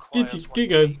 1-4 requires one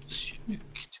going.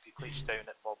 Chinook to be placed down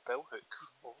at Bob Bellhook.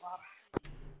 Over.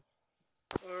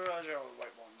 Roger,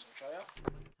 white ones, will try out.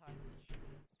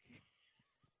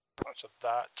 Roger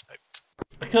that out.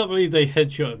 I can't believe they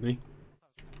headshotted me.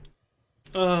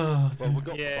 Oh, well, we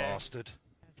got the bastard.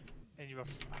 And you're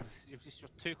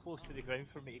too close to the ground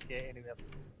for me to get anywhere.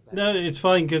 No, it's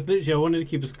fine because literally I wanted to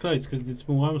keep us close because it's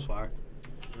small arms fire.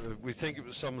 We think it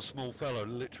was some small fellow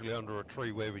literally under a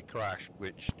tree where we crashed,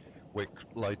 which we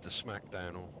laid the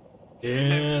smackdown on.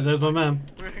 Yeah, there's my man.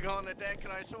 We got on the deck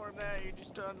and I saw him there. He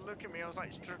just turned to look at me. I was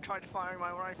like, tried firing my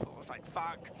rifle. I was like,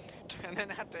 fuck. And then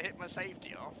had to hit my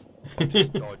safety off. I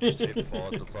just hit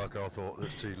fired the fuck. I thought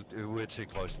we're too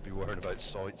close to be worrying about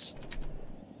sights.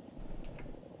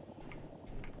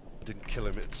 Didn't kill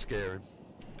him, it'd scare him.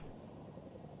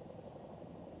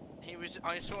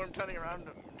 I saw him turning around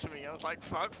to me. I was like,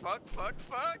 fuck, fuck, fuck,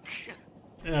 fuck.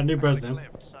 Yeah, new birds now.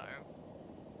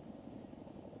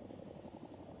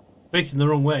 Facing the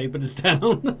wrong way, but it's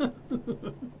down.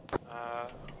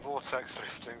 Vortex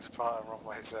lifting's part of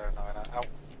runway 09 out.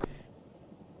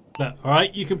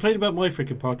 Alright, you complain about my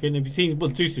freaking parking. Have you seen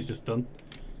what Zeus has just done?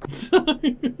 Say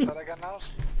that again, Niles?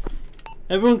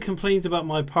 Everyone complains about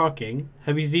my parking.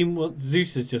 Have you seen what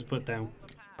Zeus has just put down?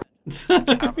 I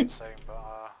haven't seen,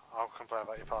 but I'll complain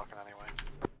about your parking anyway.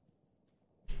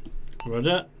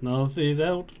 Roger, Niles is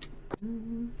out.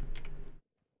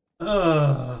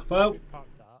 Well,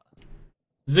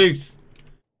 Zeus.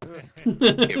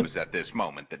 It was at this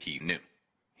moment that he knew.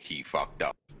 He fucked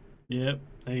up. Yep,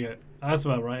 there you go. That's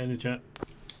about right in the chat.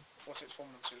 What's its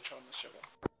 112 trying to sugar?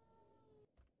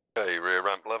 Okay, rear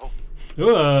ramp level.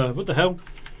 Oh, what the hell?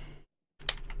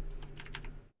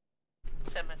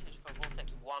 Send message for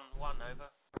Vortex 1-1 over.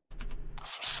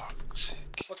 For fuck's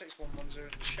sake. Vortex 110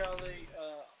 Charlie,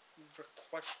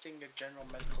 requesting a general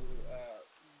medical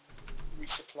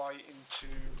resupply into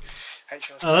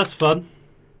HRC. Oh, that's fun.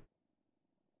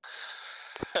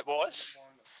 It was?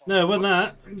 No, it wasn't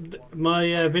that.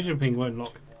 My vision ping won't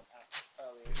lock.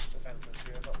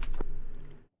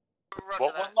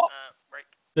 What one lock?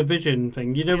 The vision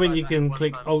thing. You know when you can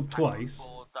click Alt twice?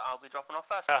 That I'll be dropping off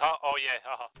first. Oh yeah,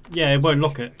 Yeah, it won't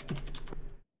lock it.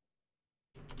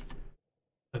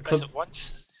 Press it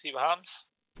once, see what happens.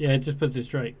 Yeah, it just puts it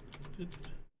straight.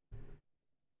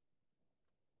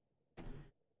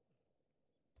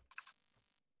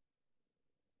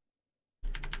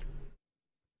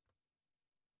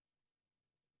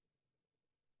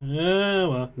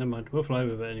 Well, never mind. We'll fly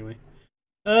with it anyway.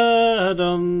 Head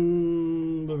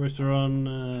on. We're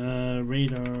on.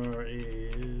 Radar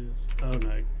is. Oh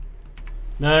no.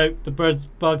 No, the bird's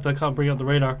bugged. I can't bring up the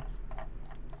radar.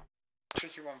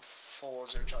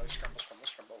 3140 Charlie, scramble,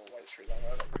 we'll wait through that.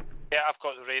 Over. Yeah, I've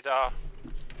got the radar.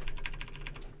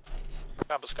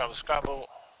 Scramble.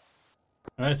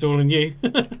 Alright, it's all in you.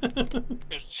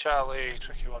 Here's Charlie,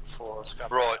 Tricky 14,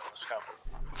 scramble. Right. Scramble.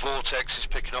 Vortex is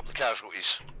picking up the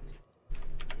casualties.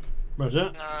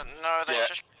 Roger. No, they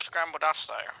just scrambled us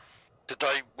though.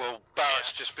 Today, well,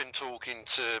 Barrett's just been talking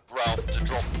to Ralph to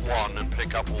drop one and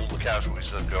pick up all the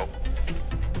casualties they've got.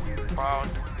 Well,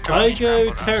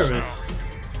 Igo terrorists.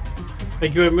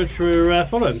 Thank you very much for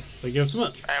following. Thank you so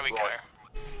much. There we go.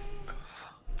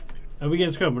 Are we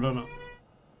getting scrambled or not?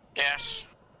 Yes.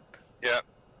 Yeah.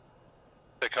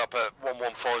 Pick up at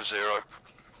 1150.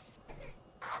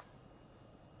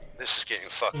 This is getting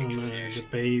fucking confusing. The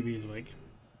baby's awake.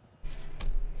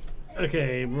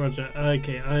 Okay, Roger.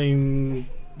 Okay, I'm...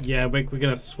 Yeah, we're gonna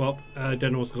have to swap. I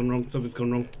don't know what's gone wrong. Something's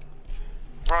gone wrong.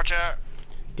 Roger.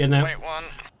 Getting out. Wait one.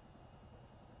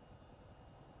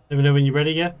 Let me know when you're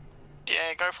ready, yeah?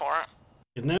 Yeah, go for it.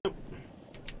 Getting out.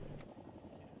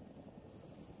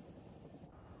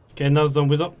 Okay, now's done.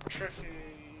 Whiz up. Tricky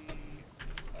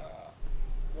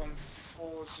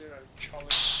 140 Charlie.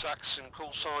 Saxon,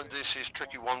 call sign. This is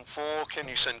Tricky 14. Can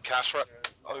you send Casrat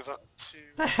over?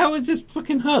 The hell is this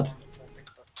fucking HUD?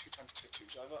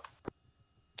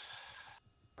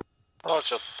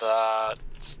 Roger that.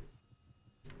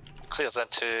 Clears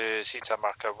into CETA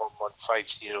marker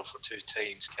 1150 for 2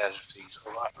 times casualties.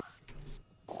 Over.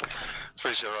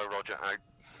 30, Roger, out.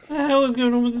 The hell is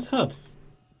going on with this HUD?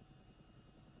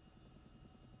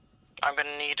 I'm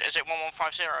gonna need. Is it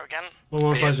 1150 again?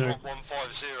 1150. Yes,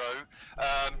 1150.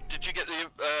 Did you get the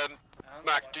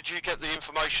Mac? Did you get the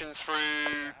information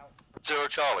through Zero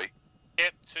Charlie?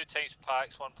 Yep, 2 times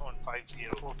packs,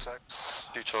 1150. Vortex.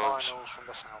 2 times. Finals from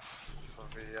the south. For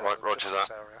the, Right, roger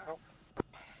that. Area.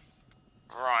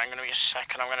 Right, I'm gonna be a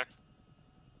second. I'm gonna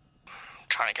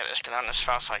try to get this done as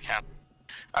fast as I can.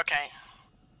 Okay.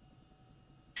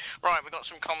 Right, we've got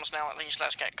some comms now. At least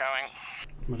let's get going.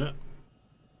 What's that?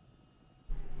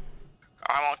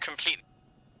 I'm on complete.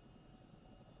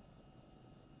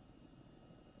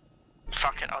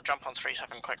 Fuck it, I'll jump on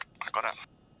 3-7 quick. I got it.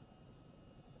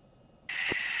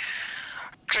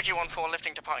 Tricky 1-4,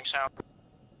 lifting departing south.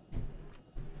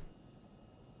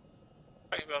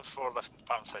 Tricky 1-4, lifting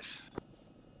departing south.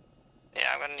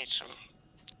 Yeah, I'm gonna need some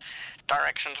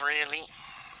directions really.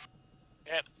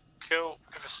 Yep, cool.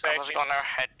 I've got no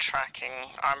head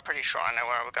tracking. I'm pretty sure I know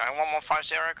where we're going.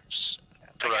 1150.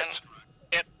 Correct.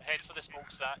 Yep, head for the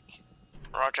smokestack.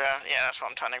 Roger, yeah, that's what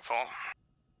I'm turning for.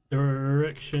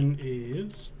 Direction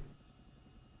is...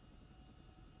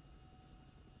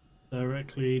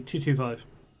 directly 225.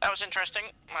 That was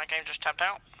interesting. My game just tapped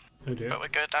out. Oh dear. But we're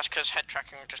good. That's because head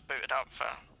tracking just booted up for...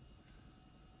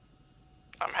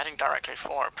 I'm heading directly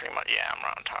for it pretty much. Yeah, I'm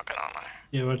right on target, aren't I?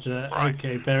 Yeah, roger that. Right.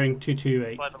 Okay, bearing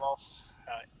 228. Let them off.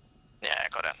 Yeah,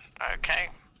 got it. Okay.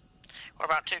 We're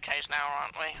about 2Ks now,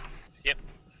 aren't we? Yep.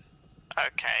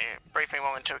 Okay, brief me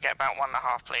when to get about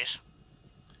 1.5, please.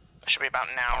 It should be about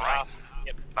now, right?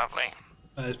 Yep. Lovely.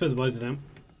 Let's put the visor down.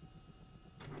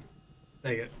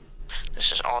 There you go.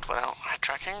 This is odd without head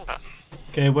tracking, but...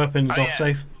 Okay, weapons off yeah.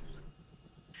 safe.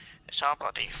 It's our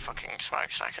bloody fucking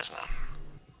smokestack, isn't it?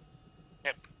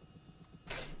 Yep.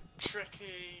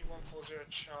 Tricky 140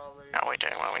 Charlie. How are we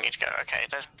doing where we need to go? Okay,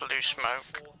 there's blue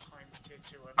smoke.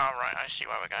 Alright, I see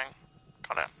where we're going.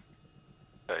 Got it.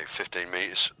 Okay, 15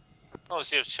 metres. Oh,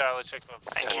 Zero Charlie, check them.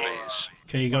 Thank 10 you. metres.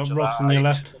 Okay, you got rocks on your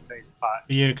left. Are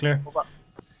you clear?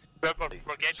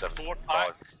 We're getting 4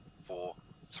 packs. 4,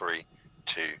 3,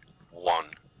 2, 1.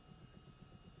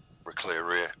 We're clear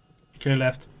rear. Clear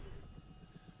left.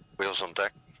 Wheels on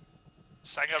deck.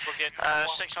 Singer, we're getting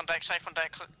 6 on deck, safe on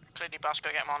deck. Clear the bus,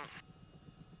 go get them on.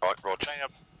 Right, roger. Singer,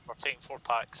 we're taking 4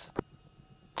 packs.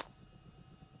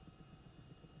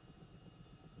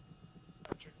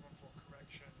 Tricky 14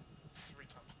 correction, 3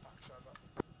 times packs over.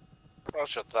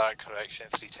 Roger that, correction,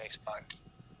 3 times pack.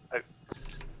 Out.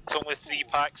 It's only 3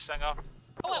 packs, Singer.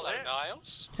 Oh, hello,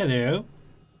 Niles. Hello.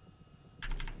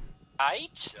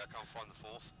 Right? Yeah, I can't find the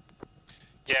 4th.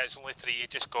 Yeah, it's only 3, it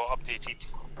just got updated.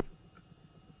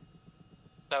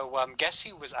 So, guess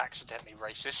who was accidentally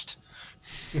racist?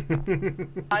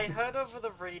 I heard over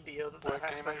the radio that Right,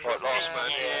 last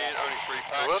man in, only 3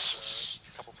 packs. Whoops.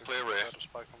 Clear rear. I've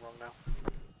spoken wrong now.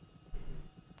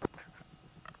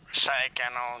 Say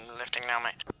again on lifting now,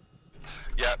 mate.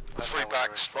 Yep, 3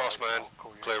 backs, last man,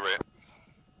 clear rear.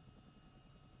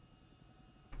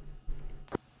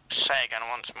 Say again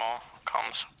once more,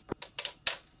 comms.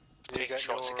 You get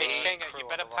your, Stinger, you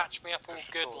better patch me up all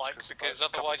good, like, because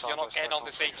otherwise you're not getting on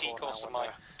this AT course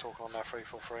tonight. Talking on their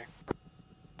 343.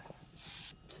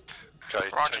 Okay,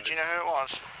 Roger, do you know who it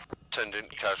was? Tendon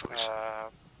casualties.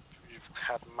 You've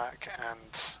had Mac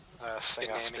and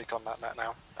Singer speak on that net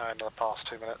now in the past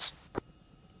 2 minutes.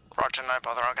 Roger, no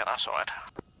bother, I'll get that sorted.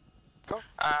 Cool.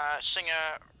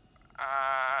 Singer,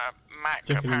 Mac,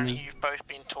 Checking apparently in. you've both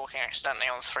been talking accidentally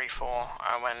on 3-4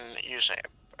 when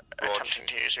attempting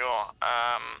to use your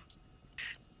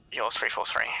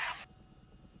 343.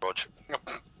 Roger.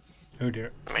 Oh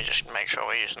dear. Let me just make sure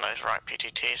we're using those right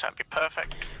PTTs, that'd be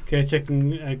perfect. Okay,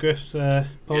 checking Griff's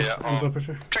pulse Yeah, and blood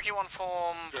pressure. Tricky one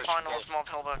form, finals, Mob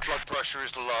Hilbert. Blood pressure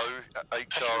is low,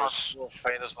 HR is...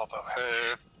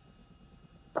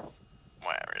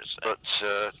 Where is it? But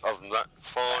other than that,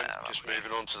 fine. Just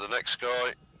moving on to the next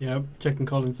guy. Yeah, checking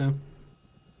Collins now.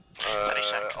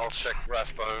 I'll check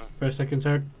Rathbone. First, second,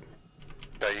 third.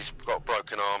 Okay, he's got a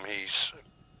broken arm, he's...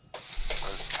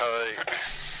 Okay.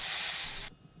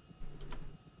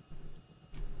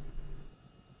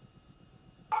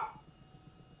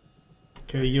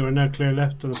 Okay, you are now clear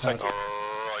left to the pad.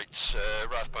 Alright,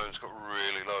 Rathbone's got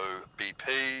really low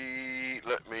BP.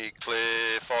 Let me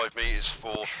clear 5 meters,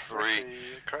 4, 3,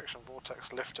 Correction,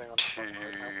 vortex lifting on 2,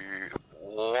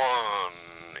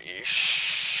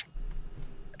 1-ish.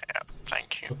 Yeah,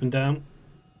 thank you. Up and down.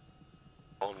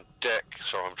 On deck,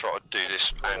 sorry I'm trying to do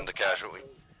this and the casualty.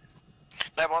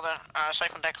 No bother,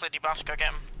 safe on deck, clear debus, go get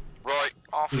him. Right,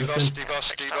 Off.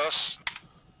 debus.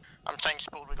 I'm saying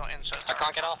spooled, we got inserts. I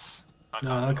can't get off. No,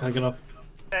 I can't get off.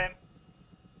 Okay.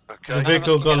 The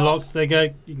vehicle got locked. There you go.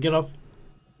 You can get off.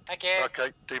 Okay.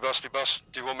 Okay, debus.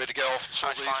 Do you want me to get off?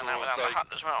 I find that without the HUD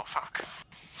as well, fuck.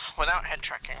 Without head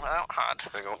tracking, without HUD.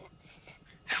 Hang on.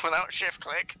 Without shift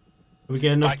click. Are we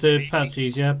getting up to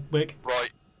patches, yeah, Wick?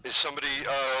 Right. Is somebody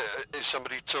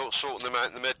sorting them out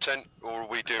in the med tent, or are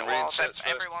we doing Well, reinserts first?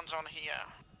 everyone's on here.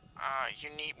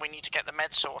 We need to get the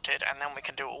meds sorted, and then we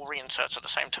can do all reinserts at the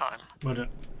same time. Roger.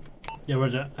 Yeah,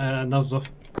 Roger. Nozzles off.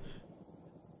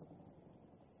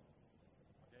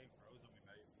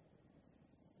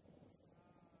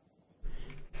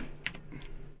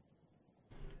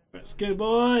 Let's go,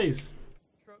 boys.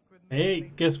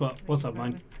 Hey, guess what? What's up,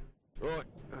 mine? Right,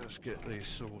 let's get these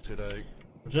sorted out.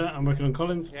 Roger, I'm working on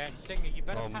Collins. Yeah, Singer, you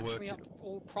better I'm patch me working. up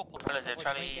all properly.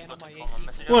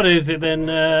 What is it then?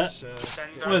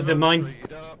 What is it, mine?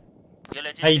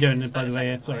 How you doing, by the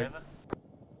way? Sorry.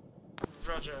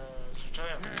 Roger,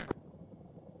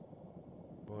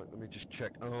 Right, let me just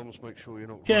check arms, make sure you're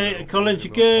not... Okay, Collins,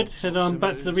 you good? Head on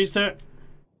back to the research.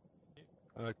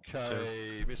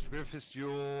 Okay, Mr. Griffiths,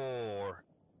 you're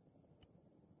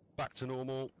back to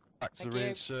normal, back to the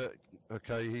reinsert.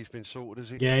 Okay, he's been sorted, is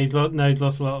he? Yeah, he's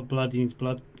lost a lot of blood. He needs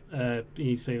blood.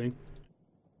 He's sealing.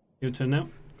 Your turn now.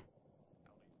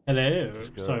 Hello.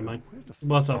 Sorry, mate.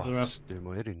 What's up, the ref? Doing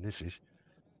my head in, this is.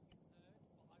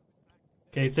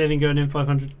 Okay, sailing going in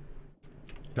 500.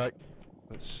 Okay,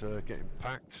 let's get him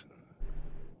packed.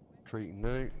 Treating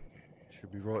now.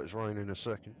 Should be right as rain in a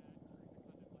second.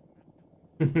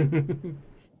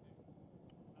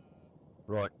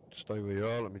 Right, stay where you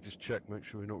are. Let me just check, make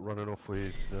sure you're not running off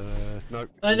with. No.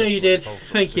 I know you did.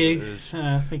 Thank you.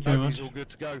 Thank you very much. He's all good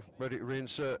to go. Ready to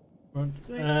reinsert. Hang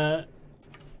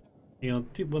on,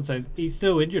 1 second. He's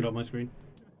still injured on my screen.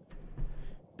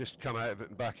 Just come out of it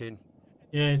and back in.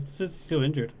 Yeah, it says he's still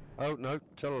injured. Oh no,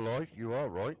 tell a lie. You are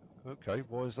right. Okay,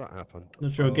 why has that happened?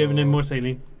 Not sure. Giving him more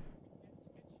saline.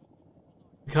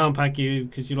 We can't pack you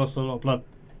because you lost a lot of blood.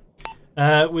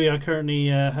 We are currently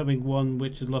having one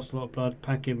which has lost a lot of blood.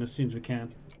 Pack him as soon as we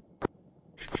can.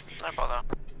 No bother.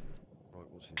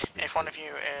 If one of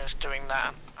you is doing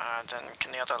that, then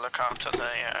can the other look after the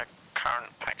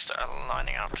current packs that are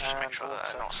lining up, just to make sure that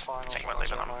they're not thinking about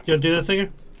leaving them. You want to do that, Singer?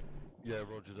 Yeah,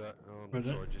 roger that. Roger.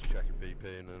 Sorry, just checking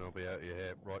BP and then I'll be out of your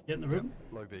hair. Right. Get in the room.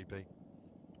 Low BP.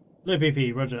 Low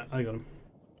BP, Roger. I got him.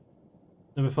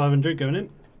 Number 500 going in.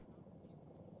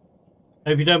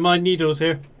 Hope you don't mind needles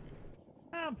here.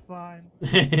 I'm fine.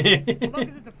 As long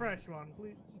as it's a fresh one,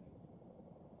 please.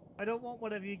 I don't want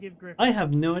whatever you give Griffin. I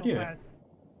have no idea.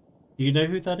 Do you know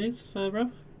who that is,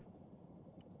 Ralph?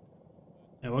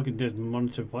 Yeah, what I can do is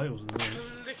monitor vitals.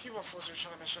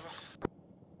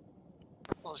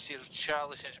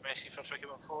 Charlie says Messi for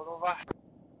 314 over.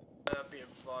 Be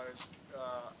advised, advised,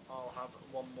 I'll have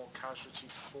one more casualty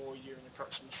for you in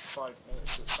approximately 5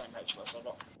 minutes at the same HLS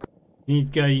over. You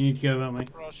need to go. You need to go about me.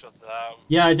 Roger that.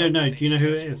 Yeah, I don't know. Do you know who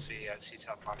it is?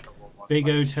 CTAB marker 1150 Big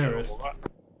O terrorist. over.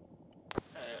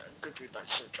 Good feedback,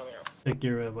 so Charlie out. Take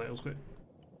your vitals quick.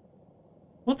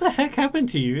 What the heck happened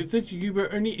to you? It says you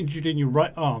were only injured in your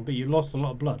right arm, but you lost a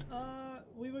lot of blood.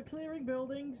 We were clearing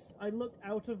buildings. I looked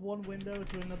out of one window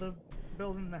to another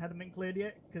building that hadn't been cleared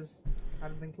yet, because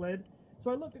hadn't been cleared.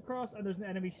 So I looked across, and there's an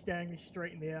enemy staring me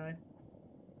straight in the eye.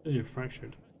 You're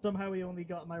fractured. Somehow he only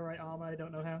got my right arm, I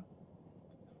don't know how.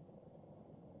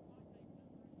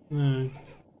 No.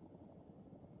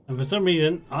 And for some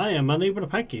reason, I am unable to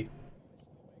pack you.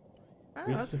 Ah,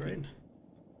 that's great.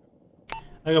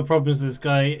 I got problems with this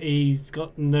guy. He's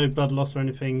got no blood loss or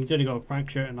anything. He's only got a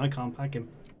fracture, and I can't pack him.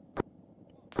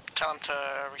 Tell him to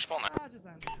respawn now.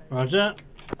 Roger.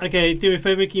 Okay, do me a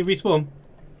favor, can you respawn?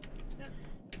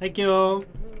 Thank you all.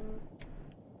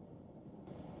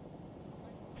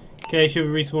 Okay, should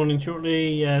be respawning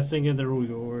shortly. Yeah, thinking they're all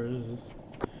yours.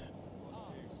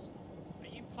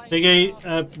 Okay,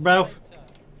 Ralph.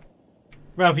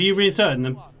 Ralph, are you reinserting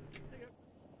them?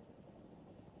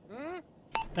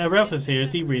 Ralph is here.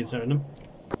 Is he reinserting them?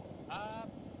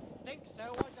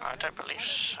 I don't believe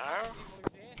so.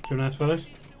 Two nice fellas.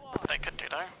 They could do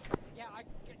though.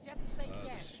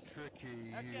 Tricky,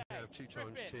 you have 2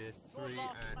 times tier 3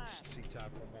 at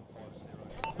CTAB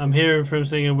 1150. I'm hearing from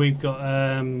singing we've got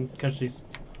casualties.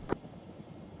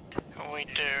 We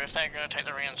do. If they're going to take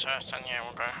the reinsert, then yeah,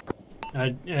 we'll go.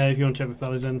 If you want to check the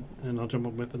fellas in, and I'll jump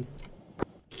on with them.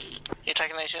 You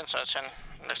taking these inserts in?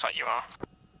 Looks like you are.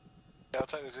 Yeah, I'll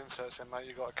take those inserts in, mate.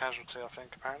 You got a casualty, I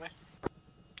think, apparently.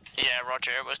 Yeah,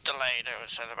 Roger. It was delayed. It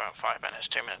was about 5 minutes,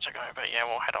 2 minutes ago. But yeah,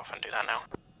 we'll head off and do that now.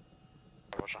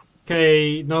 Roger.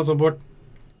 Okay, Niles on board.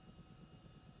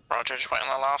 Roger, just wait on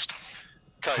the last.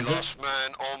 Okay, last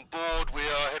man on board. We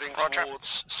are heading Roger.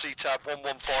 towards CTAB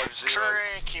 1150.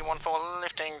 Tricky 1-4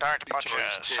 lifting, direct departure,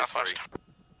 southwest.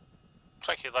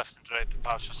 Tricky left and direct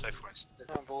departure, southwest.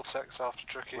 Vortex after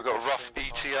Tricky. We've got a rough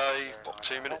ETA, what,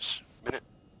 2 minutes? Minute?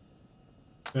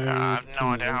 I have no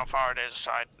idea how far it is.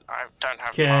 I don't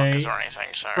have Okay. markers or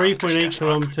anything, so... 3.8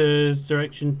 kilometers,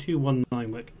 direction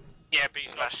 219, Wick. Yeah, be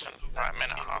less than a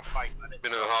minute and a half. Minute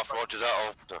and a half, roger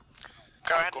that.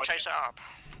 Go ahead and chase it up.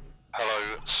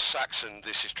 Hello, Saxon,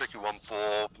 this is Tricky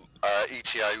 1-4,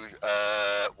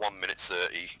 ETA 1 minute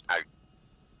 30, out.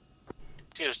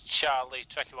 Here's Charlie,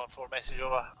 Tricky 1-4, message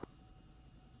over.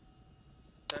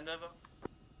 Send over.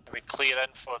 Are we clear in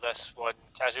for this one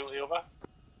casualty over?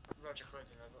 Roger, cleared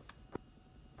in over.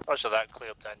 Roger that,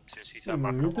 cleared in to CTAB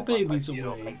marker The baby's 1150.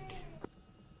 awake.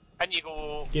 And you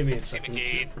go, Give me a same second.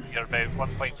 again, you're about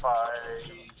 1.5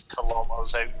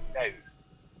 kilometres out now.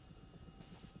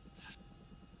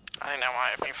 I think that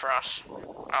might be for us.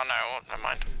 Oh no, never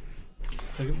mind.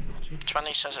 Second.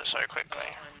 20 says it so quickly.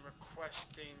 I'm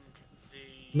requesting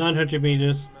the 900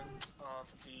 meters. of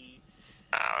the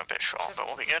A bit short, but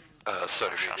we'll be good.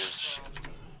 30 meters.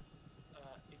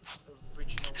 its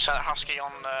original Is that Husky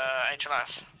on the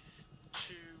HLS?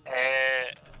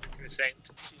 Give me a second.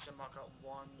 season marker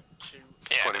 1, 2,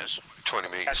 Yeah, 20, it is. 20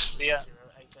 Can't meters. see it.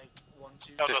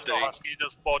 08812. No, there's 15. no Husky,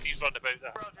 there's bodies running about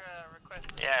there.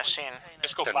 Yeah, seen.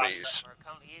 Let's go 10 past meters.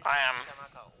 it. I am.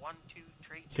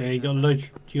 Okay,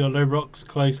 you got low rocks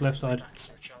close left side.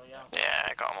 Yeah,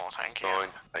 I got them all, thank you. 9,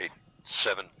 8,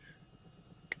 7,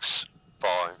 6,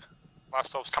 5.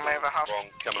 Last off, Come over, Husky. Wrong,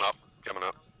 coming up, coming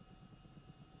up.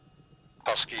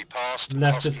 Husky passed.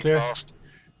 Left Husky is clear. Passed.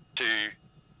 2,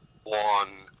 1,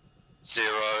 0.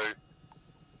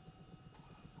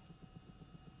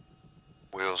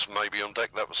 Wheels maybe on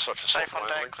deck. That was such a Safe soft on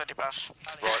landing. deck, clear bus.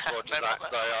 Right, roger No that.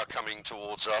 problem. They are coming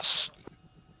towards us.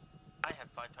 I have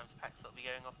 5 times packs that will be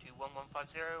going off to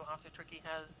 1150 after Tricky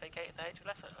has vacated the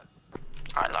HLS.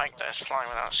 I like this, flying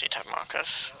without CTAB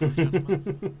markers.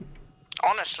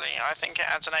 Honestly, I think it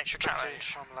adds an extra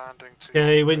challenge. I'm landing to...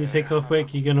 Okay, when you take off,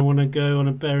 Wick, you're going to want to go on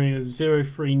a bearing of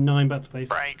 039 back to base.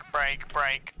 Brake, brake,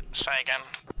 brake. Say again.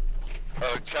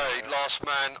 Okay, last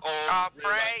man on. Ah,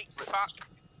 brake! Fuck!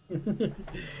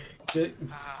 Good.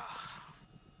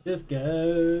 Just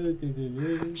go.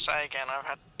 Go. Say again, I've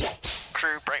had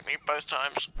crew break me both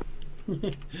times.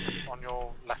 On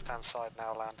your left-hand side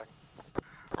now, landing.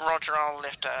 Roger, I'll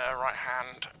lift a right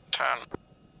hand turn.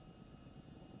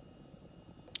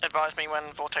 Advise me when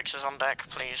Vortex is on deck,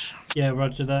 please. Yeah,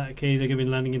 roger that. Okay, they're going to be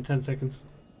landing in 10 seconds.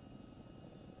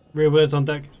 Rear wheels on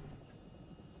deck.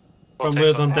 Front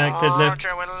wheels on deck, dead left.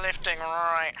 Roger, we're lifting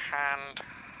right hand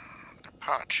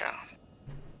departure.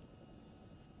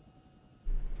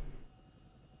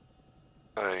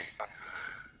 Hey.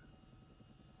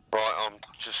 I'm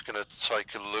just going to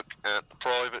take a look at the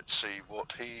private, see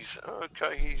what he's...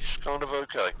 Okay, he's kind of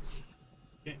okay.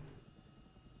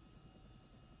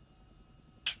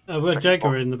 We're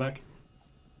Jaguar in the back.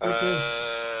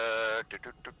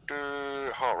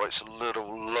 Heart rate's a little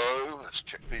low. Let's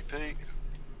check BP.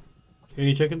 Who are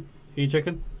you checking? Who are you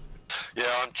checking? Yeah,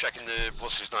 I'm checking the...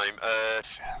 What's his name?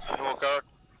 Norgard?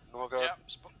 Norgard? Yep,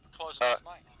 close enough,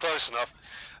 mate. Close enough.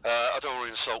 I don't want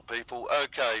to insult people.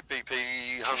 Okay,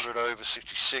 BP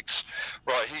 100/66.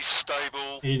 Right, he's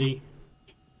stable. 80.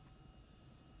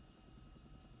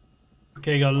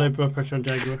 Okay, got low blood pressure on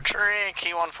Jaguar.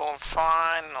 Key 1 form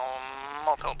fine on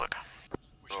Mulpilbrook.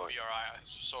 We should be alright.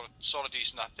 Sort of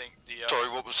decent, I think. The, Sorry,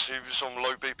 what was he was on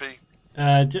low BP?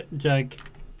 Jag.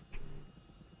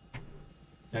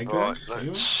 Jaguar? Right,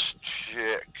 let's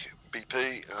check BP.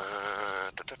 It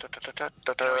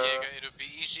would be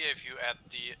easier if you add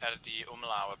the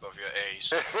umlaut above your A's.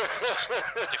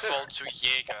 Default to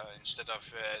Jaeger instead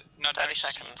of not 30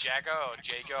 seconds. Jagger or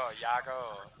Jaeger or Jager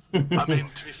or... I mean,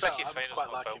 to be fair, I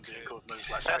quite like him being called moves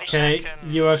like that. Okay,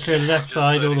 you are clear left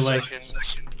side all the way.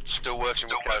 Still working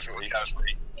with casualty.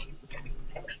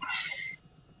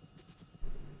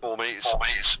 4 meters. 4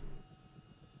 meters.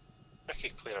 Pretty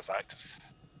clear of active.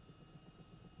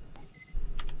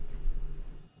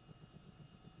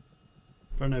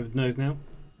 Run over the nose now.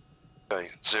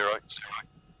 Okay, 0.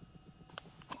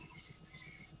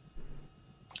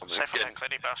 Safe for clear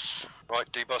D-bus.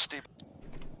 Right, D-bus, D-bus.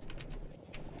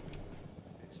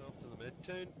 It's after the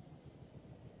mid-turn.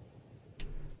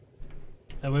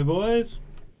 That way, boys.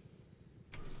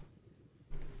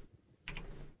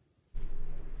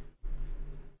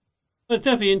 Well, it's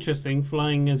definitely interesting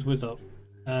flying as Wizard.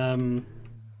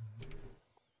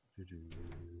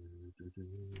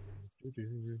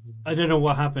 I don't know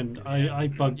what happened. I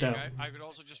bugged out. I could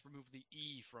also just remove the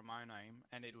E from my name,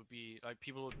 and it would be like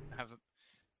people would have a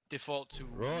default to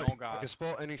Norgard. Like a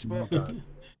spot, any spot.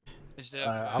 Is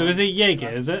there? So is it Jaeger?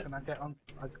 Is it? Can I get on?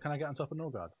 Can I get on top of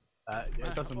Norgard?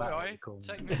 It doesn't matter what you call me.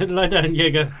 Lie down,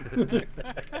 Jaeger.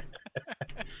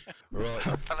 Right.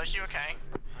 Fellas, you okay?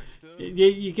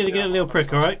 You're gonna get a little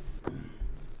prick, alright?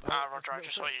 Roger, I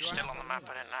just saw you still on the map,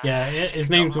 I didn't know. Yeah, his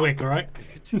name's Wick, alright?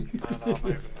 I'm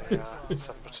moving the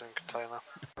 7 platoon container.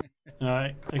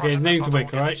 Alright, okay, his name's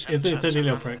Wick, alright? It's only a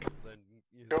little prick.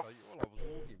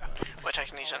 We're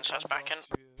taking these inserts back in.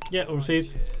 Yeah, all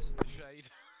received.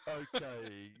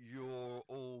 Okay, you're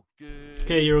all good.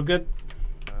 Okay, you're all good.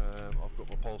 I've got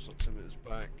my pulse oximeters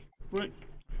back. Right.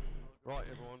 Right,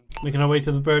 everyone. Making our way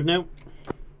to the bird now.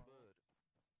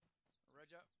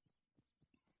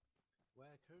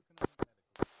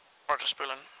 Roger,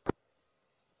 spooling.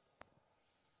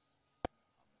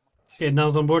 Okay,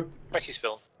 now's on board. Ricky's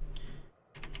Phil.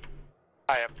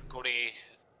 I am going to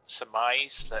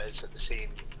surmise that it's at the same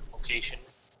location.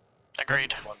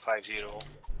 Agreed. 150.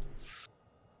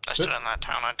 They're still in that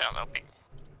town, I doubt they'll be.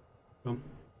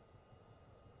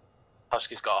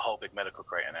 Husky's got a whole big medical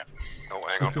crate in it. Oh,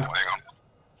 hang on, hang on.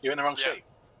 You're in the wrong seat.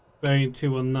 Bearing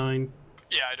 219.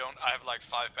 Yeah, I have like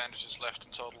 5 bandages left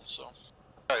in total, so.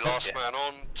 Okay, last man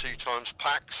on, 2 times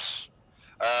packs.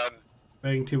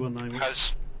 Bearing 219.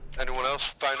 Has anyone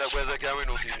else found out where they're going,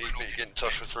 or do you need me to get in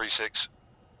touch with 36?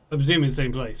 I presume it's the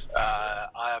same place.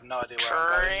 I have no idea where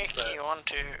I'm going, Tricky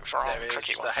 1-2 from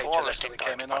Tricky 1-4 lifting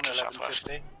came in on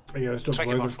 1150. Yeah, stop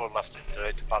Tricky rising. 1-4 left to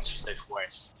departure safe way.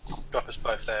 Drop us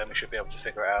both there and we should be able to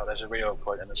figure it out. There's a real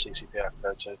point in the CCP I can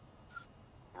go to.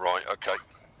 Right, okay.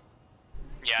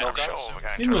 Yeah, I'm sure we're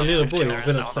going Even to a little boy there will is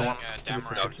get another one.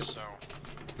 upset. So.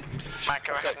 Mike,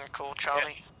 go ahead and call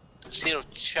Charlie. 0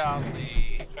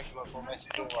 Charlie, Tricky 1-4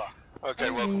 message over.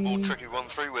 Okay, welcome aboard Tricky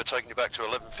 1-3. We're taking you back to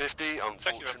 1150.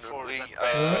 Unfortunately,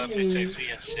 when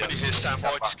you hear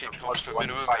standby, just keep comms to a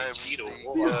minimum.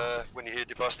 When you hear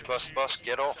bus,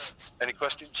 get off. Any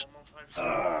questions?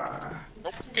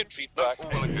 Nope, good feedback.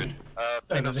 All well and good.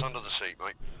 Peanuts under the seat,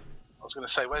 mate. I was going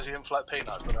to say, where's the in-flight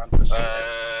peanuts? But under the seat.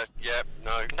 Yeah,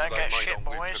 no. Don't get shit, We've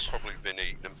boys. probably been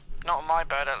eating them. Not on my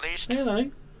bird, at least.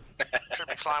 Hello. Should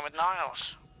be flying with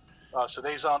Niles. Oh, so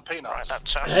these aren't peanuts? Right,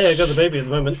 that's Hey, I got the baby at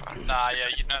the moment. Nah, yeah,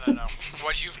 no.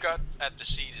 What you've got at the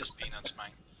seat is peanuts,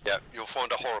 mate. Yeah, you'll find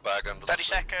a horror bag under 30 the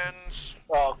seat. seconds.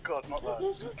 Oh god, not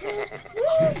those. There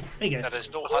you go. There's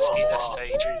no husky this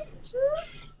stage.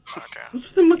 Okay.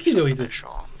 What's the monkey noises?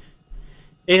 Sure.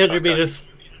 800 meters.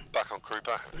 Back on crew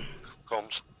pack.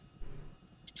 Comms.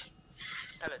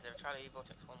 Hello there, Charlie,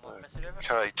 Vortex 1-1, message over.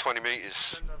 Okay, 20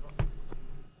 meters.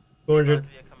 400.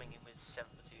 We are coming in with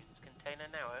 7 platoons. Container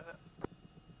now, over.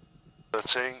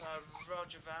 13.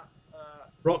 Roger that.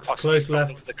 Rocks close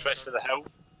left. To the crest of the hill.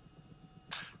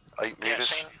 8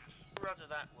 meters. Roger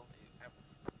that, will do.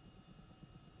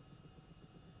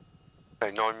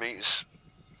 Okay, 9 meters.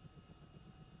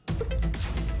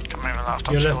 Come over last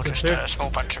You're time, left just clear. a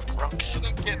small bunch of rocks. I'm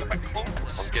getting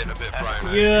a bit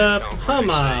brown. Yeah,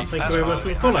 Palmer. Thank you very much for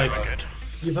the follow. Good.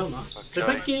 You Palmer. So Okay,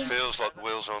 thank you. feels like the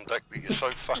wheels are on deck, but you're so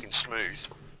fucking smooth.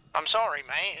 I'm sorry,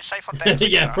 mate. It's safe on deck.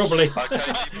 Yeah, probably.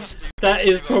 Okay, That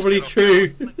is probably true.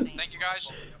 Thank you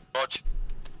guys. Roger.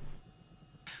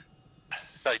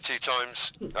 Okay, 2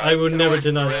 times. I would get never away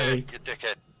from deny the that. rear, Lee. You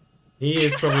dickhead. He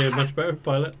is probably a much better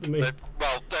pilot than me.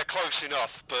 Well, they're close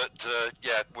enough, but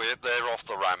yeah, they're off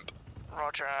the ramp.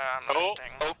 Roger, I'm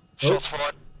landing. Oh, shots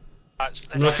fired. That's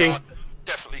I'm looking.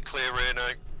 Definitely clear here now.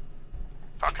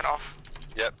 Fucking off.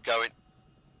 Yep, going.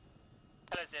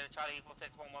 Hello, Zero Charlie,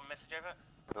 Vortex 1-1, message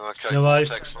over. Okay, No eyes.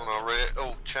 vortex on our rear.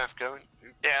 Oh, chaff going.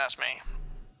 Yeah, that's me.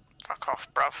 Fuck off,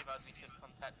 bruv.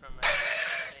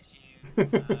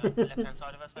 Left-hand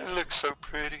side of us. It looks so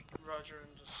pretty. Roger,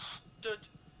 understood.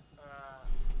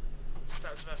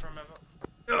 Stats of airframe over.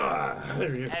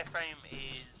 There he is. Airframe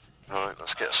is... Right,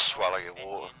 let's get a swelling of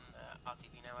water.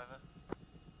 RTV now, over.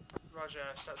 Roger,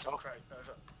 stats of crate,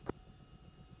 over.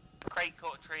 Crate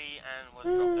caught a tree and was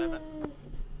dropped over.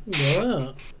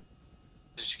 Wow.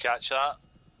 Did you catch that?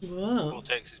 Wow.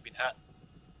 Vortex has been hit.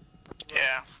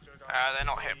 Yeah, they're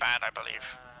not hit bad, I believe.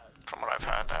 From what I've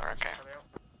heard, they're okay.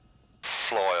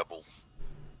 Flyable.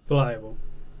 Flyable.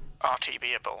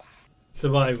 RTBable.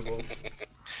 Survivable.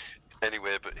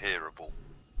 Anywhere but hearable.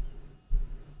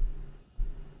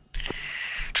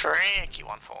 Tricky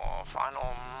one for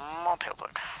final mobile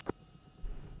hook.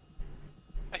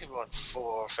 Thank everyone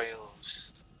for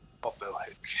finals mobile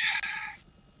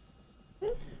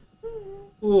hook.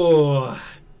 Oh.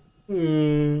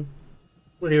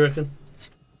 What do you reckon?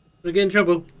 We'll get in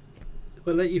trouble if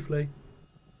I let you fly.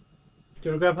 Do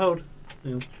you want to grab hold?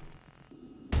 Yeah.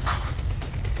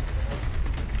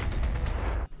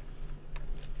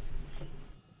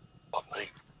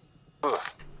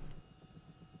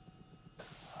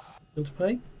 Want to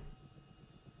play?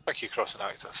 Thank you, crossing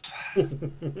active.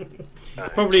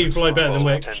 Probably fly better than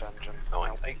Wick. 9,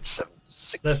 8, 7,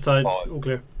 6, Left side, 5. all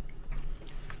clear.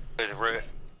 Clear the rear.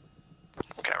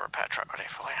 We'll get a repair truck ready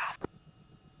for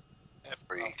you.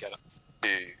 3, Get it. 2,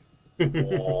 Thank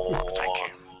 1.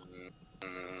 you.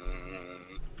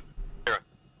 Zero.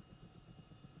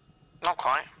 Not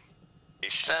quite.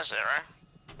 It says 0.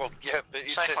 Well, yeah, but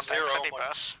it Safe says on deck, 0 on steady my...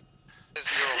 bus. It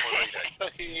says 0 on my radar.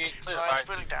 Clear Right, it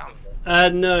put it down.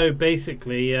 No,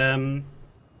 basically,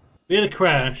 we had a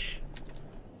crash.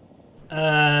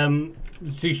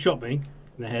 She shot me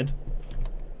in the head.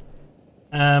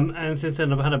 And since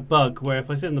then I've had a bug where if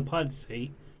I sit in the pilot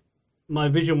seat, my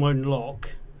vision won't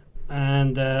lock,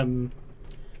 and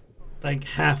like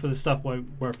half of the stuff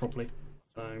won't work properly.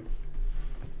 So.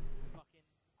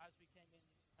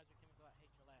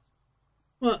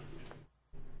 What?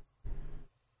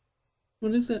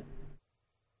 What is it?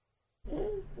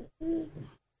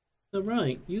 Oh,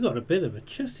 right, you got a bit of a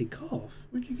chesty cough.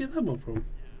 Where'd you get that one from?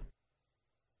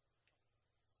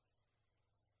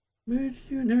 Where did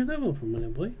you inherit that one from, my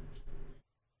little boy?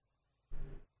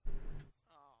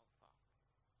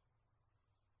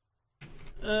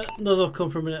 No, I'll come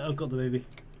for a minute. I've got the baby.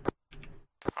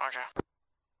 Roger.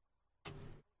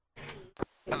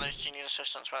 At least you need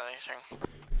assistance with anything.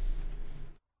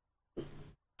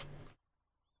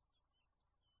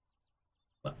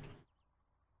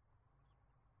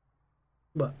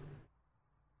 What?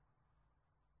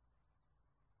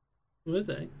 What is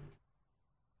it?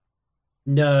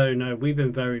 No, we've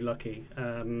been very lucky.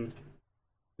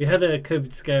 We had a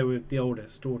COVID scare with the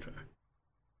oldest daughter,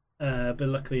 but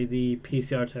luckily the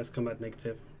PCR test come back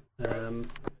negative.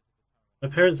 My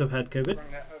parents have had COVID.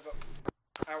 Bring that over.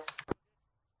 Out.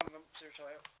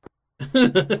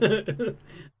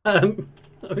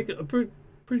 I think I'm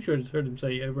pretty sure I just heard him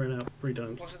say over and out 3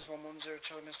 times. Vortex 110,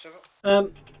 Charlie, Mr.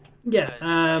 Over. Yeah.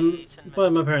 By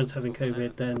my parents having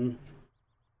COVID, then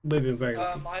we've been very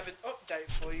lucky. I have an update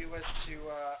for you as to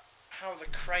how the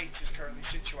crate is currently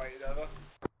situated, over.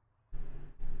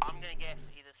 I'm gonna guess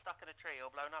either stuck in a tree or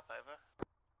blown up, over.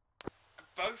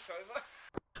 Both,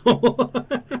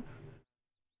 over.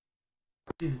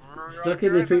 Stuck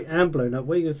in the tree and blown up.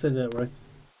 What are you gonna say that, right?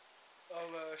 I'll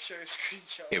show you a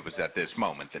screenshot. It was at this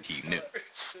moment that he knew.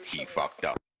 He fucked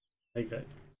up. Okay.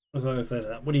 That's why I say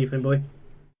that. What do you think, boy?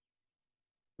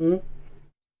 Hmm?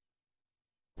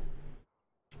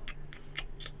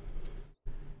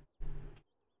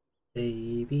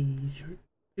 Baby shark.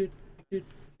 Do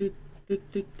you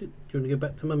want to go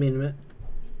back to mummy in a minute?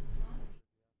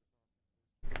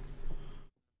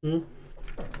 Hmm?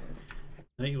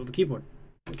 No, you want the keyboard.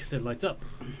 Because it lights up.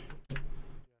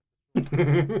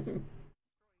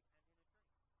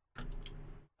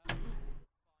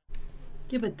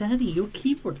 Yeah, but Daddy, your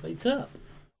keyboard lights up.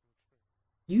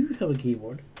 You have a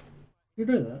keyboard. You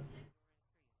know that.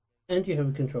 And you have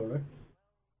a controller.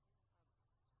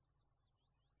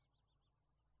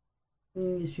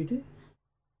 Yes, you do.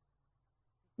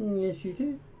 Yes, you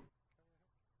do.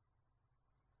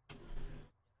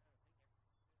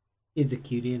 He's a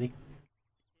cutie, isn't he?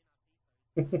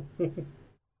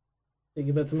 Think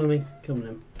about the mummy. Come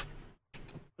on.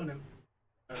 Come on.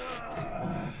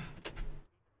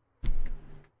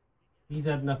 He's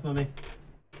had enough, mummy.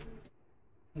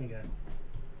 There you go.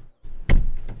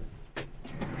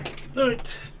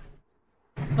 Alright.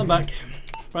 I'm back.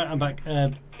 Right, I'm back.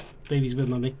 Baby's with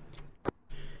mummy.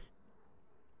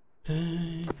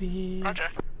 Baby. Roger.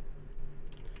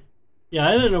 Yeah,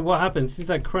 I don't know what happened since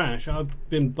that crash. I've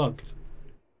been bugged.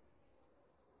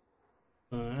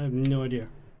 I have no idea.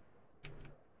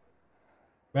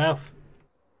 Ralph.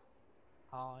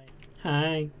 Hi.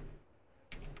 Hi.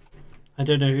 I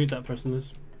don't know who that person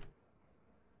is.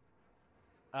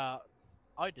 I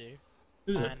do.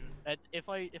 Who's it? And if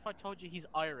I told you he's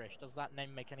Irish, does that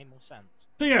name make any more sense?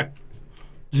 Singer.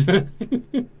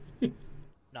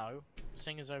 No,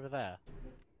 Singer's over there.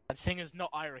 And Singer's not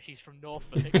Irish, he's from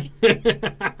Norfolk.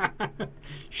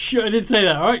 Shh, I didn't say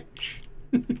that, alright?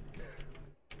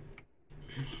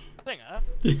 Singer?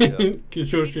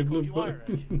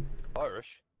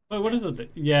 Irish? Wait, what is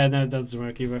it? Yeah, no, that's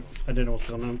American either. I don't know what's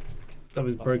going on. That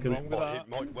was broken. It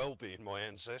might well be in my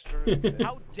ancestry.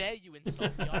 How dare you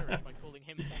insult the Irish by calling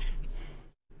him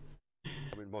I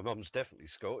mean, my mum's definitely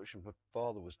Scottish, and my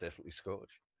father was definitely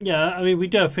Scottish. Yeah, I mean, we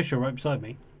do have Fisher right beside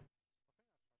me.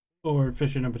 Or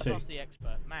Fisher number 2. That's the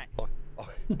expert, Mac. I'm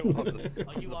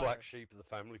the black sheep of the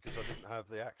family because I didn't have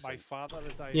the accent. My father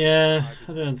is Irish. Yeah, I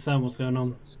don't understand what's going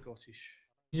on. Scottish.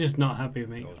 He's just not happy with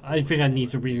me. I think I need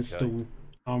to reinstall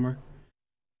armor.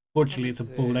 Fortunately, it's a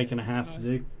ball ache and a half to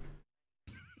do.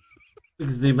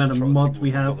 Because the amount of mods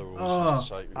we have. Oh.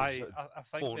 I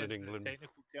think born the in England.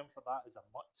 technical term for that is a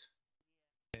mutt.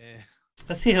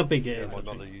 Let's see how big it is. My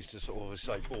mother used to sort of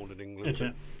say born in England.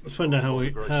 Gotcha. Let's find out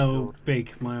how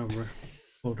big my armor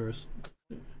folder is.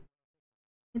 I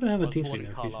don't have a I was T3 born in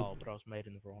now. Carlisle, but I was made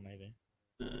in the Royal Navy.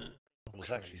 I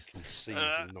was actually conceived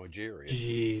in Nigeria.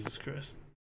 Jesus Christ.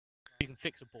 You can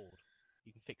fix a board.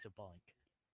 You can fix a bike.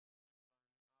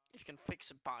 You can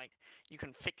fix a bike. You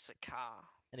can fix a car.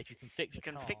 And if you can fix You a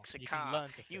can car, fix a you car. can learn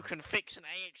to You fix. can fix an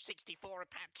AH-64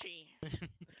 Apache.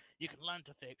 You can learn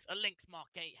to fix a Lynx Mark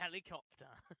 8 helicopter.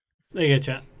 There you go,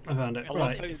 chat. I found it. I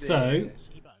love how Right, so.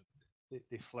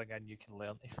 They fling in you can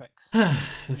learn to fix.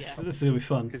 this is going to be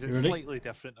fun. Because You it's ready? slightly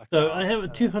different. So I have a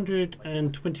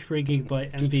 223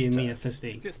 gigabyte NVMe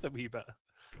SSD. Just a wee bit.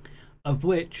 Of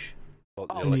which Like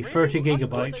the only 30 electric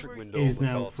gigabytes window is on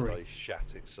the now car free. today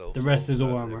shat itself, The so rest I is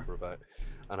was all out there armor. for about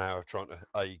an hour trying to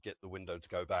get the window to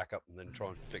go back up and then try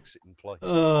and fix it in place.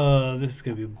 This is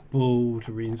going to be a ball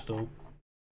to reinstall.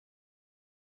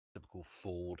 Typical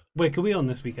Ford. Wait, can we on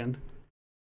this weekend?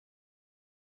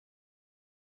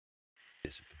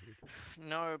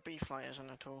 No, B-Flight isn't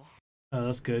at all. Oh,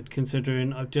 that's good,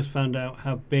 considering I've just found out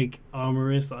how big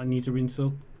armor is that I need to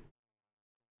reinstall.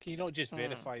 Can you not just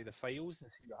verify the files and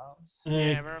see what happens?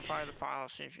 Yeah, verify the file,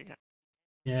 see if you can.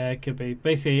 Yeah, it could be.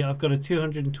 Basically, I've got a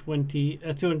 230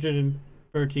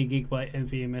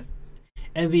 gigabyte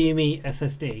NVMe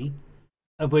SSD,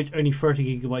 of which only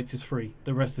 30 gigabytes is free.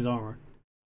 The rest is armor.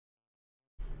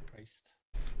 Christ.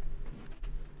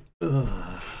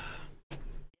 Ugh.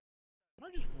 Can I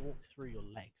just walk through your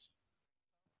legs?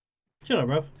 Shut up,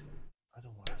 bruv. I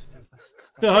don't want to do this.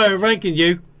 Still higher rank than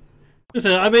you.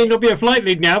 Listen, I may not be a flight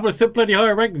lead now, but I'm still plenty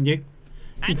higher rank than you.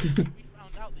 And we found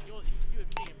out that you and me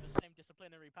have the same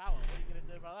disciplinary power. What are you going to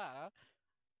do about that, huh?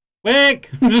 Wick!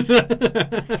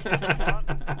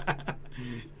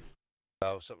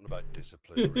 Oh, something about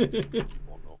disciplinary and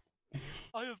whatnot.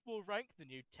 I have more rank than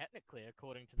you, technically,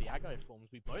 according to the Ago forms.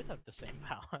 We both have the same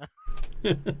power.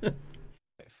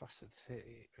 First at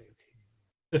 38, right, okay.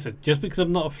 Listen, just because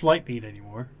I'm not a flight lead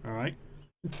anymore, alright?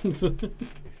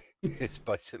 It's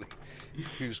basically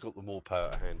who's got the more power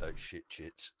to hand out shit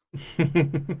chits.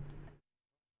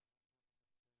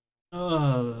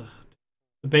 Oh,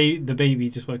 the baby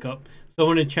just woke up.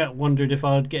 Someone in chat wondered if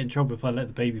I'd get in trouble if I let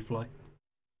the baby fly.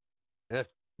 Yeah.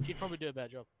 You'd probably do a better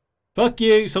job. Fuck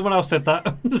you! Someone else said that.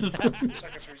 Would they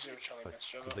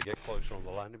get closer on the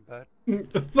landing pad?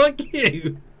 Fuck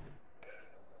you!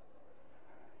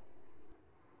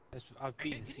 I've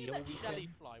been Can see you all let weekend. Shelly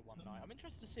fly one night? I'm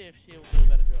interested to see if she'll do a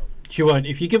better job. She won't.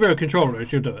 If you give her a controller,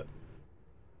 she'll do it.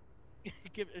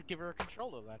 give her a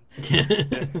controller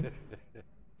then.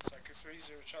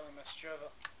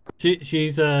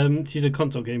 She's a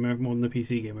console gamer more than a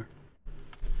PC gamer.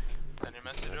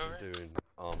 doing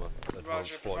armour, advanced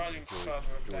Roger, flight providing with further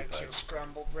joy updates pad. to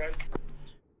scramble break.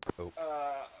 Oh.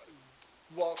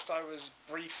 Whilst I was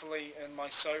briefly in my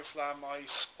SOFLAM, I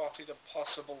spotted a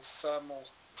possible thermal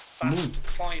fast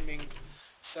climbing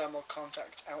thermal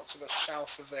contact out to the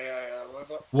south of the AO.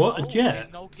 Over. What, a jet?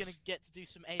 He's not gonna get to do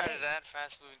some AA. Out of that,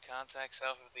 fast moving contact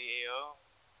south of the AO.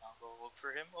 I'll go look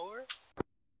for him. Over.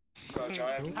 Roger,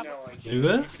 I have no idea. Do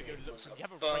it? if it was You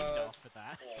have a bird radar for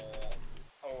that.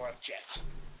 or a jet.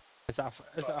 Is that?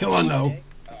 Come on now.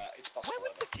 It's possible. Why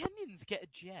would the Kenyans get a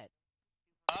jet?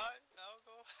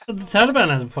 The Taliban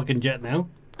has a fucking jet now.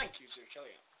 Thank you,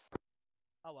 Zuchillia.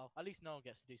 Oh well, at least no one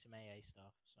gets to do some AA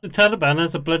stuff. The Taliban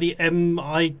has a bloody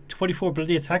Mi-24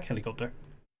 bloody attack helicopter.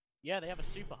 Yeah, they have a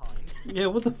super hind. Yeah,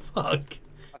 what the fuck?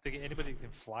 I think anybody can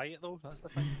fly it though. That's the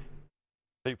thing.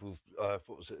 People,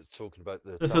 what was it, talking about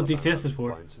the That's what Taliban DCS is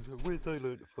for. planes, and go, where'd they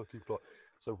learn to fucking fly?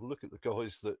 So we'll look at the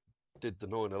guys that did the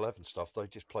 9/11 stuff. They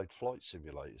just played flight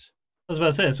simulators. I was about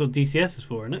to say, that's what DCS is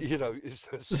for, isn't it? You know, it's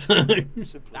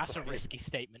That's a risky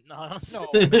statement, Niles. No,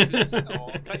 I'm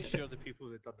pretty sure the people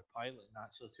who done the pilot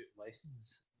actually took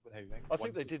lessons. I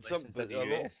think they did something, but a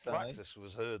lot of practice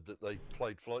was heard that they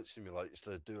played flight simulators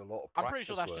to do a lot of practice. I'm pretty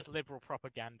sure that's work. just liberal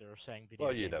propaganda of saying video.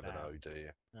 Well, you game never ban. know, do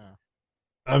you? Yeah.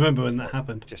 I remember when that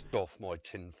happened. Just doff my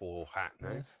tinfoil hat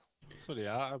now. Sorry,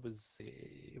 I was.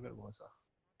 Where was I?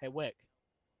 Hey, Wick.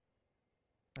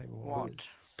 What?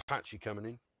 Patchy coming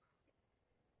in.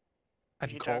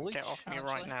 If you don't get off me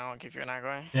right now, I'll give you an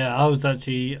aggro. Yeah,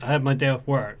 I had my day off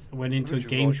work. I went into a Would you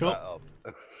game write shop,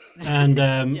 that and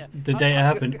the day it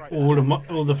happened, all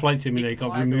the flight simulator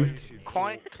got removed.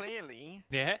 Quite clearly.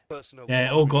 Yeah. Yeah,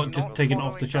 it all got just not taken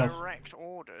off the following shelf. Direct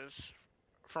orders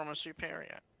from a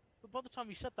superior. But by the time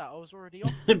you said that, I was already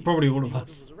off. Probably all of The us.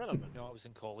 orders was irrelevant. No, I was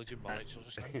in college in March. Well,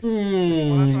 that's what I'm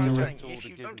saying. Direct If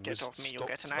you order don't get given off me, was you'll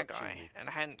get an stop ag touching eye, me. and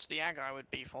hence the ag eye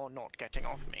would be for not getting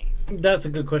off me. That's a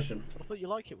good question. I thought you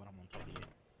like it when I'm on top of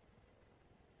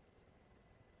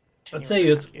you. I'd say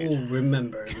it's all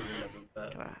remember.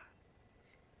 But...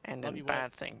 And then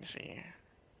bad things for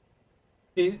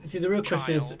you. See, the real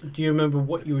question is, do you remember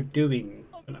what you were doing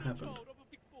when it happened?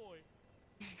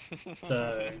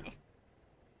 So,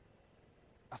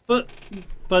 but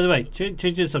by the way, change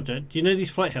the subject. Do you know these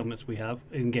flight helmets we have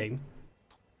in game?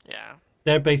 Yeah.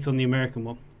 They're based on the American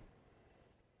one,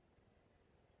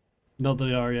 not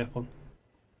the RAF one.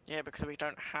 Yeah, because we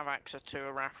don't have access to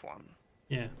a RAF one.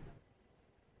 Yeah.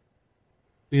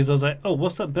 Because I was like, oh,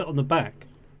 what's that bit on the back?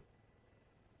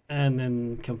 And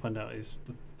then come find out it's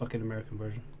the fucking American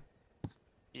version.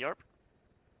 Yerp.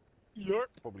 Yerp.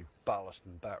 Probably ballast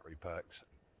and battery packs.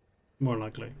 More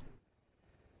likely.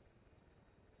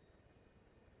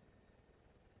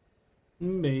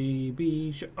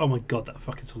 Baby shark. Oh my god, that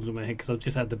fucking song's in my head because I've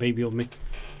just had the baby on me.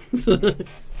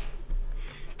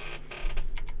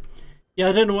 Yeah,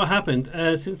 I don't know what happened.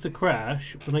 Since the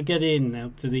crash, when I get in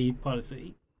now to the pilot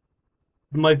seat,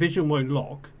 my vision won't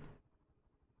lock.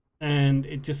 And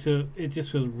it just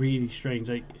feels really strange.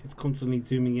 Like it's constantly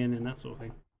zooming in and that sort of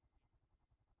thing.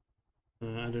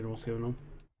 I don't know what's going on.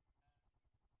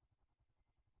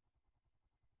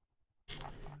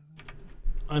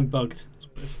 I'm bugged.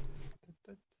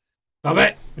 Stop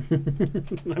it!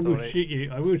 I will shoot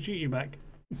you. I will shoot you back.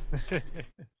 Do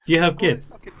you have kids? It's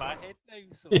stuck in my head now,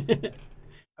 so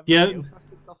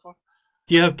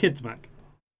Do you have kids, Mac?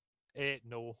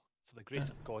 No, for the grace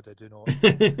of God, I do not.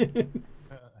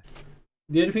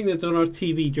 The only thing that's on our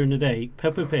TV during the day: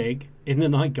 Peppa Pig in the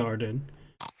Night Garden,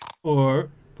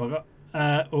 or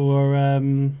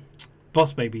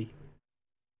Boss Baby.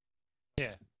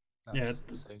 Yeah. Yeah.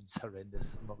 Sounds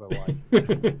horrendous. I'm not gonna lie.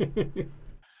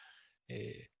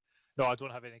 No, I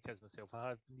don't have any kids myself. I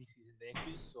have nieces and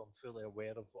nephews, so I'm fully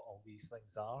aware of what all these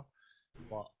things are.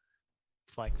 But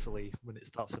thankfully, when it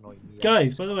starts annoying me,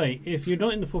 Guys, by the way, if you're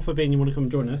not in the 458 and you want to come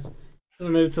join us, head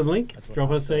on over to the link,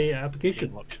 drop us a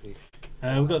application.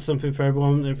 We've got something for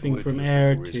everyone, everything from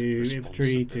air to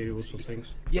infantry to all sorts of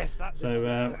things. Yes, that's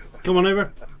so come on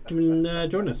over, come and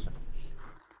join us.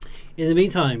 In the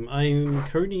meantime, I'm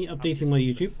currently updating my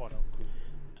YouTube.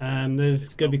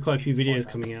 There's going to be quite a few videos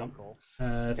coming out.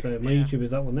 So my YouTube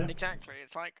is that one there. Exactly,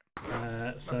 it's like.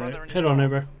 So head on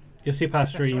over. You'll see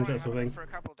past streams, that sort of thing. For a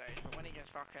couple days, but when he gets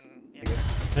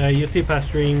fucking. You'll see past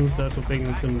streams, that sort of thing,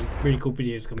 and some really cool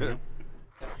videos coming out.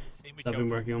 I've been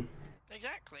working on.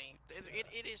 Exactly,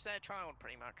 it is their child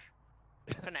pretty much.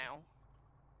 For now.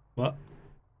 What?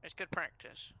 It's good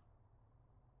practice.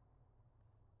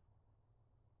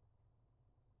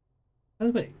 By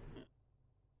the way,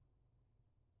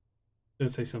 don't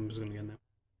say something's going to get in there.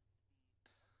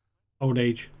 Old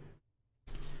age.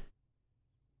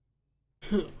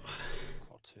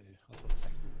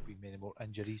 more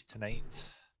injuries tonight.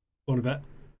 What about?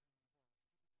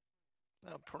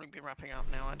 They'll probably be wrapping up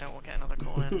now. I don't want to get another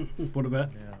call in. What about?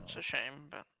 Yeah. It's a shame,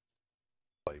 but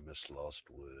Famous last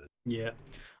word. Yeah.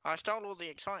 I stole all the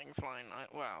exciting flying.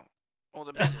 Well, all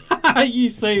the busy. You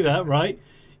say that, right?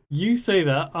 You say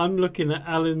that. I'm looking at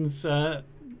Alan's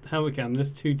helmet cam.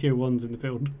 There's 2 tier 1s in the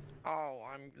field. Oh,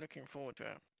 I'm looking forward to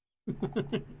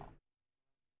it.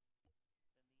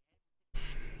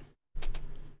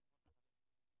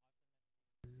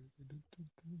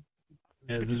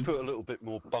 Yeah, Could you put a little bit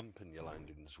more bump in your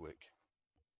landings, Wick?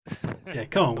 Yeah,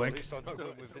 come on, At Wick. least I know when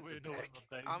we've hit the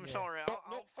deck. I'm sorry. Not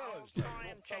I'll fellows try level, and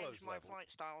not change fellows my level.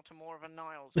 flight style to more of a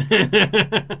Niles.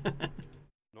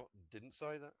 Didn't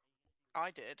say that.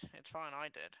 I did. It's fine. I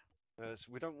did. So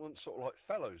we don't want sort of like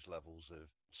fellows levels of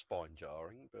spine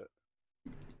jarring, but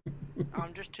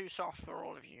I'm just too soft for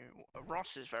all of you.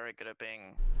 Ross is very good at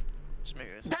being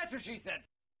smooth. That's what she said.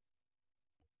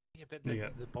 Yeah, but There you go.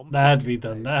 the bump That had to be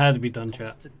done. That had to be done,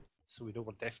 chat. So we know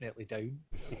we're definitely down.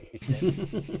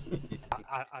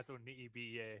 I don't need to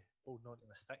be holding on to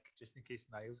my stick just in case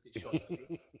Niles gets shot.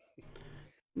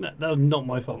 No, that was not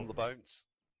my fault. on the bounce.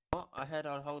 What? I heard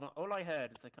I'd hold on. All I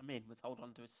heard as I come in was hold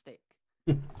on to a stick.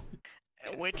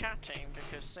 We're chatting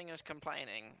because Singer's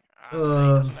complaining. He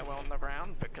Uh. doesn't know well on the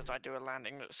ground because I do a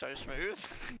landing that's so smooth.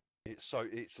 It's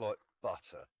like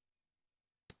butter.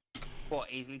 What?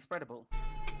 Easily spreadable.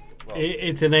 Well,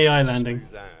 It's an AI landing.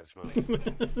 smooth as,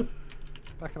 mate.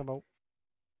 Back in a bolt.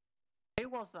 Who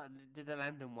was that that did the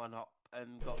landing one up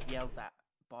and got yelled at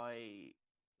by?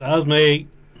 That was me.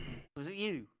 Was it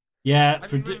you? Yeah. I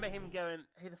remember him going,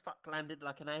 "Who the fuck landed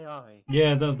like an AI?"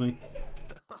 Yeah, that was me.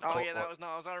 Oh yeah, that was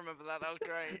Niles. I remember that. That was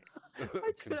great.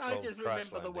 I just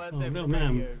remember the word Oh, there no, from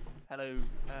ma'am. radio. Hello,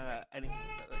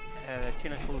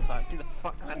 Chinook call sign. Who the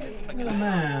fuck landed like an Oh, AI?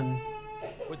 man.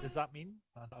 What does that mean?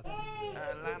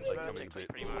 Lands vertically,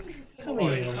 pretty much. Come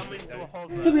here. Come into a hog.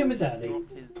 Come here, my daddy.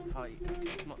 Dropped his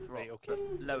height. Not dropped, but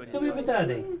lowered his Come here, my height.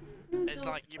 daddy. It's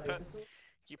like you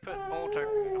put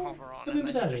auto hover on Come here,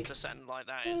 and then daddy. you just descend like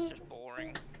that. It's just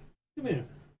boring. Come here.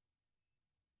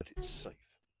 But it's safe.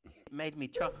 It made me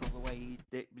chuckle the way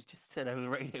it was just said over the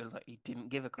radio like he didn't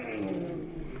give a crap.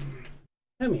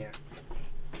 Come here.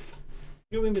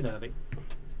 Come here, my daddy.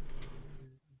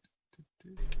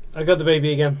 I got the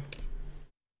baby again.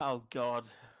 Oh god,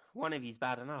 one of you's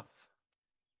bad enough.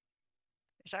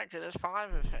 It's actually there's 5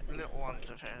 of little ones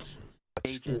of his.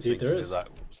 Indeed, there is. That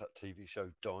what was that TV show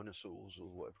Dinosaurs or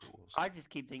whatever it was. I just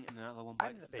keep thinking another one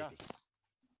bites the dust.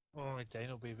 Oh,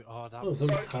 Dino baby. Oh, that Oh, was I'm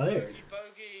so tired.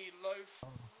 Bogey, low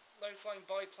flying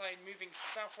biplane moving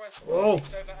southwest. Oh.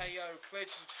 Over AO, cleared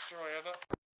to destroy, over.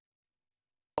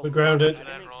 We're grounded. I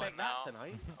didn't expect that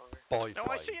tonight. Biplane. No,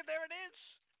 I see it. There it is.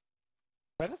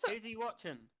 Where is it? Who's he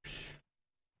watching?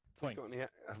 Point.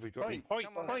 Have we got any? Point.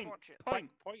 Come on, Point. let's watch it. Point.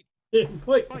 Point. Yeah,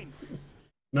 wait. Point.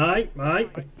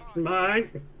 Mine.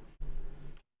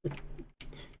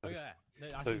 Oh yeah. No,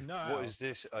 So actually, no. what is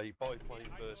this? A biplane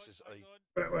versus a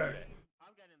Where?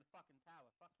 I'm going in the fucking tower.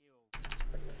 Fuck you all.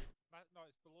 No,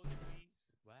 it's below the trees.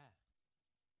 Where?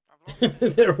 I've lost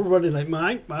it. They're all running like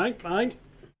mine.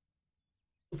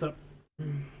 What's up? I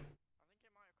think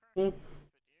it might have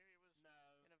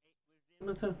crashed.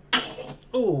 What's up?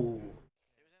 Oh.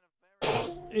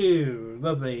 Ew,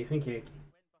 lovely. Thank you.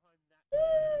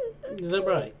 Is that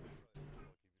right?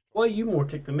 Why are you more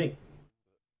ticked than me?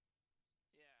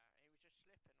 Yeah,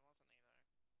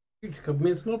 he was just slipping, wasn't he? Though. You just called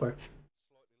me a snobber.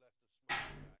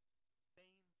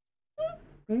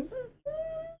 Hmm?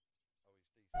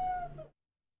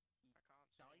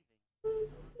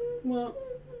 Well,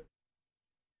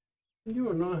 you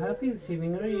are not happy this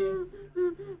evening, are you?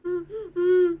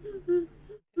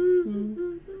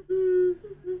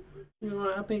 You're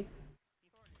not happy?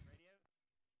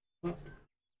 What?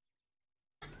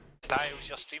 Niles,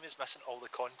 your stream is missing all the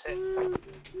content.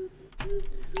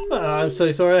 Well, I'm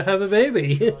so sorry I have a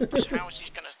baby. So how is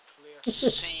he gonna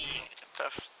see the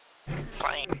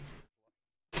plane?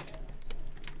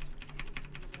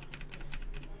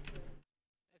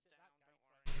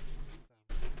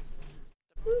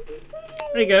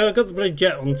 There you go, I got the bloody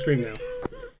jet on stream now.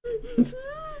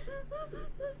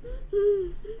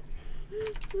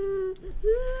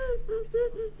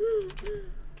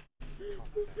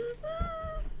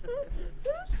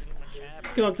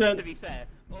 Content. To be fair,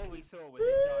 all we saw was it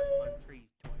dive behind trees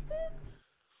twice.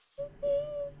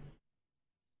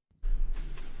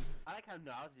 I like how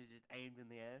Niles is just aimed in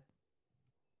the air.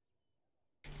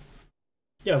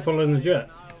 Yeah, following the jet.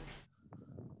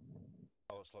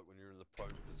 Oh, it's like when you're in the prone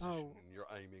position and you're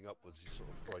aiming upwards, you're sort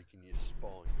of breaking your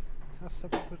spine. Has the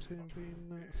platoon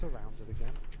been surrounded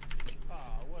again?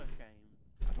 Oh, what a game.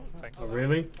 I don't think Oh, so.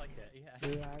 really? Looks like it, yeah. Yeah,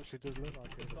 it actually does look like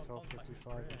it. It's It's got contact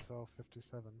 12:55 and career.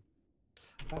 12:57.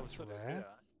 Oh, That's so they do rare.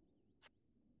 that.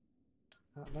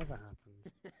 That never happens.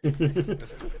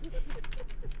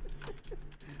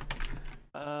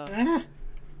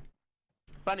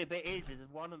 Funny bit is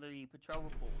one of the patrol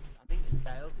reports, I think it's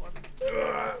Dale's one,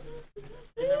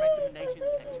 in the recommendation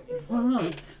section.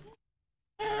 What?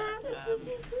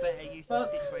 Better use of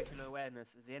situational awareness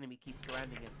as the enemy keeps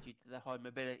surrounding us due to their high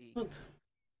mobility. What?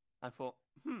 I thought,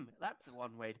 that's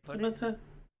one way to put it.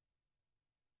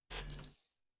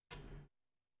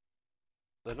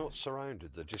 They're not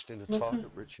surrounded, they're just in a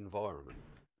target-rich environment.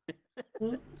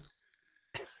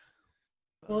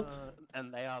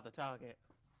 And they are the target.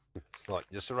 It's like,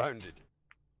 you're surrounded.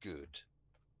 Good.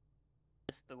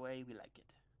 Just the way we like it.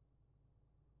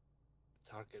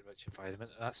 Target rich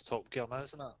environment. That's Top Gear now,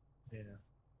 isn't it? Yeah.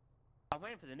 I'm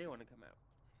waiting for the new one to come out.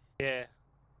 Yeah.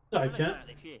 Sorry, It's gonna chat. come out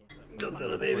this year, but- Got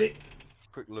the baby.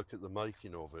 Quick look at the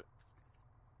making of it.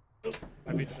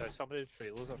 I mean, some of the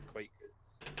trailers are quite good.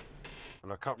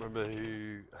 And I can't remember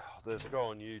who. There's a guy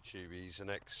on YouTube. He's an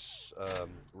ex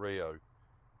Rio,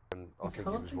 and I think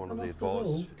he was one of the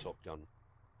advisors for Top Gun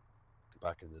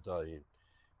back in the day. And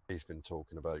he's been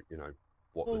talking about, you know,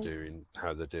 what they're doing,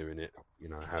 how they're doing it, you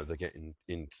know, how they're getting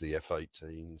into the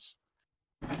F-18s.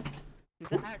 Is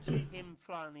that actually him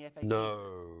flying the F-18?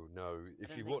 No, no.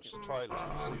 If you watch the trailers,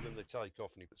 you see when they take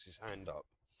off and he puts his hand up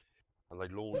and they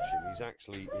launch him. He's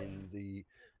actually in the.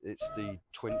 It's the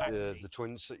twin. The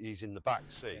twins. He's in the back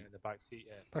seat. Yeah, in the back seat.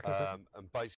 Yeah.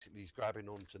 And basically he's grabbing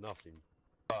onto nothing,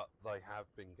 but they have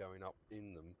been going up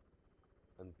in them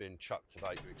and been chucked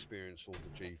about to experience all the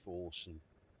G-force and.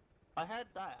 I heard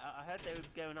that. I heard they were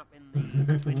going up in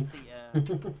the twin-seater. I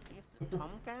think it's the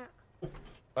Tomcat.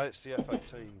 It's the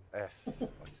F-18F,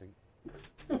 I think.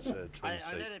 It's a I twin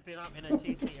know seat. they've been up in a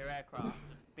two-seater aircraft,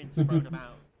 been thrown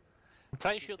about. I'm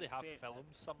pretty sure they have filmed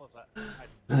some of it.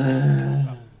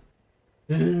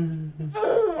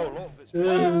 Oh, a lot of it's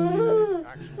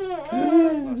actual.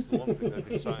 That's the one thing they've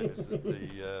been saying is that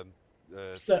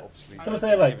the obviously Don't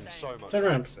say it like. given so much Turn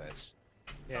around. access.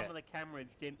 Some of the cameras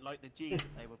didn't like the G's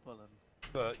that they were pulling.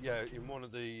 But yeah, in one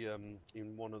of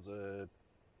the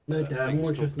No, Dad, things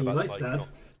more talking just new about lights, taking Dad. off,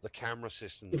 the camera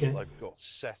systems Okay. that they've got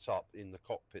set up in the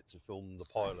cockpit to film the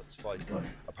pilot's face.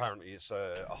 Apparently, it's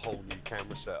a whole new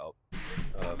camera setup.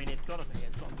 I mean, it's gotta be.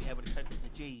 It's gotta be able to cope with the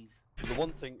G's. The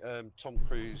one thing, Tom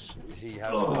Cruise, he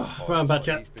has Round back,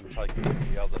 he's been taking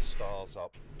the other stars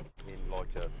up in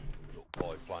like a little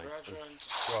biplane and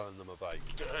throwing them about.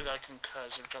 I concur,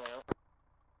 so come out.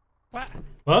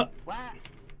 What? What?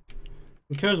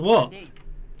 Who cares what? Indeed.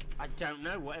 I don't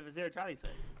know. Whatever Zero Charlie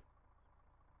said.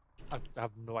 I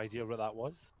have no idea what that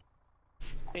was.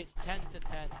 It's 10 to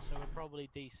 10, so we're probably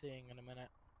DCing in a minute.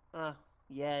 Ah,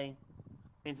 yay.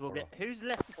 Means we'll get. Who's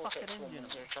left the fucking Vortex engine?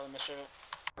 110, Charlie Missile.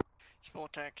 It's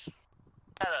Vortex.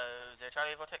 Hello, there,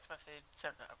 Charlie. Vortex message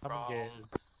sent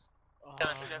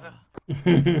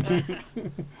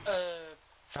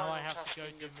Now I Final have to go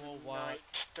tasking do of more the work. night,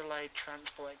 delayed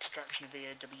transport extraction of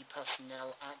VAW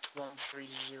personnel at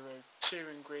 1302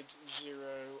 and grid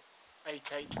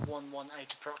 088118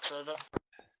 approx over.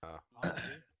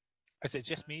 Is it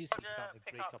just me? Starting to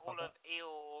pick break up up all a bit? of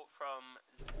EEL from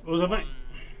What was that, mate?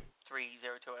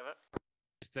 1302 over.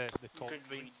 Is the call Good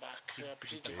train? read back.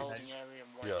 Proceed to holding area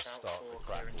and Yeah, wait out start for the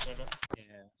crack. clearance over. Yeah,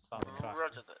 starting to crack.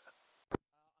 Roger that.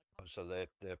 Oh, so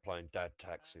they're playing Dad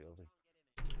Taxi, are they?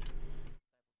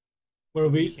 What are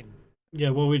we? Yeah,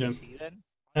 what are we doing? See then?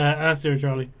 Ask there,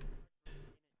 Charlie.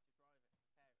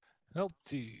 I'll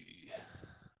do.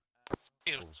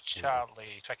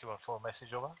 Charlie, 214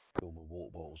 message over. Fill my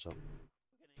water bottles up.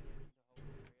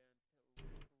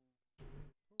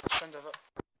 Send over.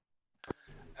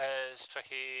 Is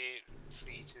Tricky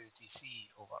free to DC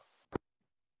over?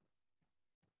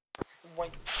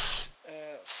 Wait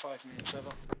 5 minutes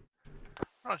over.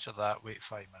 Roger that, wait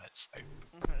 5 minutes now.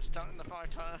 Starting the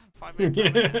 5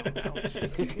 minutes.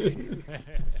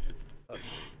 That's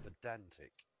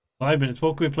pedantic. 5 minutes.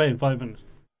 What can we play in 5 minutes?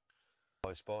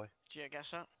 I Spy.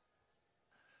 Geoguessr.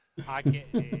 I get.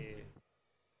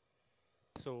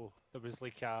 So there was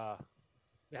like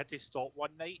we had to stop one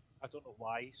night. I don't know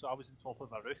why. So I was on top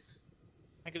of a roof.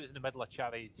 I think it was in the middle of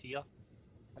Charioteer,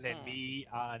 and then me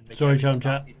and the Sorry, guy Chum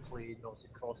Chat. started playing Noughts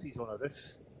and Crosses on a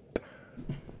roof.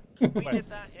 We did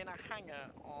that in a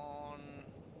hangar on.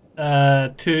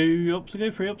 2 ups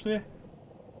ago, 3 ups ago.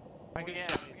 I think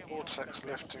it's Vortex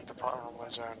lifting departure runway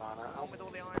 09 One with all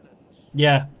the islands.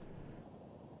 Yeah.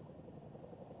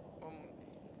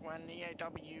 When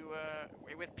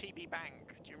EAW with PB Bank.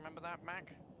 Do you remember that,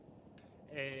 Mac?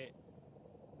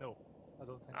 No. I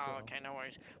don't think so. Oh, no. okay, no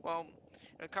worries. Well,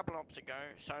 a couple ops ago,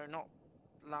 so not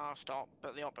last op,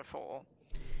 but the op before,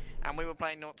 and we were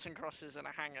playing noughts and crosses in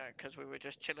a hangar because we were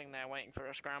just chilling there waiting for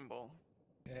a scramble.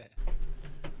 Yeah.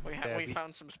 We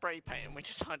found some spray paint and we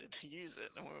decided to use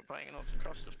it, and we were playing noughts and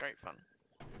crosses. It was great fun.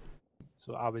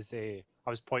 So I was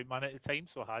point man at the time,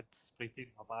 so I had spray paint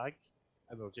in my bag,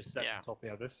 and we were just sitting on top of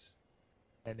a roof,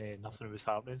 and nothing was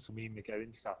happening. So me and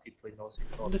McGowan started playing noughts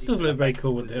and crosses. This doesn't look very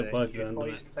cool with the hip flags at then,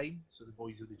 the time, so the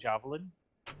boys with the javelin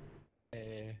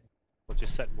were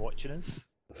just sitting watching us.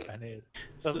 And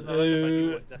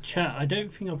so, chat, I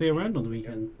don't think I'll be around on the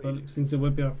weekend, but it seems it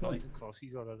would be our flight.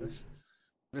 Crosses on this.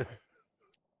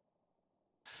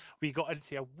 We got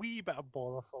into a wee bit of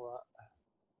bother for that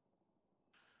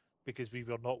because we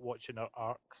were not watching our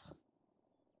arcs.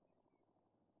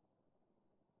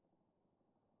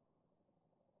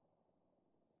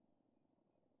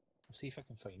 I'll see if I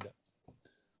can find it.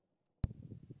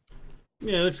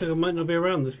 Yeah, it looks like I might not be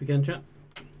around this weekend, chat.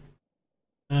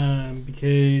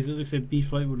 Because it looks like B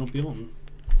flight will not be on.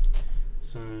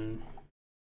 So.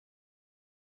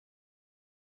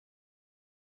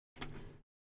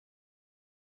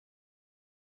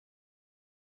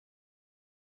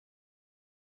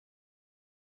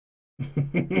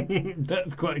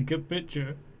 That's quite a good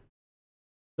picture.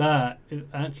 That is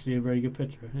actually a very good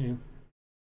picture. Hang on.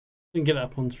 You can get that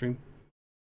up on stream.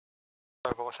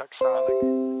 Vortex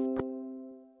signing.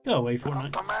 Go away,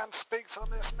 Fortnite. The man speaks on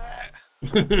this net.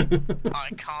 I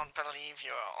can't believe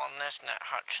you are on this net,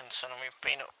 Hutchinson. We've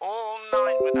been all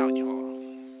night without your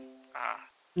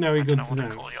No, we good to what know.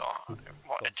 to call your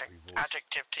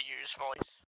adjective to use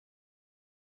voice.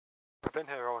 I've been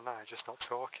here all night, just not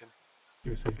talking.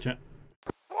 Give us a chat.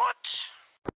 What?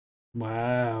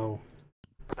 Wow.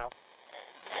 No.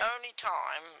 Only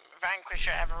time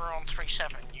Vanquisher ever on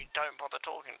 3-7, you don't bother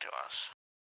talking to us.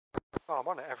 Oh, I'm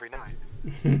on it every night.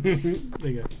 There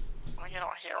you go. Well, you're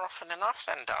not here often enough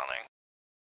then, darling.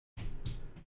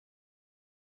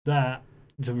 That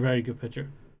is a very good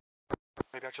picture.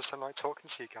 Maybe I just don't like talking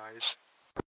to you guys.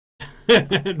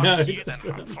 No. You then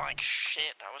look like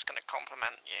shit. I was going to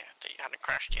compliment you that you hadn't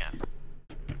crashed yet.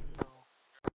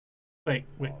 Wait.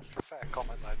 Fair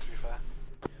comment though, to be fair.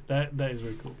 That is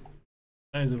very cool.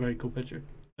 That is a very cool picture.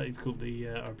 That is called the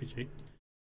RPG.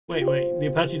 Wait. The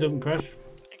Apache doesn't crash?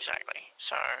 Exactly.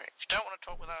 So, if you don't want to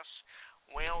talk with us,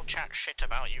 we'll chat shit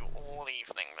about you all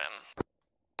evening then.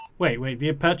 Wait. The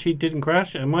Apache didn't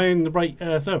crash? Am I in the right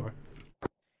server?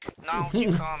 No,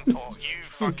 you can't talk. You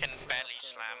fucking belly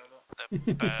slam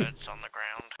the birds on the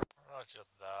ground. Roger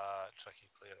that. Tricky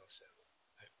clear ourselves.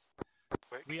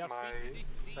 Quick, my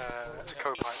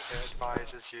co-pilot here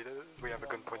advises you that we have a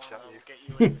gun pointed at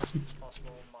you.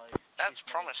 That's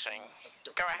promising.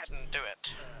 Go ahead and do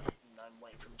it. I'm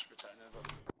waiting for him to return over.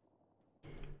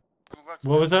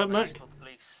 What was that, Mac? 3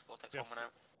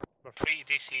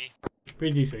 DC.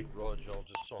 3 DC. Roger, I'll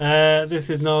just This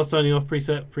is Niall signing off.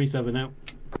 Preset 3-7 out.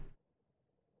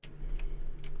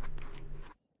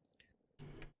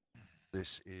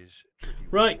 This is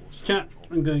Right, chat.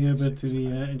 I'm going over to the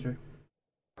intro.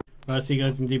 Alright, see you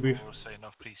guys in debrief. Sign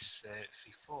off preset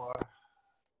 3-4.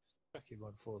 Tricky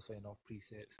 1-4 sign off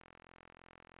presets.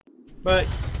 Right,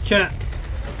 chat.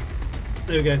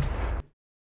 There we go.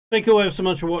 Thank you all so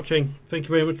much for watching. Thank you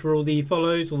very much for all the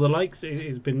follows, all the likes. It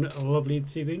has been lovely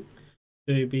this evening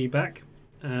to be back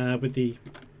with the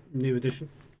new edition.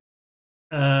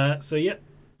 So yeah,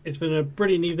 it's been a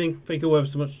brilliant evening. Thank you all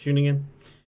so much for tuning in.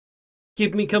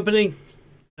 Keep me company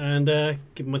and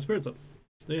keeping my spirits up.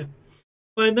 So yeah.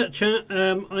 Find that chat.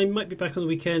 I might be back on the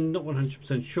weekend, not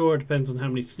 100% sure. It depends on how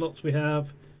many slots we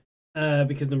have.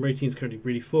 Because number 18 is currently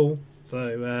really full.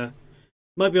 So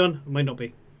might be on, might not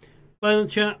be. Bye on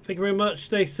the chat. Thank you very much.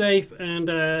 Stay safe. And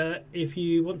if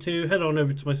you want to, head on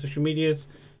over to my social medias.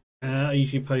 I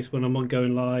usually post when I'm on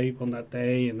going live on that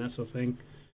day and that sort of thing.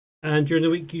 And during the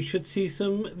week, you should see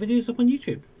some videos up on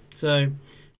YouTube. So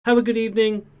have a good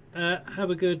evening. Have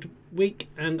a good week.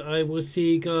 And I will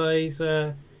see you guys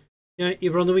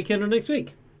either on the weekend or next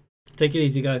week. Take it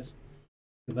easy, guys.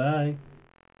 Goodbye.